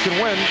the Bulls can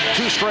win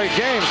 2 straight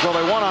games. Well,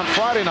 they won on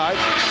Friday night.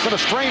 It's been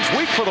a strange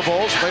week for the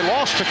Bulls. They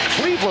lost to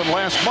Cleveland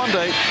last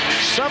Monday,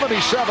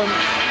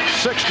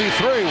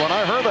 77-63. When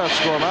I heard that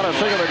score, man, I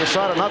figured they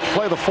decided not to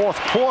play the 4th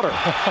quarter.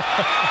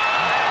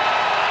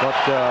 But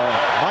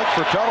Mike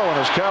Fratello and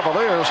his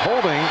Cavaliers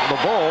holding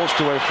the Bulls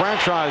to a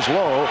franchise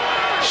low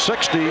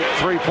 63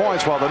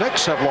 points, while the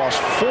Knicks have lost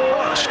 4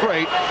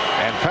 straight,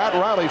 and Pat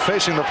Riley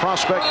facing the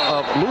prospect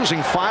of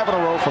losing 5 in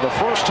a row for the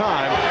first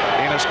time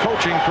in his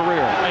coaching career.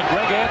 And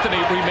Greg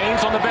Anthony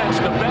remains on the bench.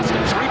 The best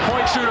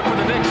 3-point shooter for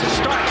the Knicks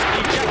starts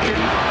ejected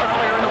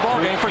earlier in the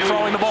ballgame for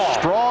throwing the ball.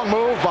 Strong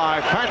move by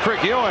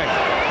Patrick Ewing,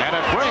 and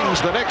it brings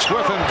the Knicks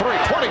within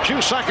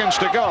 22 seconds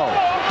to go.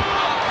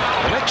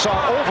 The Knicks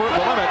are over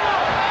the limit.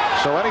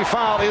 So any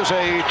foul is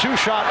a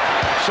 2-shot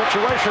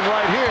situation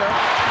right here.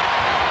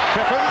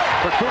 Pippen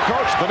for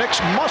Kukoc. The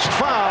Knicks must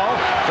foul.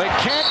 They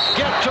can't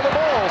get to the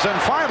Bulls. And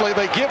finally,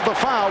 they give the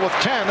foul with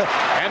 10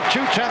 and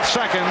 2/10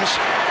 seconds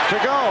to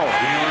go.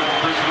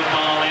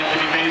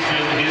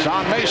 It's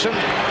on Mason.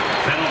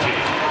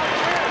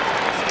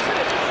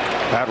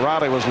 Pat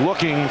Riley was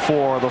looking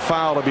for the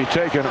foul to be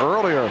taken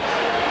earlier.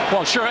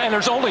 Well, sure, and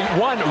there's only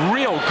one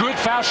real good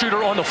foul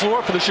shooter on the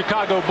floor for the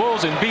Chicago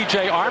Bulls, and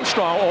B.J.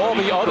 Armstrong. All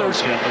the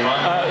others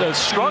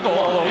struggle,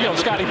 although, you know,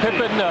 Scottie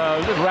Pippen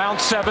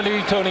around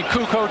 70, Tony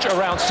Kukoc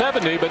around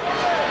 70, but,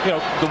 you know,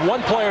 the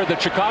one player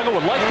that Chicago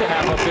would like to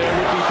have up there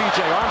would be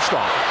B.J.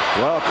 Armstrong.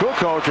 Well,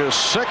 Kukoc is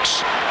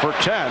 6 for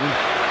 10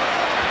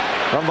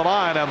 from the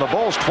line, and the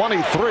Bulls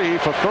 23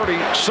 for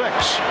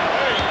 36.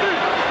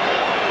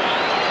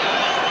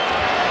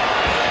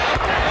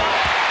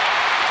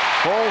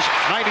 Bulls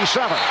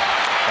 97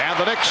 and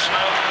the Knicks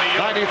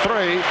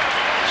 93.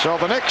 So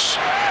the Knicks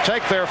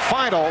take their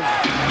final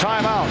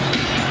timeout.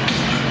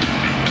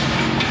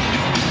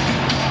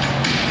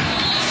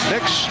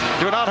 Knicks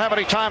do not have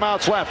any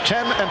timeouts left.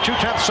 10 and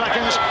 2/10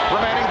 seconds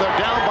remaining. They're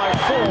down by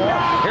 4.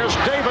 Here's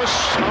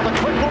Davis on the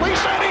quick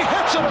release, and he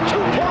hits it, a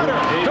 2-pointer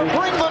to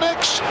bring the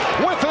Knicks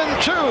within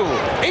 2.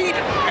 8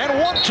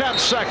 and 1/10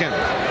 second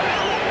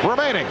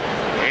remaining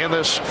in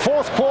this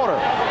 4th quarter,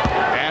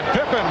 and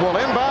Pippen will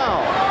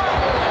inbound.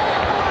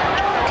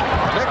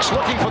 Knicks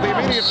looking for the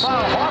immediate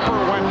foul.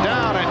 Harper went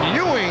down, and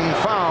Ewing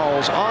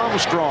fouls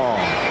Armstrong.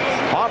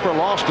 Harper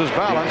lost his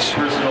balance,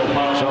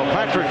 so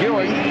Patrick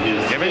Ewing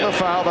giving the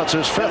foul. That's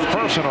his 5th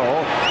personal,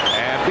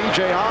 and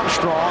B.J.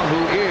 Armstrong,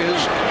 who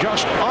is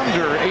just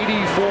under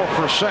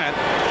 84%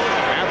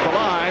 at the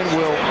line,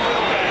 will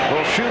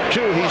shoot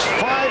 2. He's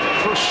 5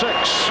 for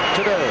 6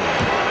 today.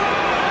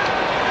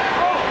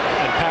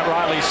 Pat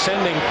Riley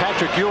sending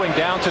Patrick Ewing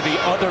down to the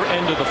other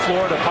end of the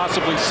floor to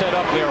possibly set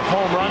up their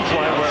home run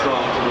play,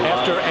 where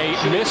after a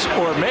miss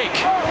or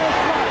make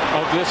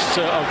of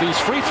these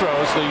free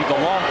throws, the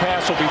long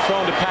pass will be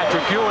thrown to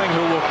Patrick Ewing,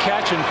 who will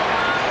catch and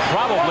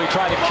probably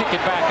try to kick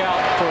it back out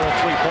for a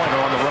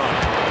 3-pointer on the run.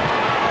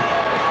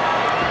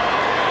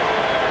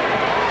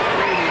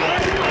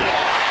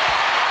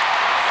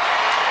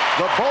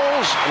 The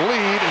Bulls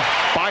lead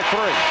by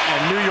 3.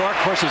 And New York,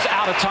 of course, is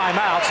out of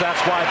timeouts. That's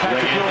why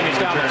Patrick Ewing is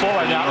down the floor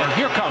right now. And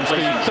here comes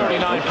the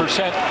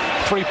 39%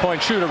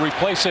 3-point shooter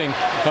replacing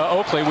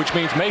Oakley, which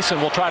means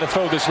Mason will try to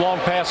throw this long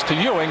pass to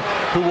Ewing,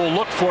 who will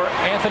look for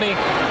Anthony,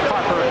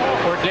 Harper,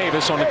 or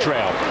Davis on the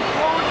trail.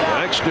 The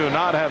Knicks do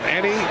not have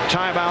any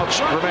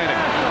timeouts remaining.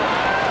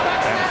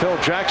 And Phil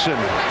Jackson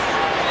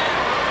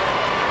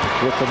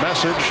with the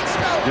message,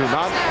 do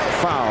not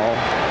foul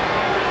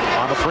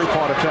on the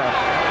 3-point attempt.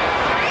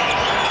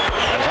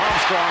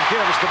 Armstrong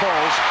gives the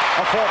Bulls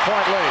a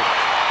 4-point lead.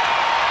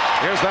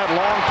 Here's that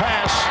long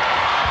pass.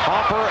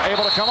 Harper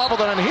able to come up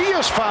with it, and he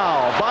is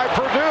fouled by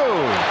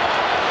Purdue.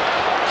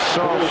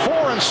 So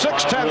 4 and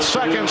 6/10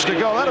 seconds to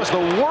go. That is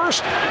the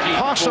worst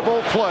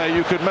possible play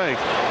you could make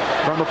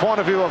from the point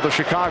of view of the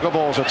Chicago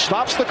Bulls. It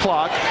stops the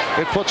clock.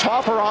 It puts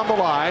Harper on the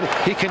line.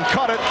 He can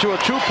cut it to a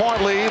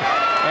 2-point lead,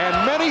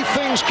 and many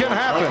things can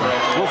happen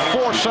with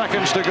 4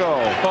 seconds to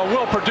go. Well,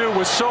 Will Purdue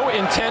was so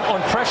intent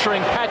on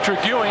pressuring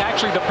Patrick Ewing.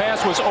 Actually, the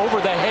pass was over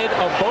the head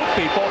of both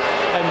people,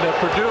 and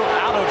Purdue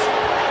out of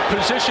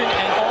position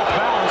and off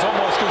balance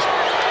almost just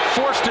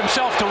forced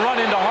himself to run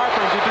into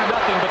Harper and to do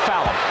nothing but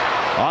foul him.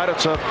 All right,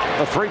 it's a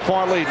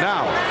 3-point lead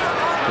now.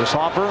 Does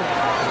Harper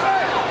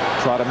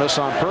try to miss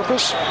on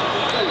purpose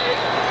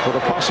with a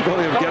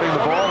possibility of getting the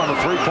ball on a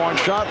 3-point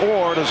shot,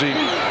 or does he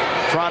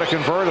try to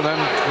convert and then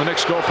the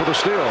Knicks go for the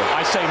steal?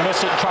 I say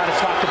miss it and try to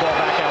slap the ball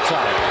back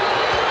outside.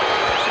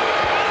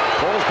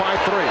 Bulls by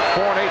 3,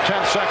 4 and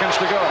 8/10 seconds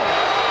to go.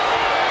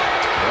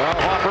 Well,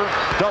 Harper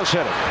does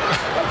hit it.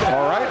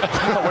 All right.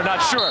 We're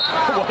not sure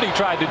what he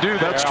tried to do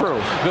there. That's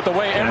true. But the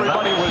way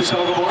everybody was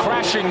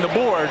crashing the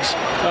boards,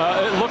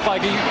 it looked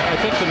like I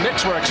think the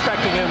Knicks were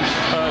expecting him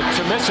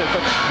to miss it,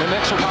 but the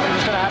Knicks are probably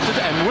just going to have to,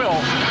 and will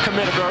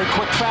commit a very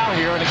quick foul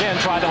here, and again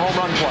try the home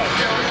run play.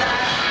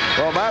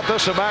 Well, Matt,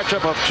 this is a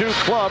matchup of 2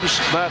 clubs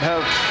that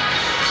have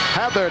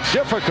had their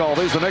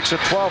difficulties. The Knicks at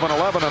 12 and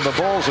 11 and the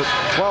Bulls at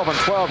 12 and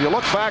 12. You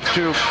look back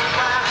to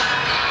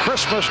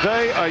Christmas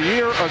Day a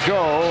year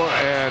ago,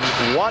 and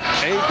what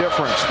a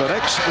difference. The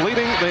Knicks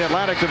leading the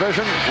Atlantic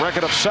Division,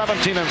 record of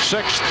 17 and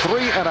 6,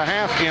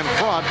 3.5 in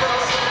front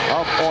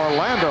of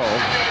Orlando.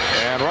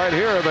 And right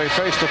here they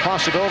face the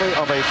possibility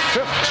of a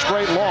 5th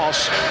straight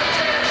loss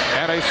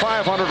and a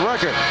 500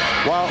 record.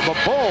 While the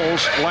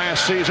Bulls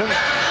last season,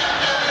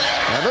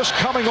 and this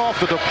coming off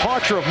the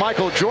departure of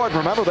Michael Jordan,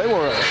 remember they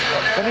were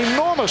an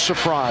enormous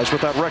surprise with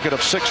that record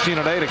of 16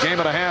 and 8, a game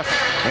and a half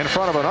in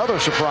front of another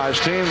surprise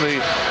team, the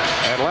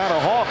Atlanta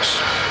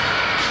Hawks.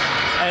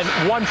 And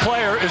one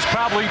player is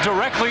probably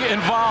directly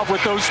involved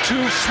with those 2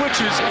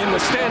 switches in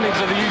the standings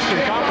of the Eastern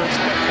Conference,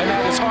 and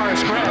that is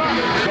Horace Grant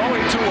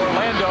going to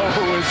Orlando,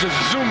 who is just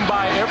zoomed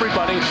by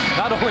everybody,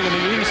 not only in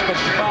the East, but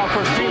of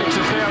course Phoenix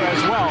is there as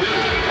well.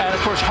 And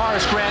of course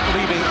Horace Grant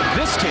leaving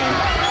this team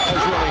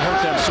has really hurt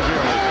them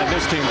severely, and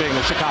this team being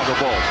the Chicago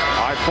Bulls.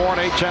 All right, 4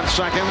 and 8/10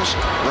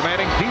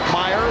 remaining. Pete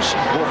Myers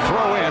will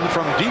throw in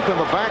from deep in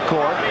the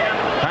backcourt.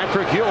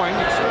 Patrick Ewing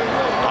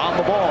on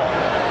the ball.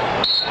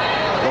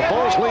 The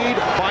Bulls lead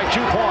by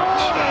 2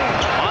 points.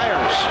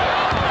 Myers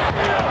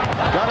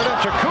got it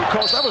into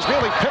Kukoc. That was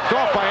nearly picked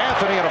off by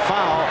Anthony, and a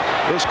foul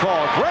is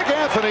called. Greg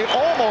Anthony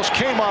almost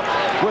came up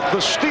with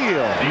the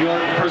steal. New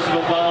York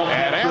personal foul.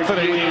 And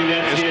Anthony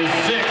is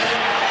 6.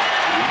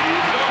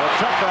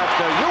 Check that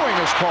Ewing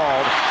is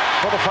called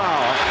for the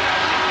foul.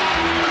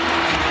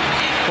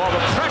 Well,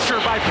 the pressure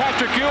by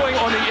Patrick Ewing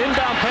on the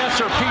inbound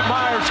passer, Pete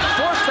Myers,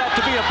 forced that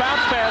to be a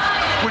bounce pass,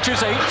 which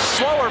is a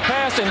slower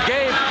pass, and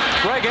gave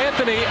Greg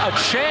Anthony a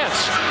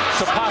chance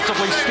to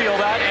possibly steal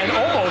that and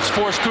almost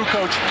forced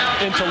Kukoc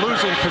into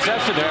losing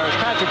possession there.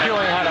 Patrick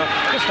Ewing had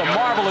just a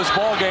marvelous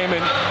ball game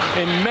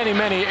in many,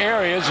 many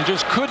areas and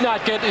just could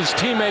not get his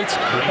teammates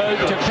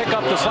to pick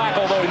up the slack,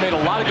 although he made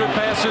a lot of good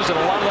passes, and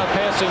a lot of that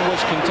passing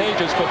was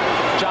contagious. But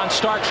John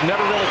Starks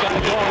never really got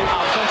it going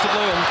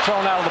offensively and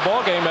thrown out of the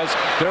ball game, as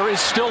there is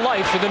still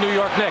life for the New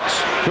York Knicks.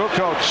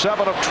 Kukoc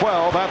 7 of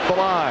 12 at the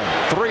line.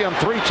 3 and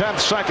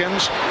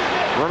 3/10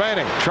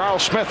 remaining.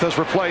 Charles Smith has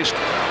replaced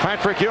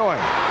Patrick Ewing.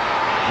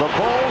 The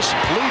Bulls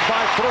lead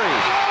by 3.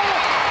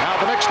 Now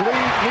the Knicks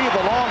need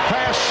the long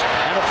pass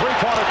and a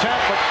 3-point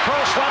attempt, but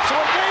Kerr slaps it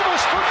with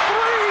Davis for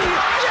 3.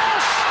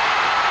 Yes!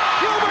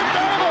 Hubert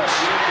Davis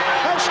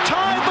has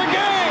tied the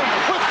game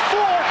with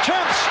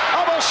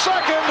 0.4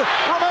 seconds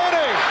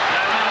remaining.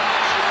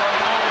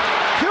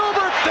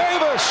 Hubert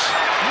Davis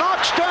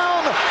knocks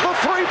down the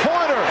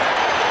 3-pointer.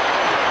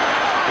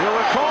 You'll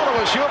recall it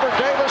was Hubert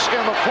Davis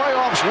in the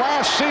playoffs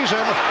last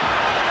season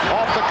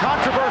off the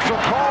controversial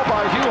call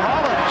by Hugh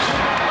Hollins,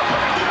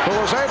 who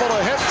was able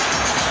to hit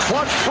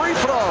clutch free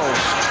throws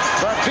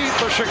that beat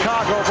the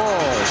Chicago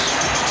Bulls.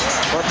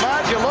 But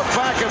Matt, you look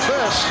back at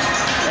this,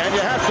 and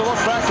you have to look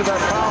back to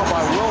that foul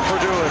by Will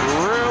Perdue. It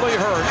really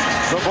hurt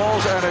the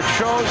Bulls, and it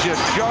shows you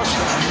just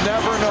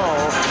never know,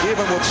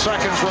 even with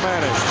seconds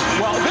remaining.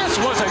 Well, this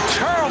was a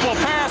terrible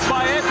pass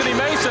by Anthony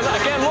Mason.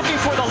 Again, looking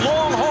for the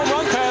long home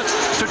run pass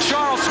to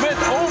Charles Smith,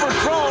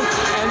 overthrown,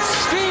 and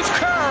Steve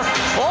Kerr,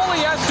 all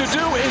he has to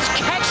do is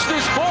catch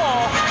this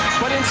ball,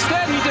 but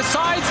instead he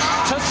decides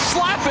to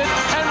slap it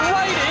and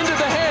right into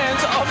the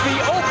hands of the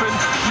open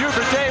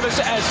Hubert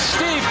Davis, as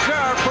Steve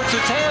Kerr puts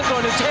his hands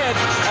on his head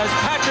as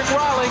Patrick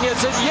Riley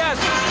is it. Yes,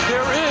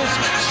 there is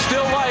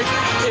still life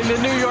in the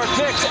New York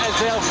Knicks, as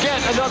they'll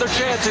get another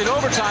chance in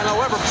overtime.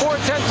 However,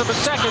 0.4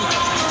 seconds,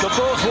 the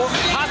Bulls will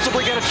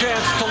possibly get a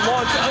chance to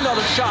launch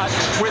another shot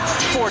with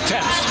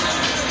 0.4.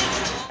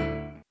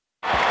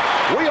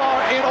 We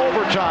are in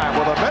overtime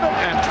with 1 minute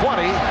and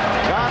 20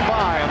 gone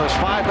by in this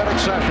 5-minute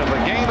session.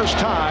 The game is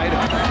tied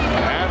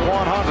at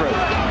 100.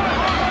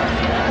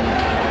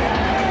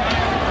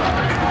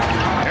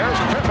 Here's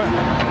Pippen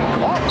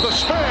off the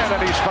spin,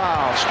 and he's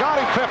fouled.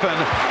 Scottie Pippen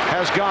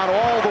has gone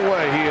all the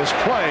way. He has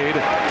played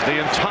the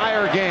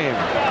entire game.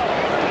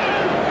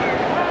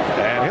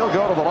 And he'll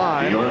go to the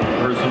line.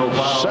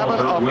 7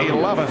 of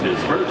 11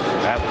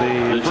 at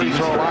the free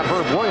throw line.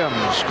 Herb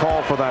Williams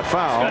called for that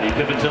foul. Scottie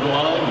Pippen to the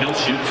line. He'll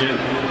shoot 2.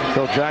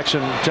 Phil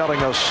Jackson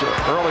telling us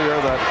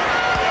earlier that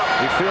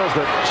he feels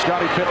that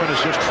Scottie Pippen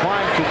is just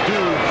trying to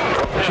do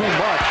too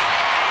much,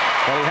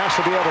 but he has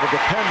to be able to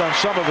depend on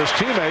some of his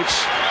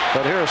teammates.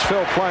 But here's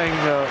Phil playing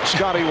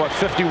Scottie,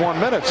 51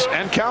 minutes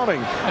and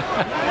counting.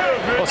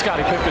 Well,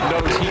 Scottie Pippen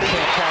knows he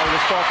can't carry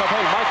this ball. But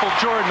hey, Michael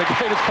Jordan, the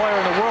greatest player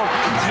in the world,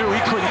 knew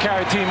he couldn't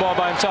carry a team all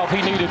by himself.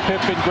 He needed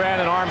Pippen, Grant,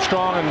 and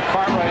Armstrong, and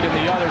Cartwright, and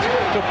the others.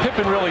 So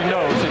Pippen really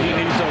knows that he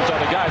needs those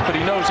other guys, but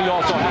he knows he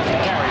also has to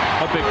carry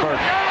a big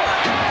burden.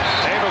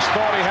 Davis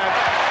thought he had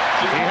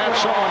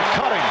someone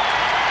cutting.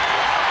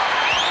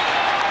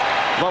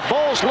 The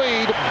Bulls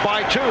lead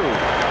by 2.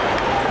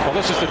 Well,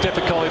 this is the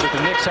difficulty that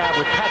the Knicks have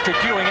with Patrick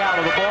Ewing out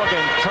of the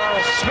ballgame.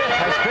 Charles Smith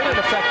has been an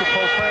effective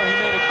post player. He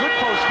made a good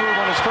post move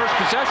on his first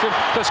possession,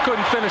 just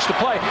couldn't finish the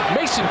play.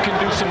 Mason can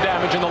do some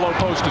damage in the low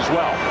post as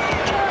well.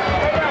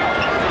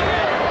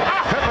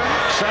 Pippen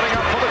setting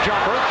up for the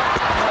jumper.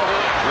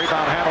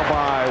 Rebound handled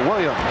by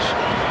Williams.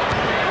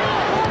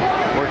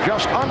 We're just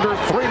just under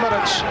 3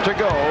 minutes to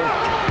go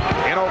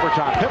in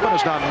overtime. Pippen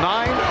is now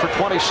 9 for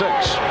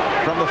 26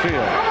 from the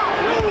field.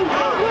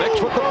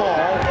 Knicks with the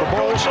ball. The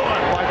Bulls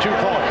by 2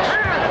 points.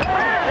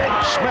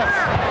 Smith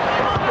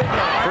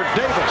for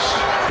Davis.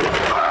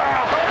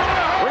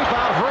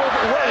 Rebound Herb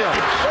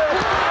Williams.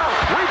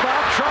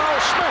 Rebound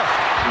Charles Smith.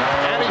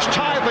 And he's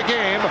tied the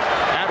game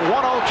at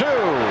 102.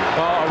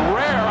 A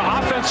rare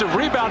offensive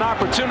rebound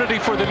opportunity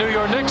for the New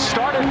York Knicks,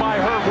 started by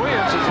Herb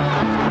Williams.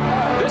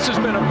 This has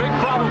been a big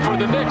problem for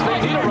the Knicks. They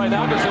need it right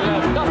now because they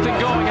have nothing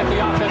going at the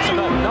offensive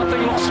end.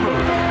 Nothing looks smooth.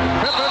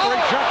 Pippen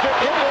rejected.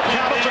 It will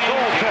count as a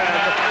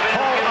goaltend.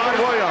 Called on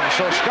Williams.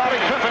 So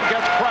Scottie Pippen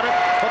gets credit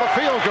for the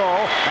field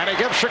goal, and he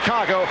gives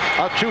Chicago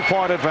a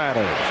 2-point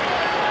advantage.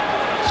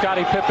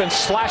 Scottie Pippen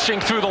slashing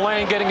through the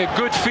lane, getting a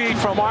good feed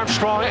from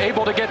Armstrong,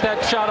 able to get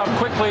that shot up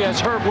quickly, as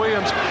Herb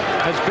Williams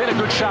has been a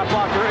good shot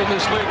blocker in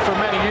this league for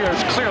many years.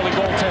 Clearly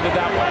goaltended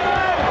that one.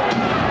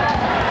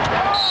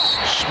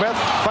 Smith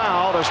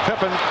fouled as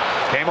Pippen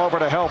came over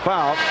to help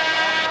out.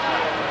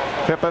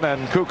 Pippen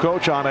and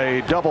Kukoc on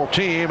a double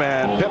team,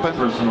 and Pippen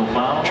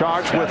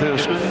charged with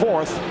his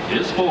 4th.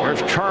 Here's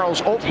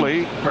Charles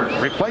Oakley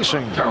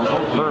replacing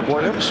Herb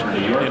Williams.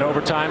 In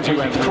overtimes, you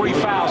have 3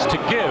 fouls to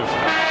give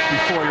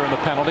before you're in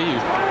the penalty. You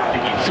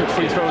shoot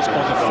free throws on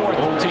the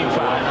 4th team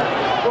foul.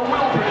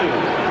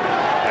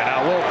 And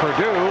now Will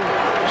Perdue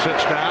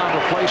sits down,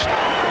 replaced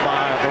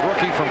by the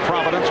rookie from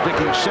Providence,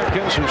 Mickey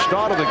Simpkins, who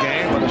started the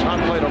game but has not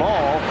played at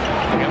all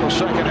in the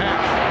second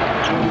half.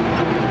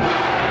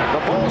 The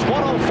Bulls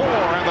 104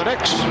 and the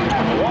Knicks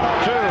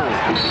 102.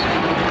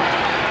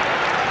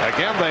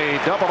 Again, they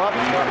double up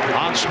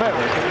on Smith.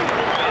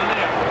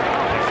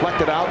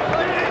 Deflected out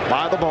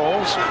by the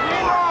Bulls.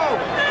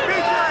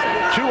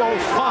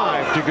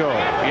 2:05 to go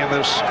in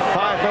this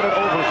 5-minute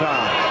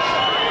overtime.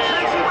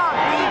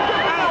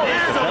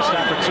 The best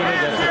opportunity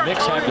that the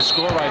Knicks have to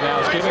score right now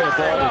is giving the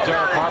ball to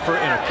Derek Harper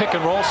in a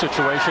pick-and-roll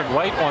situation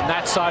right on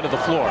that side of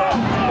the floor.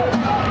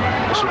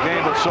 It's a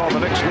game that saw the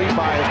Knicks lead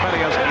by as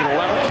many as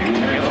 11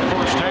 in the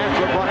first half.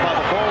 Good run by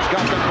the Bulls,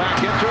 got them back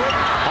into it.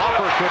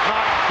 Harper could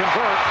not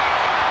convert,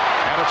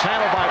 and it's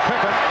handled by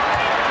Pippen.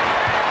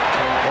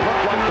 It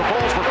looked like the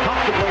Bulls were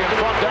comfortably in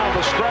front down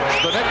the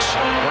stretch. The Knicks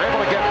were able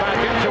to get back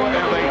into it,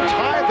 and they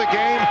tied the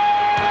game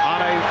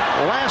on a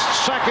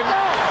last-second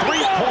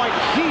 3-point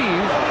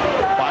heave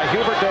by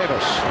Hubert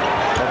Davis.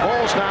 The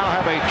Bulls now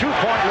have a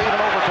 2-point lead in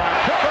overtime.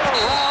 Pippen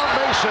around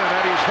Mason,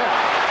 and he's hit.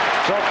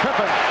 So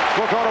Pippen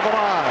will go to the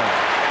line.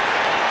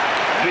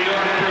 New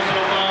York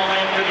personal foul,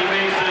 Anthony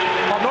Mason.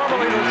 Well,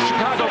 normally the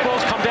Chicago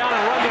Bulls come down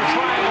and run their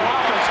triangle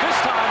offense. This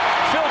time,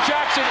 Phil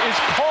Jackson is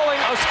calling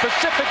a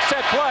specific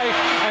set play,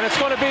 and it's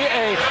going to be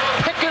a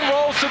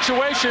pick-and-roll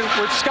situation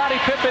with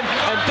Scottie Pippen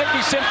and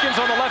Dickie Simpkins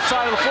on the left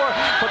side of the floor.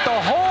 But the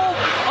whole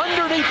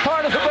underneath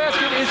part of the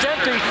basket is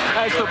empty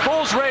as the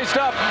Bulls raised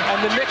up,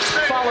 and the Knicks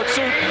followed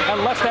suit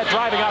and left that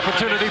driving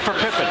opportunity for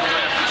Pippen.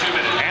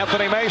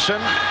 Anthony Mason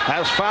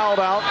has fouled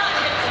out.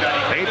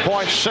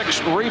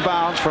 8.6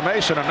 rebounds for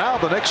Mason, and now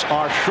the Knicks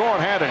are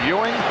short-handed.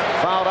 Ewing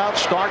fouled out,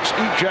 Starks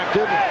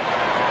ejected.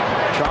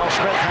 Charles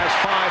Smith has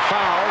 5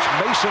 fouls.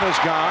 Mason is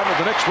gone.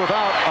 The Knicks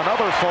without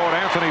another forward,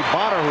 Anthony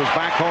Bonner, who's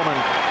back home in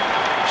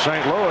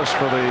St. Louis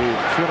for the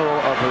funeral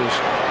of his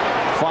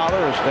father.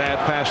 His dad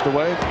passed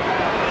away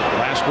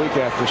last week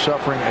after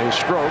suffering a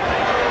stroke.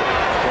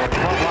 The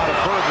front line of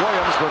Herb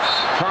Williams with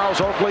Charles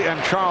Oakley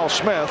and Charles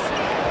Smith.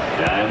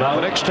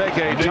 The Knicks take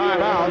a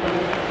timeout.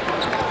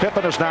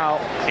 Pippen is now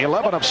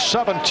 11 of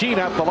 17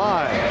 at the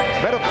line.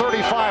 Minute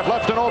 35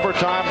 left in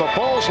overtime. The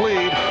Bulls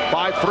lead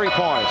by 3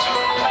 points.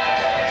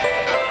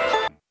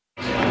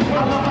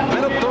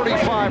 Minute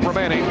 35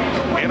 remaining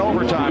in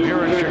overtime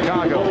here in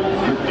Chicago.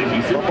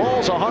 The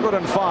Bulls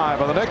 105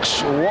 and the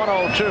Knicks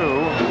 102.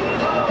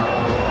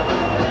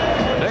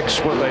 Knicks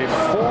with a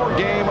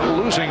 4-game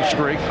losing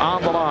streak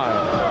on the line.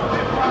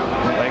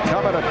 They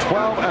come in at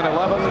 12 and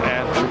 11,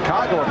 and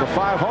Chicago at the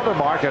 500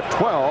 mark at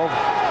 12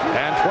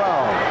 and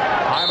 12.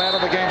 High man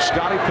of the game,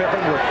 Scottie Pippen,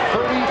 with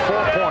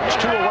 34 points,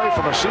 2 away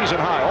from a season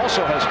high.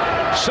 Also has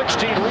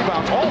 16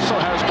 rebounds. Also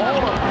has all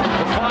of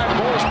the 5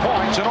 Bulls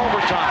points in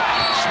overtime.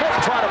 Smith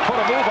tried to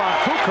put a move on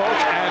Kukoc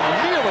and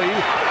nearly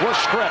was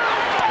stripped.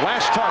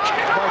 Last touch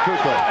by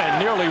Kukoc. And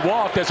nearly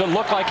walked as it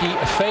looked like he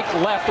faked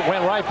left,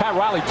 went right. Pat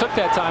Riley took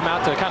that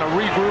timeout to kind of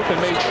regroup and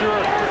made sure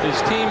his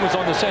team was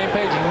on the same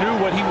page and knew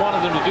what he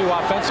wanted them to do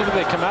offensively.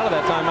 They come out of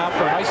that timeout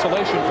for an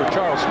isolation for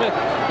Charles Smith.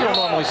 You don't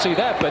normally see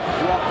that, but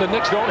the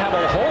Knicks don't have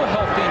a whole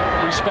healthy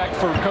respect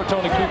for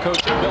Tony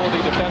Kukoc's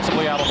ability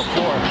defensively out on the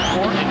floor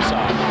or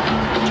inside.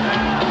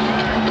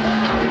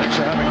 The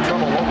Knicks are having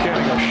trouble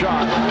locating a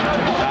shot.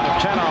 Down to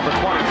 10 on the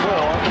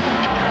 24.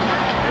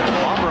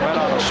 Lumberman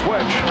on a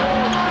switch.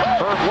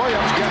 Herb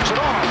Williams gets it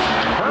off.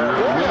 Herb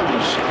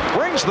Williams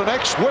brings the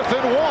Knicks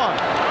within 1.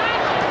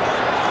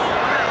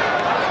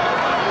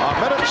 A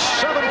minute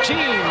 17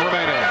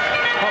 remaining.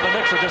 Well, the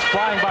Knicks are just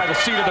flying by the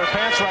seat of their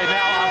pants right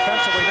now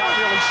offensively, not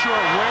really sure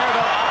where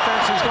the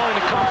offense is going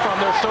to come from.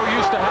 They're so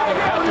used to having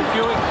Patrick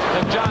Ewing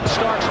and John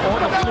Starks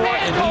on the floor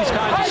in these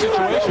kinds of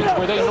situations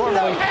where they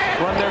normally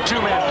run their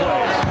 2-man play.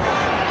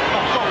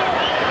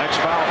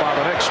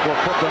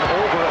 put them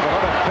over at the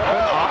limit.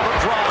 Pippen on the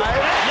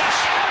drive. Yes!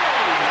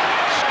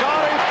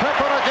 Scottie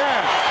Pippen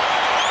again.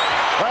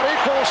 That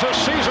equals his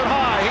season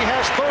high. He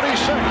has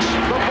 36.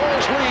 The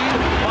Bulls lead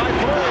by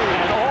 3.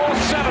 And all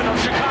 7 of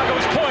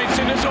Chicago's points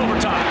in this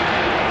overtime.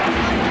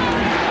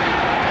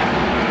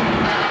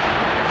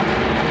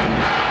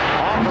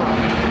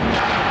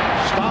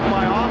 Stopped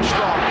by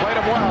Armstrong, played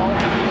him well.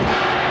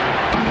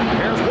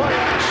 Here's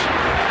Williams,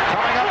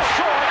 coming up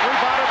short,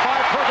 rebounded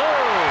by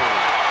Purdue.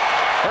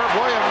 Herb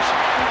Williams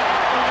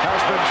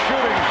has been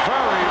shooting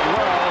very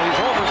well. He's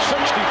over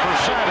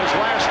 60% his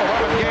last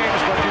 11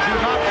 games, but you do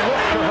not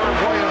look to Herb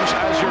Williams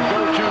as your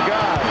go-to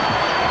guy.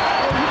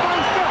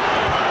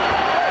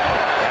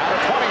 Down to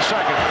 20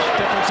 seconds.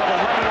 Difference of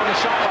 11 on the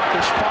shot clock.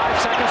 There's 5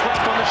 seconds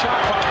left on the shot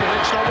clock. The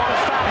Knicks don't want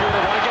to foul here.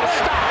 They want to get a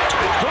stop.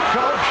 Good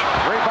coach,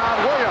 rebound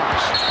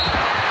Williams.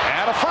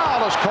 And a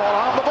foul is called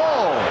on the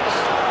Bulls.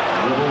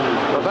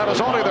 But that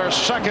is only their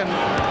second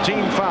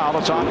team foul.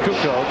 It's on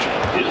Kukoc.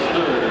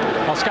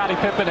 Well, Scottie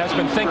Pippen has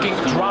been thinking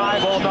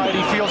drive all night.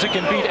 He feels he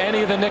can beat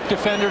any of the Knicks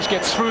defenders,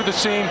 gets through the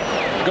seam,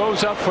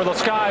 goes up for the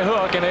sky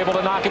hook, and able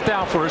to knock it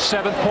down for his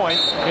 7th point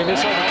in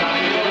this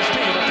overtime. He gave his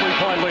team a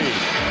 3-point lead.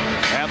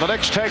 And the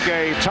Knicks take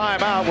a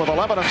timeout with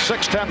 11 and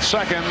 6/10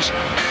 seconds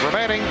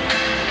remaining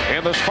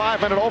in this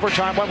 5-minute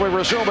overtime. When we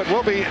resume, it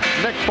will be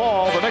Knick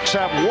ball. The Knicks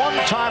have 1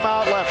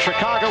 timeout left.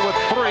 Chicago with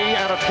 3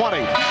 and a 20.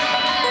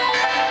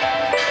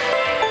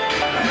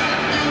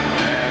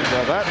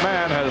 And that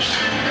man has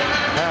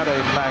had a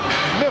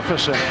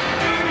magnificent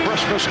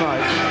Christmas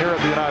night here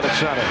at the United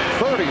Center.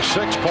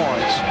 36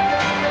 points,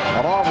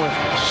 along with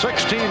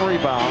 16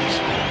 rebounds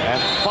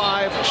and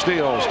 5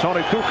 steals.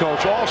 Tony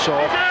Kukoc also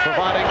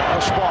providing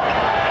a spark.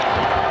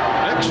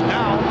 Knicks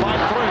down by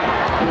 3.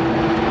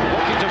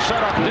 Looking to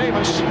set up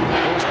Davis,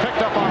 who's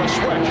picked up on a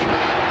switch.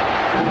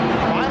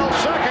 Final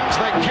seconds,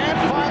 they can't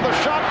find the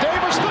shot.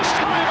 Davis this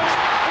time is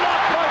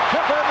blocked by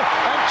Pippen,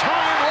 and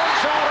time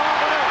runs out on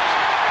the Knicks.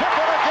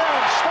 Pippen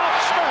again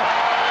stops Smith.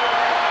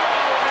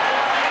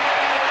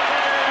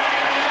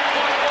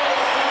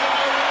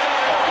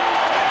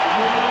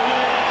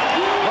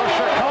 The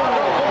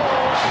Chicago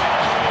Bulls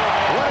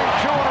winning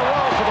 2 in a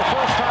row for the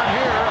first time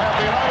here at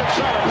the United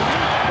Center.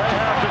 They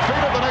have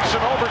defeated the Knicks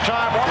in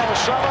overtime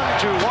 107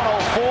 to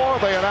 104.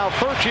 They are now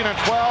 13 and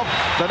 12.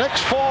 The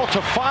Knicks fall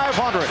to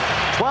 500.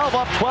 12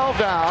 up, 12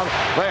 down.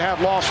 They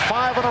have lost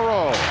 5 in a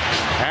row.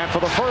 And for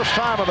the first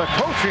time in the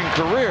coaching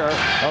career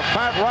of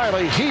Pat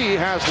Riley, he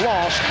has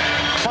lost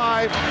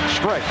 5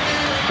 straight.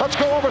 Let's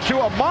go over to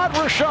Ahmad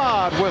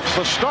Rashad with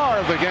the star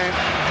of the game,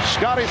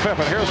 Scottie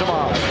Pippen. Here's Ahmad.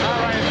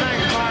 All right,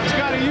 thanks, Bob.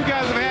 Scottie, you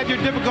guys have had your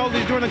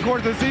difficulties during the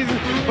course of the season,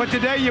 but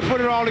today you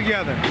put it all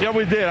together. Yeah,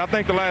 we did. I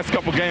think the last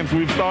couple games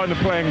we've started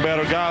playing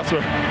better. Guys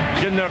are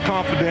getting their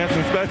confidence,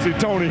 and especially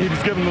Tony. He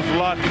was giving us a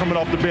lot coming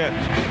off the bench.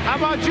 How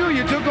about you?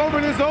 You took over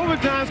in this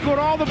overtime, scored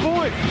all the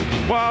points.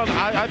 Well,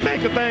 I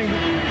think the thing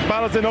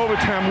about us in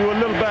overtime, we were a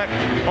little back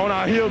on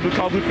our heels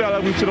because we felt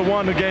like we should have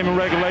won the game in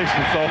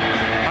regulation. So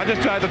I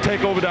just tried to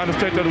take over down the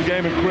stretch of the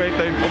game and create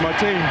things for my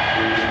team,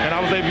 and I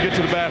was able to get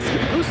to the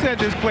basket. Who said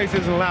this place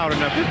isn't loud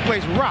enough? This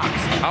place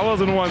rocks. I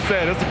wasn't the one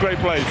saying. It's a great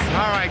place.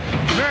 All right.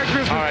 Merry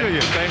Christmas to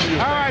you. Thank you.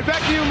 All right,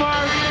 back to you,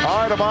 Mark. All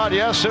right, Ahmad,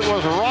 yes, it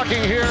was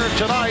rocking here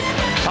tonight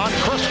on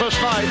Christmas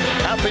night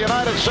at the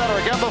United Center.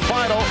 Again, the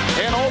final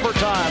in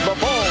overtime. The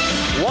Bulls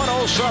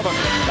 107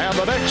 and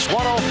the Knicks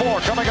 104.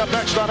 Coming up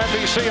next on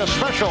NBC, a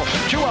special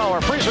 2-hour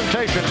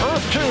presentation,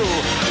 Earth 2,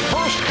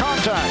 First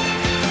Contact.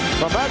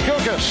 From Matt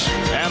Kukas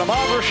and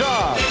Ahmad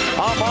Rashad,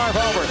 I'm Marv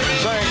Albert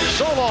saying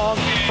so long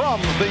from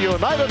the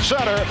United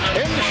Center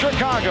in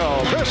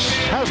Chicago. This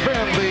has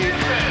been the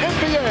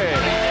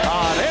NBA